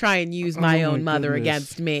try and use my own mother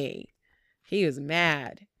against me? He was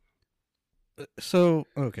mad. So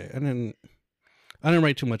okay, I didn't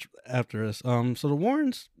write too much after this. So the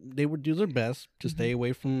Warrens, they would do their best to stay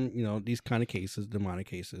away from these kind of cases, demonic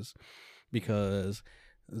cases, because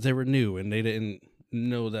they were new and they didn't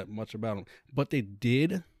know that much about them. But they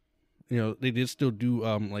did, they did still do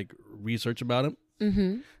like research about them.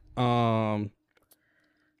 Mm-hmm.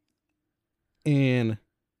 And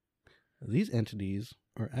these entities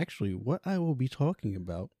are actually what I will be talking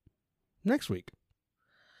about next week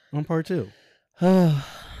on part 2. Oh,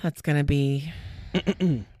 that's gonna be.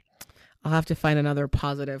 I'll have to find another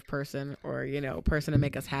positive person or person to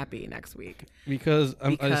make us happy next week because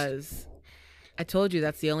I told you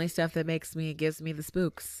that's the only stuff that gives me the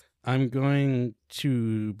spooks. I'm going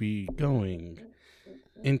to be going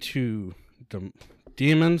into the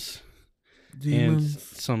demons. And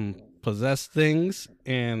some possessed things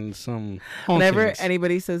and some hauntings. Whenever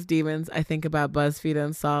anybody says demons, I think about BuzzFeed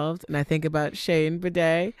Unsolved and I think about Shane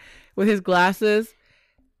Bidet with his glasses.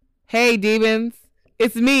 Hey, demons,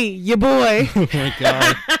 it's me, your boy. Oh my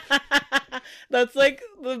God. That's like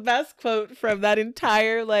the best quote from that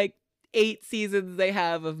entire 8 seasons they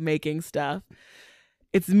have of making stuff.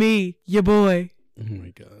 It's me, your boy. Oh my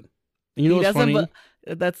God. You know what's funny?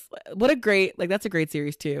 That's a great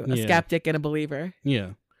series too. A skeptic and a believer.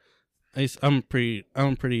 Yeah. I'm pretty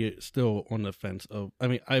still on the fence of,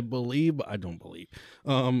 I believe, but I don't believe.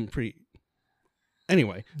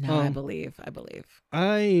 Anyway. No, I believe.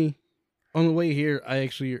 On the way here, I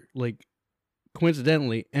actually,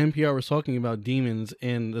 coincidentally, NPR was talking about demons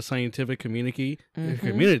in the scientific community.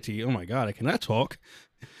 Oh my God, I cannot talk.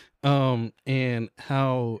 And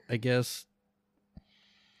how, I guess,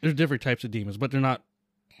 there's different types of demons, but they're not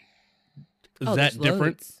that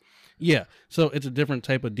different. Loads. Yeah. So it's a different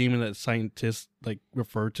type of demon that scientists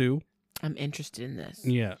refer to. I'm interested in this.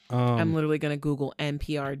 Yeah. I'm literally going to Google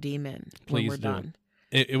NPR demon when we're done.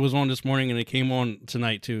 It was on this morning and it came on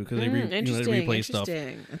tonight too because they replay stuff.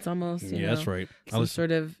 It's almost that's right. Some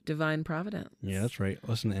sort of divine providence. Yeah, that's right.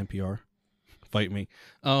 Listen to NPR. Fight me.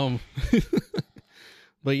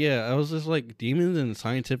 But yeah, I was just demons and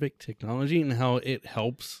scientific technology and how it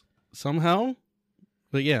helps somehow.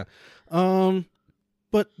 But yeah.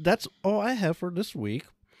 But that's all I have for this week.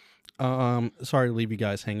 Sorry to leave you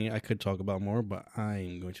guys hanging. I could talk about more, but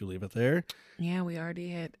I'm going to leave it there. Yeah, we already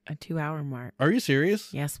hit a 2-hour mark. Are you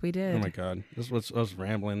serious? Yes, we did. Oh my God. This was us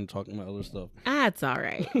rambling, talking about other stuff. That's all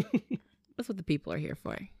right. That's what the people are here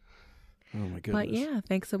for. Oh my goodness. But yeah,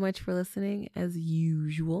 thanks so much for listening as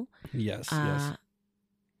usual. Yes, yes.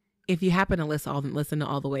 If you happen to listen to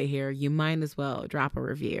all the way here, you might as well drop a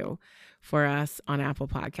review for us on Apple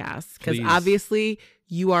Podcasts. Because obviously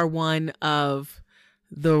you are one of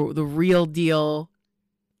the real deal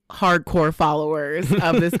hardcore followers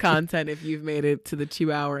of this content if you've made it to the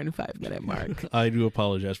 2-hour and 5-minute mark. I do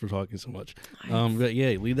apologize for talking so much. But yeah,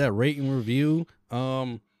 leave that rate and review.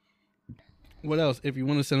 What else? If you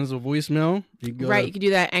want to send us a voicemail, you can do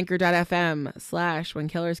that anchor.fm/when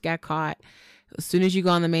killers get caught. As soon as you go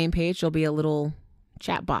on the main page, there'll be a little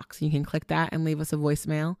chat box. You can click that and leave us a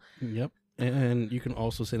voicemail. Yep. And you can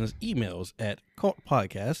also send us emails at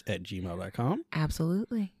cultpodcast@gmail.com.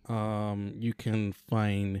 Absolutely. You can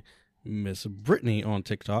find Miss Brittany on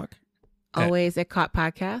TikTok. Always at Caught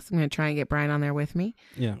Podcast. I'm going to try and get Brian on there with me.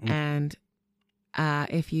 Yeah. And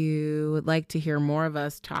if you would like to hear more of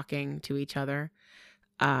us talking to each other,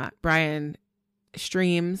 Brian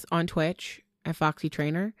streams on Twitch at Foxy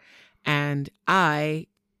Trainer. And I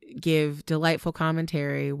give delightful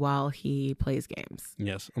commentary while he plays games.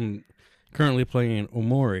 Yes, I'm currently playing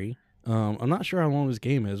Omori. I'm not sure how long this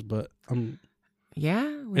game is, but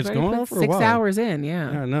it's going on for a while. 6 hours in. Yeah,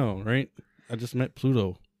 I know, right? I just met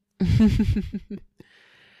Pluto.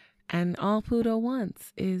 And all Pluto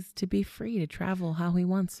wants is to be free to travel how he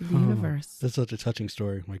wants through the universe. That's such a touching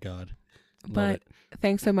story. My God. But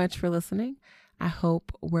thanks so much for listening. I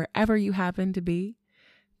hope wherever you happen to be,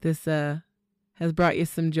 this has brought you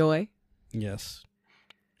some joy. Yes.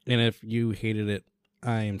 And if you hated it,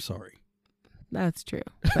 I am sorry. That's true.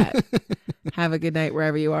 But have a good night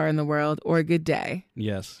wherever you are in the world, or a good day.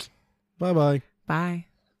 Yes. Bye-bye. Bye.